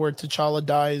going where T'Challa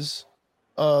dies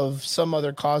of some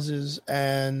other causes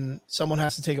and someone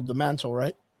has to take up the mantle,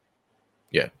 right?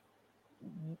 Yeah.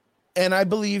 And we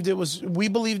believed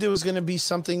it was going to be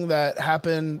something that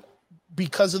happened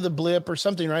because of the blip or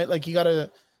something, right? Like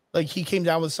he came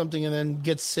down with something and then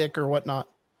gets sick or whatnot.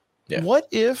 Yeah. What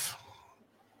if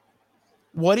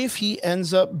he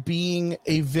ends up being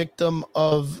a victim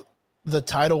of the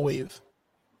tidal wave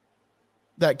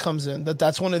that comes in?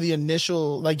 That's one of the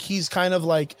initial, like, he's kind of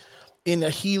like in a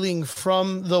healing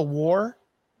from the war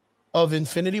of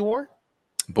Infinity War.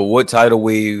 But what tidal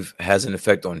wave has an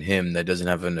effect on him that doesn't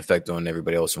have an effect on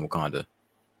everybody else in Wakanda?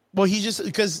 Well,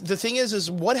 because the thing is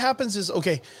what happens is,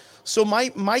 okay, so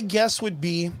my guess would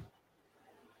be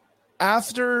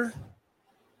after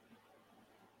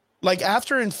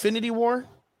Infinity War,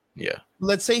 yeah,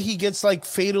 let's say he gets like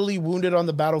fatally wounded on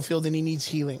the battlefield and he needs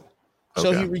healing.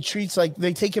 So he retreats, like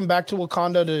they take him back to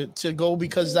Wakanda to go,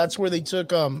 because that's where they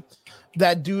took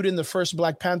that dude in the first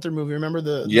Black Panther movie. Remember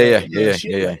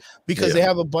because they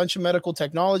have a bunch of medical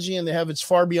technology and it's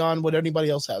far beyond what anybody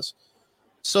else has.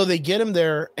 So they get him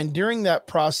there, and during that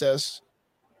process,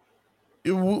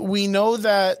 we know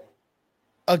that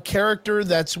a character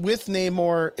that's with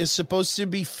Namor is supposed to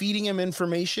be feeding him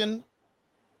information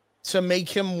to make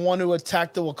him want to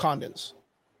attack the Wakandans.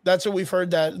 That's what we've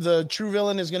heard, that the true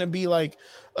villain is going to be like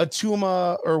a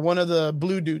Tuma or one of the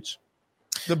blue dudes,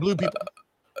 the blue people.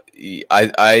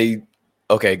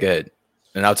 Okay, go ahead.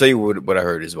 And I'll tell you what I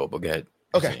heard as well, but go ahead.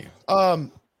 Okay.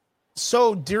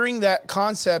 So during that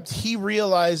concept, he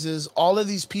realizes all of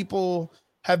these people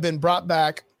have been brought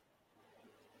back.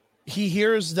 He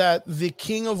hears that the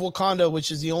king of Wakanda,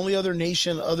 which is the only other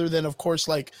nation other than, of course,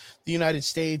 like the United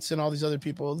States and all these other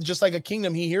people, just like a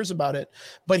kingdom, he hears about it,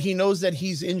 but he knows that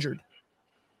he's injured.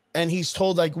 And he's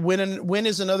told, like, when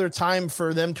is another time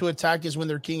for them to attack is when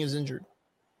their king is injured.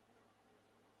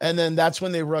 And then that's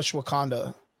when they rush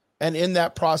Wakanda. And in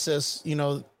that process,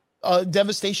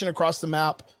 devastation across the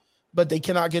map, but they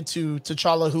cannot get to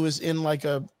T'Challa, who is in like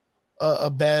a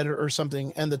bed or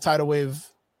something, and the tidal wave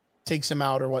takes him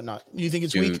out or whatnot. You think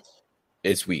it's weak?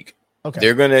 It's weak. Okay.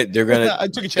 They're gonna I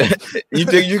took a chance. You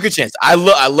took a chance. I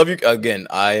love you. Again,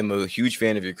 I am a huge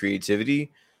fan of your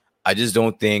creativity. I just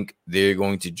don't think they're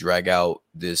going to drag out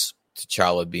this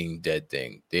T'Challa being dead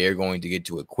thing. They're going to get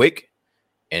to it quick,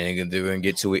 and they're going to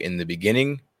get to it in the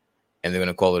beginning, and they're going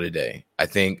to call it a day. I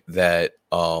think that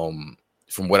from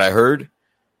what I heard,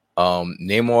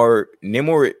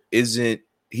 Namor isn't.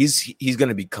 He's going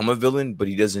to become a villain, but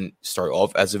he doesn't start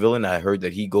off as a villain. I heard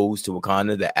that he goes to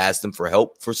Wakanda to ask them for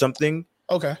help for something.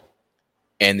 Okay.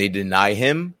 And they deny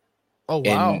him. Oh,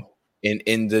 wow. And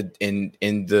in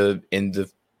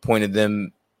the point of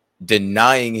them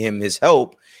denying him his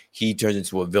help, he turns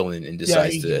into a villain and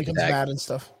decides to becomes attack. Mad and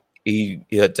stuff. He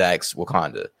attacks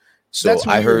Wakanda. So that's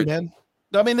weird, I heard, man.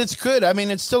 I mean, it's good. I mean,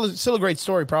 it's still a great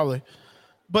story, probably.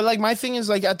 But like, my thing is,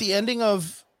 like, at the ending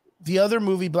of the other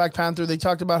movie, Black Panther, they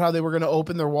talked about how they were going to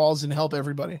open their walls and help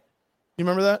everybody. You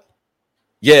remember that?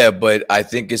 Yeah, but I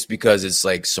think it's because it's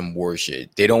like some war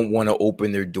shit. They don't want to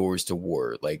open their doors to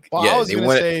war. Like, they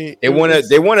want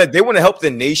to help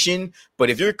the nation. But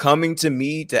if you're coming to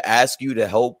me to ask you to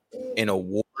help in a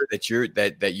war that you're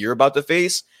about to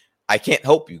face, I can't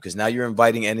help you, because now you're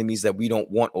inviting enemies that we don't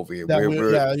want over here.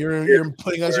 You're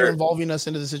putting us, you're involving us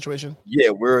into the situation. Yeah,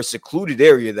 we're a secluded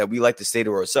area that we like to stay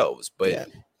to ourselves. But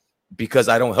because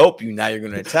I don't help you, now you're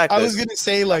going to attack us. I was going to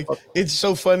say, like, it's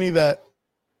so funny that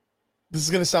this is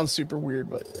going to sound super weird,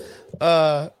 but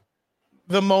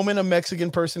the moment a Mexican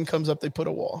person comes up, they put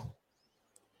a wall.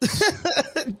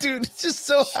 Dude, it just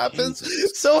so happens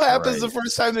the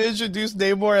first time they introduced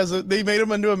Namor they made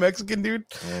him into a Mexican dude.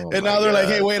 And now they're like,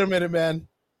 hey, wait a minute, man.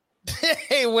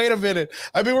 Hey, wait a minute.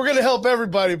 I mean, we're going to help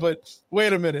everybody, but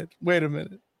wait a minute.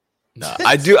 No,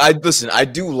 I do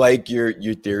like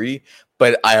your theory,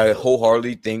 but I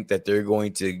wholeheartedly think that they're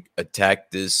going to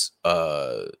attack this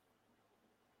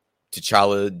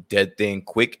T'Challa dead thing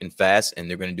quick and fast, and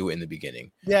they're going to do it in the beginning.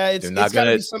 Yeah, it's not going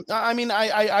to be some. I mean,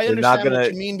 I understand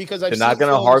what you mean, because they're not going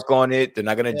to hark on it. They're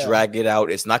not going to drag it out.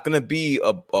 It's not going to be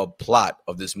a plot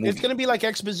of this movie. It's going to be like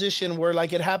exposition, where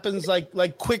like it happens like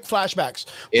quick flashbacks.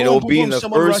 It'll be in the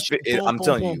first. I'm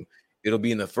telling you, It'll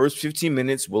be in the first 15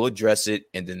 minutes. We'll address it,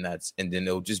 and then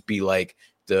it'll just be like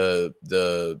the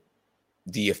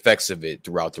effects of it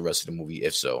throughout the rest of the movie,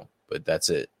 if so. But that's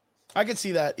it. I could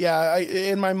see that. Yeah,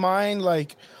 in my mind,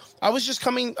 like I was just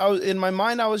coming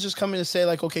to say,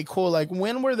 like, okay, cool. Like,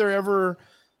 when were there ever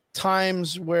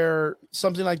times where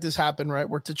something like this happened, right?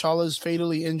 Where T'Challa is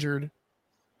fatally injured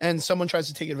and someone tries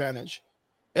to take advantage.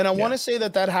 And I want to say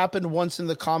that happened once in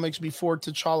the comics before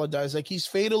T'Challa dies. Like, he's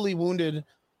fatally wounded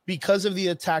because of the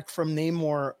attack from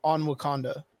Namor on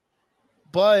Wakanda.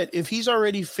 But if he's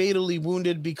already fatally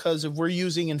wounded because of we're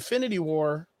using Infinity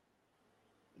War,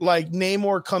 like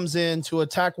Namor comes in to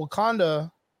attack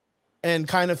Wakanda and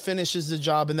kind of finishes the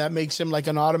job, and that makes him like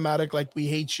an automatic, like, we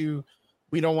hate you,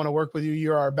 we don't want to work with you,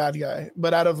 you're our bad guy.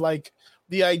 But out of like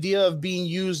the idea of being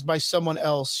used by someone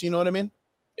else, you know what I mean?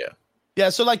 Yeah,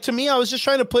 so like to me, I was just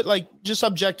trying to put like just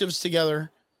objectives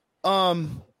together. But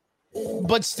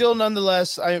still,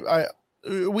 nonetheless,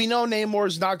 we know Namor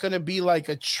is not going to be like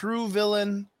a true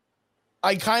villain.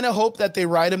 I kind of hope that they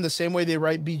write him the same way they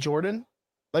write B. Jordan,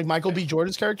 like Michael B.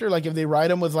 Jordan's character. Like if they write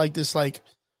him with like this, like.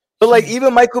 But like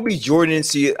even Michael B. Jordan,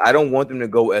 see, I don't want them to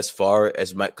go as far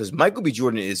as because Michael B.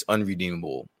 Jordan is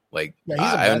unredeemable. Like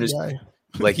I understand,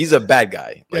 like he's a bad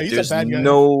guy. Like there's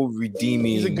no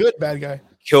redeeming. He's a good bad guy.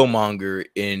 Killmonger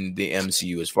in the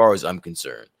MCU, as far as I'm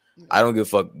concerned. I don't give a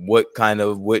fuck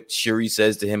what Shuri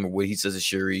says to him or what he says to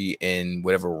Shuri in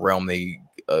whatever realm they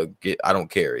get. I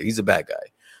don't care. He's a bad guy.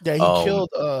 Yeah, he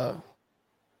killed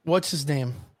what's his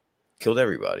name? Killed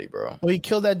everybody, bro. Well, he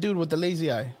killed that dude with the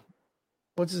lazy eye.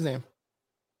 What's his name?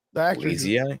 The actor.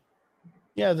 Lazy eye?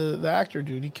 Yeah, the actor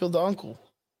dude. He killed the uncle.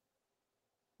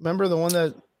 Remember the one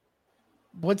that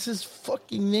what's his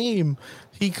fucking name?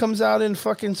 He comes out in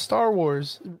fucking Star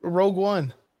Wars, Rogue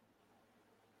One.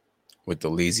 With the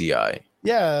lazy eye.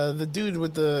 Yeah, the dude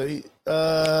with the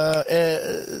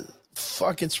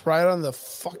fuck, it's right on the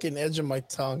fucking edge of my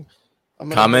tongue.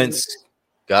 Comments,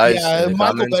 guys. Yeah,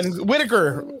 Michael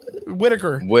Whitaker.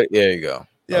 There you go.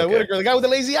 Yeah, okay. Whitaker, the guy with the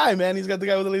lazy eye, man. He's got the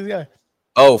guy with the lazy eye.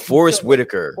 Oh, Forrest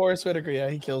Whitaker. Forrest Whitaker, yeah,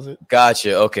 he kills it.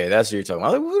 Gotcha. Okay, that's what you're talking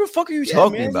about. Like, who the fuck are you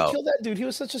talking about? He killed that dude. He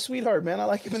was such a sweetheart, man. I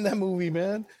like him in that movie,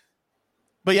 man.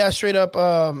 But yeah, straight up,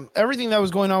 everything that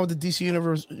was going on with the DC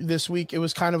Universe this week, it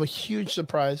was kind of a huge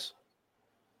surprise.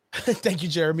 Thank you,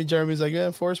 Jeremy. Jeremy's like,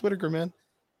 yeah, Forrest Whitaker, man.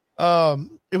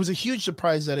 It was a huge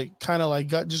surprise that it kind of like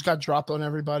got dropped on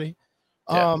everybody.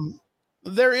 Yeah.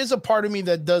 There is a part of me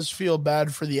that does feel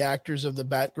bad for the actors of the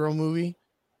Batgirl movie.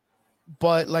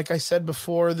 But like I said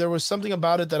before, there was something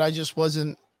about it that I just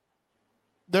wasn't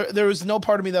there was no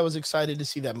part of me that was excited to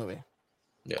see that movie.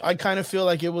 Yeah. I kind of feel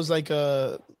like it was like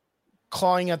a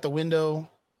clawing at the window.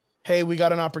 Hey, we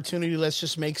got an opportunity. Let's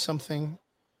just make something.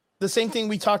 The same thing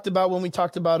we talked about when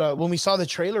we saw the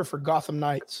trailer for Gotham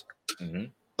Knights. Mm-hmm.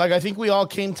 Like, I think we all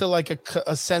came to like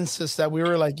a census that we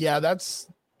were like, yeah, that's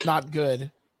not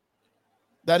good.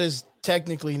 That is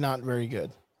technically not very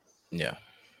good. Yeah.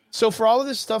 So for all of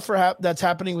this stuff that's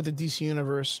happening with the DC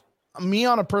Universe, me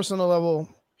on a personal level,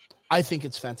 I think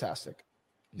it's fantastic.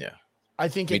 Yeah. I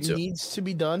think it needs to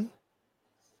be done.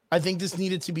 I think this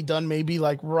needed to be done maybe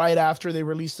like right after they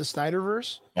released the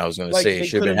Snyderverse. I was going to say it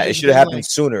should have happened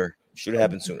sooner. Should have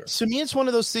happened sooner. To me, it's one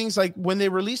of those things like when they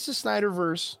released the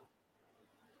Snyderverse,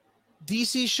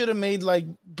 DC should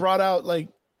have brought out like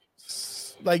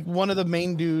one of the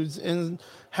main dudes and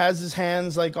has his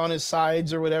hands like on his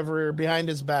sides or whatever, or behind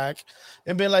his back,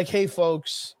 and been like, hey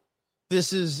folks,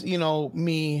 this is,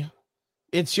 me.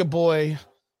 It's your boy.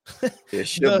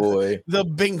 It's your boy. The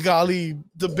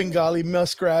Bengali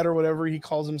muskrat or whatever he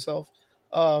calls himself.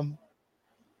 I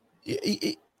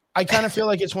kind of feel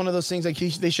like it's one of those things like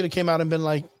they should have came out and been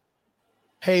like,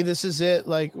 hey, this is it.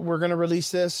 Like, we're going to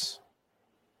release this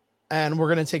and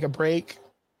we're going to take a break.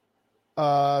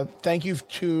 Thank you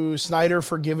to Snyder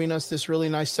for giving us this really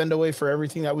nice send away for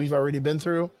everything that we've already been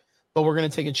through, but we're going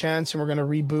to take a chance and we're going to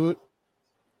reboot.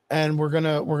 And we're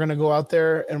gonna go out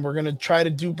there and we're gonna try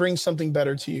to bring something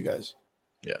better to you guys.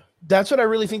 Yeah, that's what I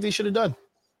really think they should have done,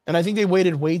 and I think they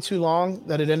waited way too long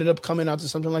that it ended up coming out to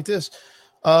something like this.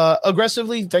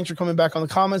 Aggressively, thanks for coming back on the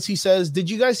comments. He says, "Did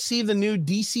you guys see the new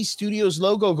DC Studios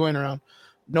logo going around?"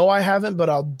 No, I haven't, but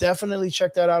I'll definitely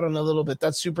check that out in a little bit.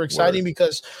 That's super exciting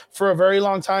because for a very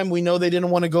long time we know they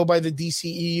didn't want to go by the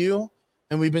DCEU,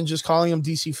 and we've been just calling them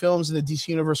DC Films and the DC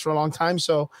Universe for a long time.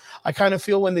 So I kind of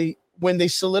feel when they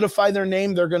solidify their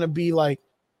name, they're going to be like,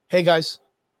 hey guys,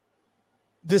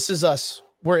 this is us.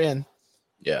 We're in.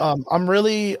 Yeah. I'm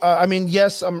really,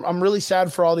 yes, I'm really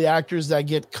sad for all the actors that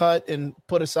get cut and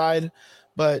put aside,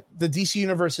 but the DC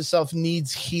Universe itself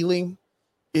needs healing.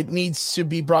 It needs to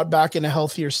be brought back in a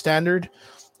healthier standard.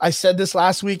 I said this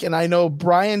last week, and I know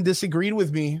Brian disagreed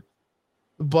with me,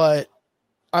 but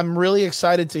I'm really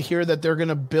excited to hear that they're going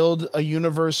to build a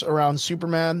universe around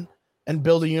Superman and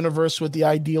build a universe with the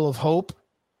ideal of hope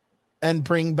and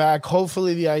bring back,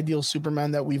 hopefully, the ideal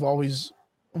Superman that we've always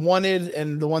wanted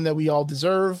and the one that we all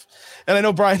deserve. And I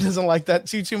know Brian doesn't like that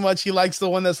too much. He likes the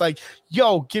one that's like,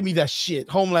 yo, give me that shit,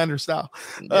 Homelander style.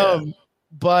 Yeah.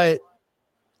 But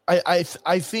I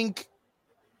think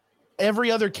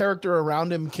every other character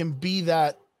around him can be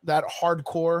that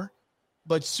hardcore,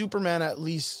 but Superman at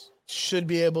least should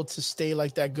be able to stay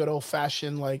like that good old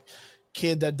fashioned like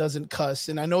kid that doesn't cuss.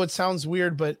 And I know it sounds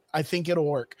weird, but I think it'll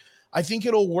work. I think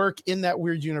it'll work in that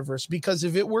weird universe, because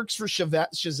if it works for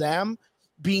Shazam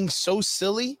being so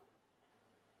silly,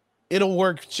 it'll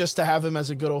work just to have him as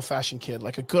a good old fashioned kid,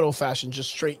 like a good old fashioned, just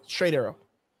straight arrow,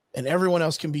 and everyone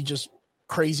else can be just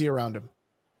crazy around him.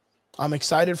 I'm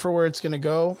excited for where it's going to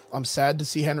go. I'm sad to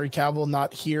see Henry Cavill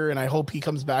not here, and I hope he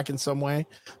comes back in some way,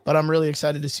 but I'm really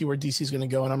excited to see where DC is going to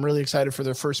go. And I'm really excited for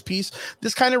their first piece.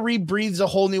 This kind of rebreathes a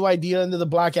whole new idea into the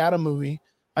Black Adam movie.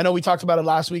 I know we talked about it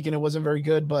last week and it wasn't very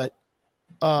good, but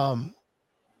I'm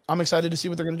excited to see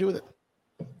what they're going to do with it.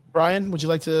 Brian, would you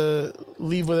like to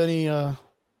leave with any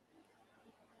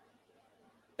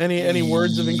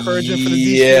words of encouragement for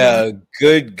the DC? Yeah,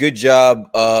 good job,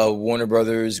 Warner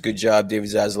Brothers. Good job, David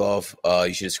Zaslav.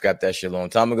 You should have scrapped that shit a long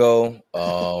time ago.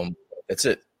 That's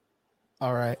it.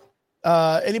 All right.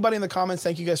 Anybody in the comments,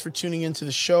 thank you guys for tuning into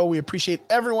the show. We appreciate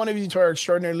every one of you, to our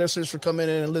extraordinary listeners, for coming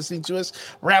in and listening to us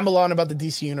ramble on about the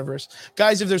DC universe.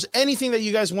 Guys, if there's anything that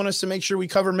you guys want us to make sure we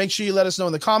cover, make sure you let us know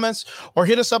in the comments, or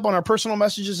hit us up on our personal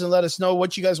messages and let us know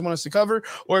what you guys want us to cover,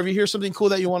 or if you hear something cool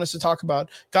that you want us to talk about.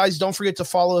 Guys, don't forget to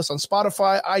follow us on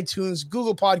Spotify, iTunes,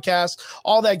 Google Podcasts,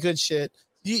 all that good shit.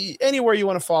 Anywhere you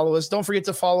want to follow us. Don't forget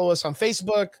to follow us on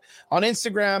Facebook, on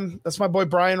Instagram. That's my boy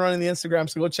Brian running the Instagram,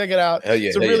 so go check it out. Hell yeah,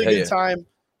 it's a really good time.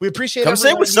 We appreciate it. Come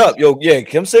say what's up, yo. Yeah,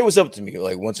 come say what's up to me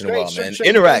like once in a while, man.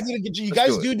 Interact. You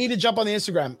guys do need to jump on the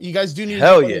Instagram. You guys do need to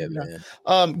Hell yeah,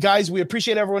 man. Guys, we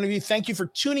appreciate every one of you. Thank you for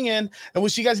tuning in, and we'll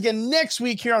see you guys again next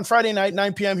week here on Friday night,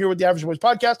 9 p.m. here with the Average Boys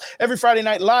Podcast. Every Friday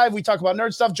night live, we talk about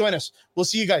nerd stuff. Join us. We'll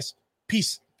see you guys.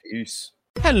 Peace.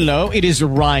 Hello, it is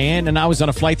Ryan, and I was on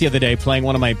a flight the other day playing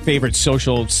one of my favorite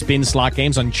social spin slot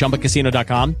games on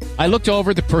ChumbaCasino.com. I looked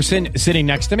over at the person sitting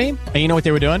next to me, and you know what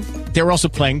they were doing? They were also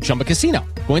playing Chumba Casino.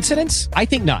 Coincidence? I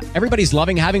think not. Everybody's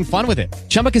loving having fun with it.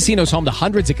 Chumba Casino is home to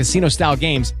hundreds of casino-style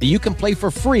games that you can play for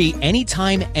free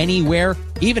anytime, anywhere,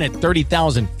 even at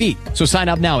 30,000 feet. So sign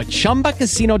up now at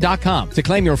ChumbaCasino.com to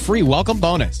claim your free welcome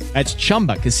bonus. That's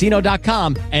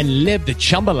ChumbaCasino.com and live the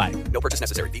Chumba life. No purchase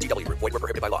necessary. VGW. Void where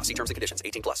prohibited by law. See terms and conditions.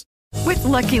 18+. With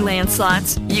Lucky Land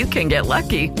Slots, you can get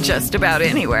lucky just about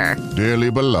anywhere.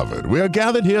 Dearly beloved, we are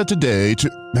gathered here today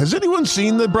to... Has anyone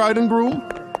seen the bride and groom?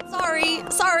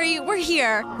 Sorry, we're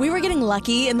here. We were getting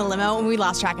lucky in the limo and we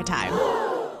lost track of time.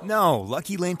 No,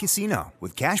 Lucky Land Casino,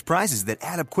 with cash prizes that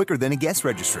add up quicker than a guest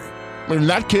registry. In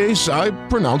that case, I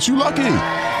pronounce you lucky.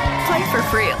 Play for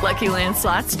free at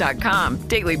LuckyLandSlots.com.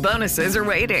 Daily bonuses are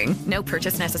waiting. No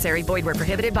purchase necessary. Void where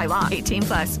prohibited by law.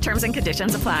 18+. Terms and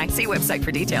conditions apply. See website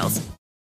for details.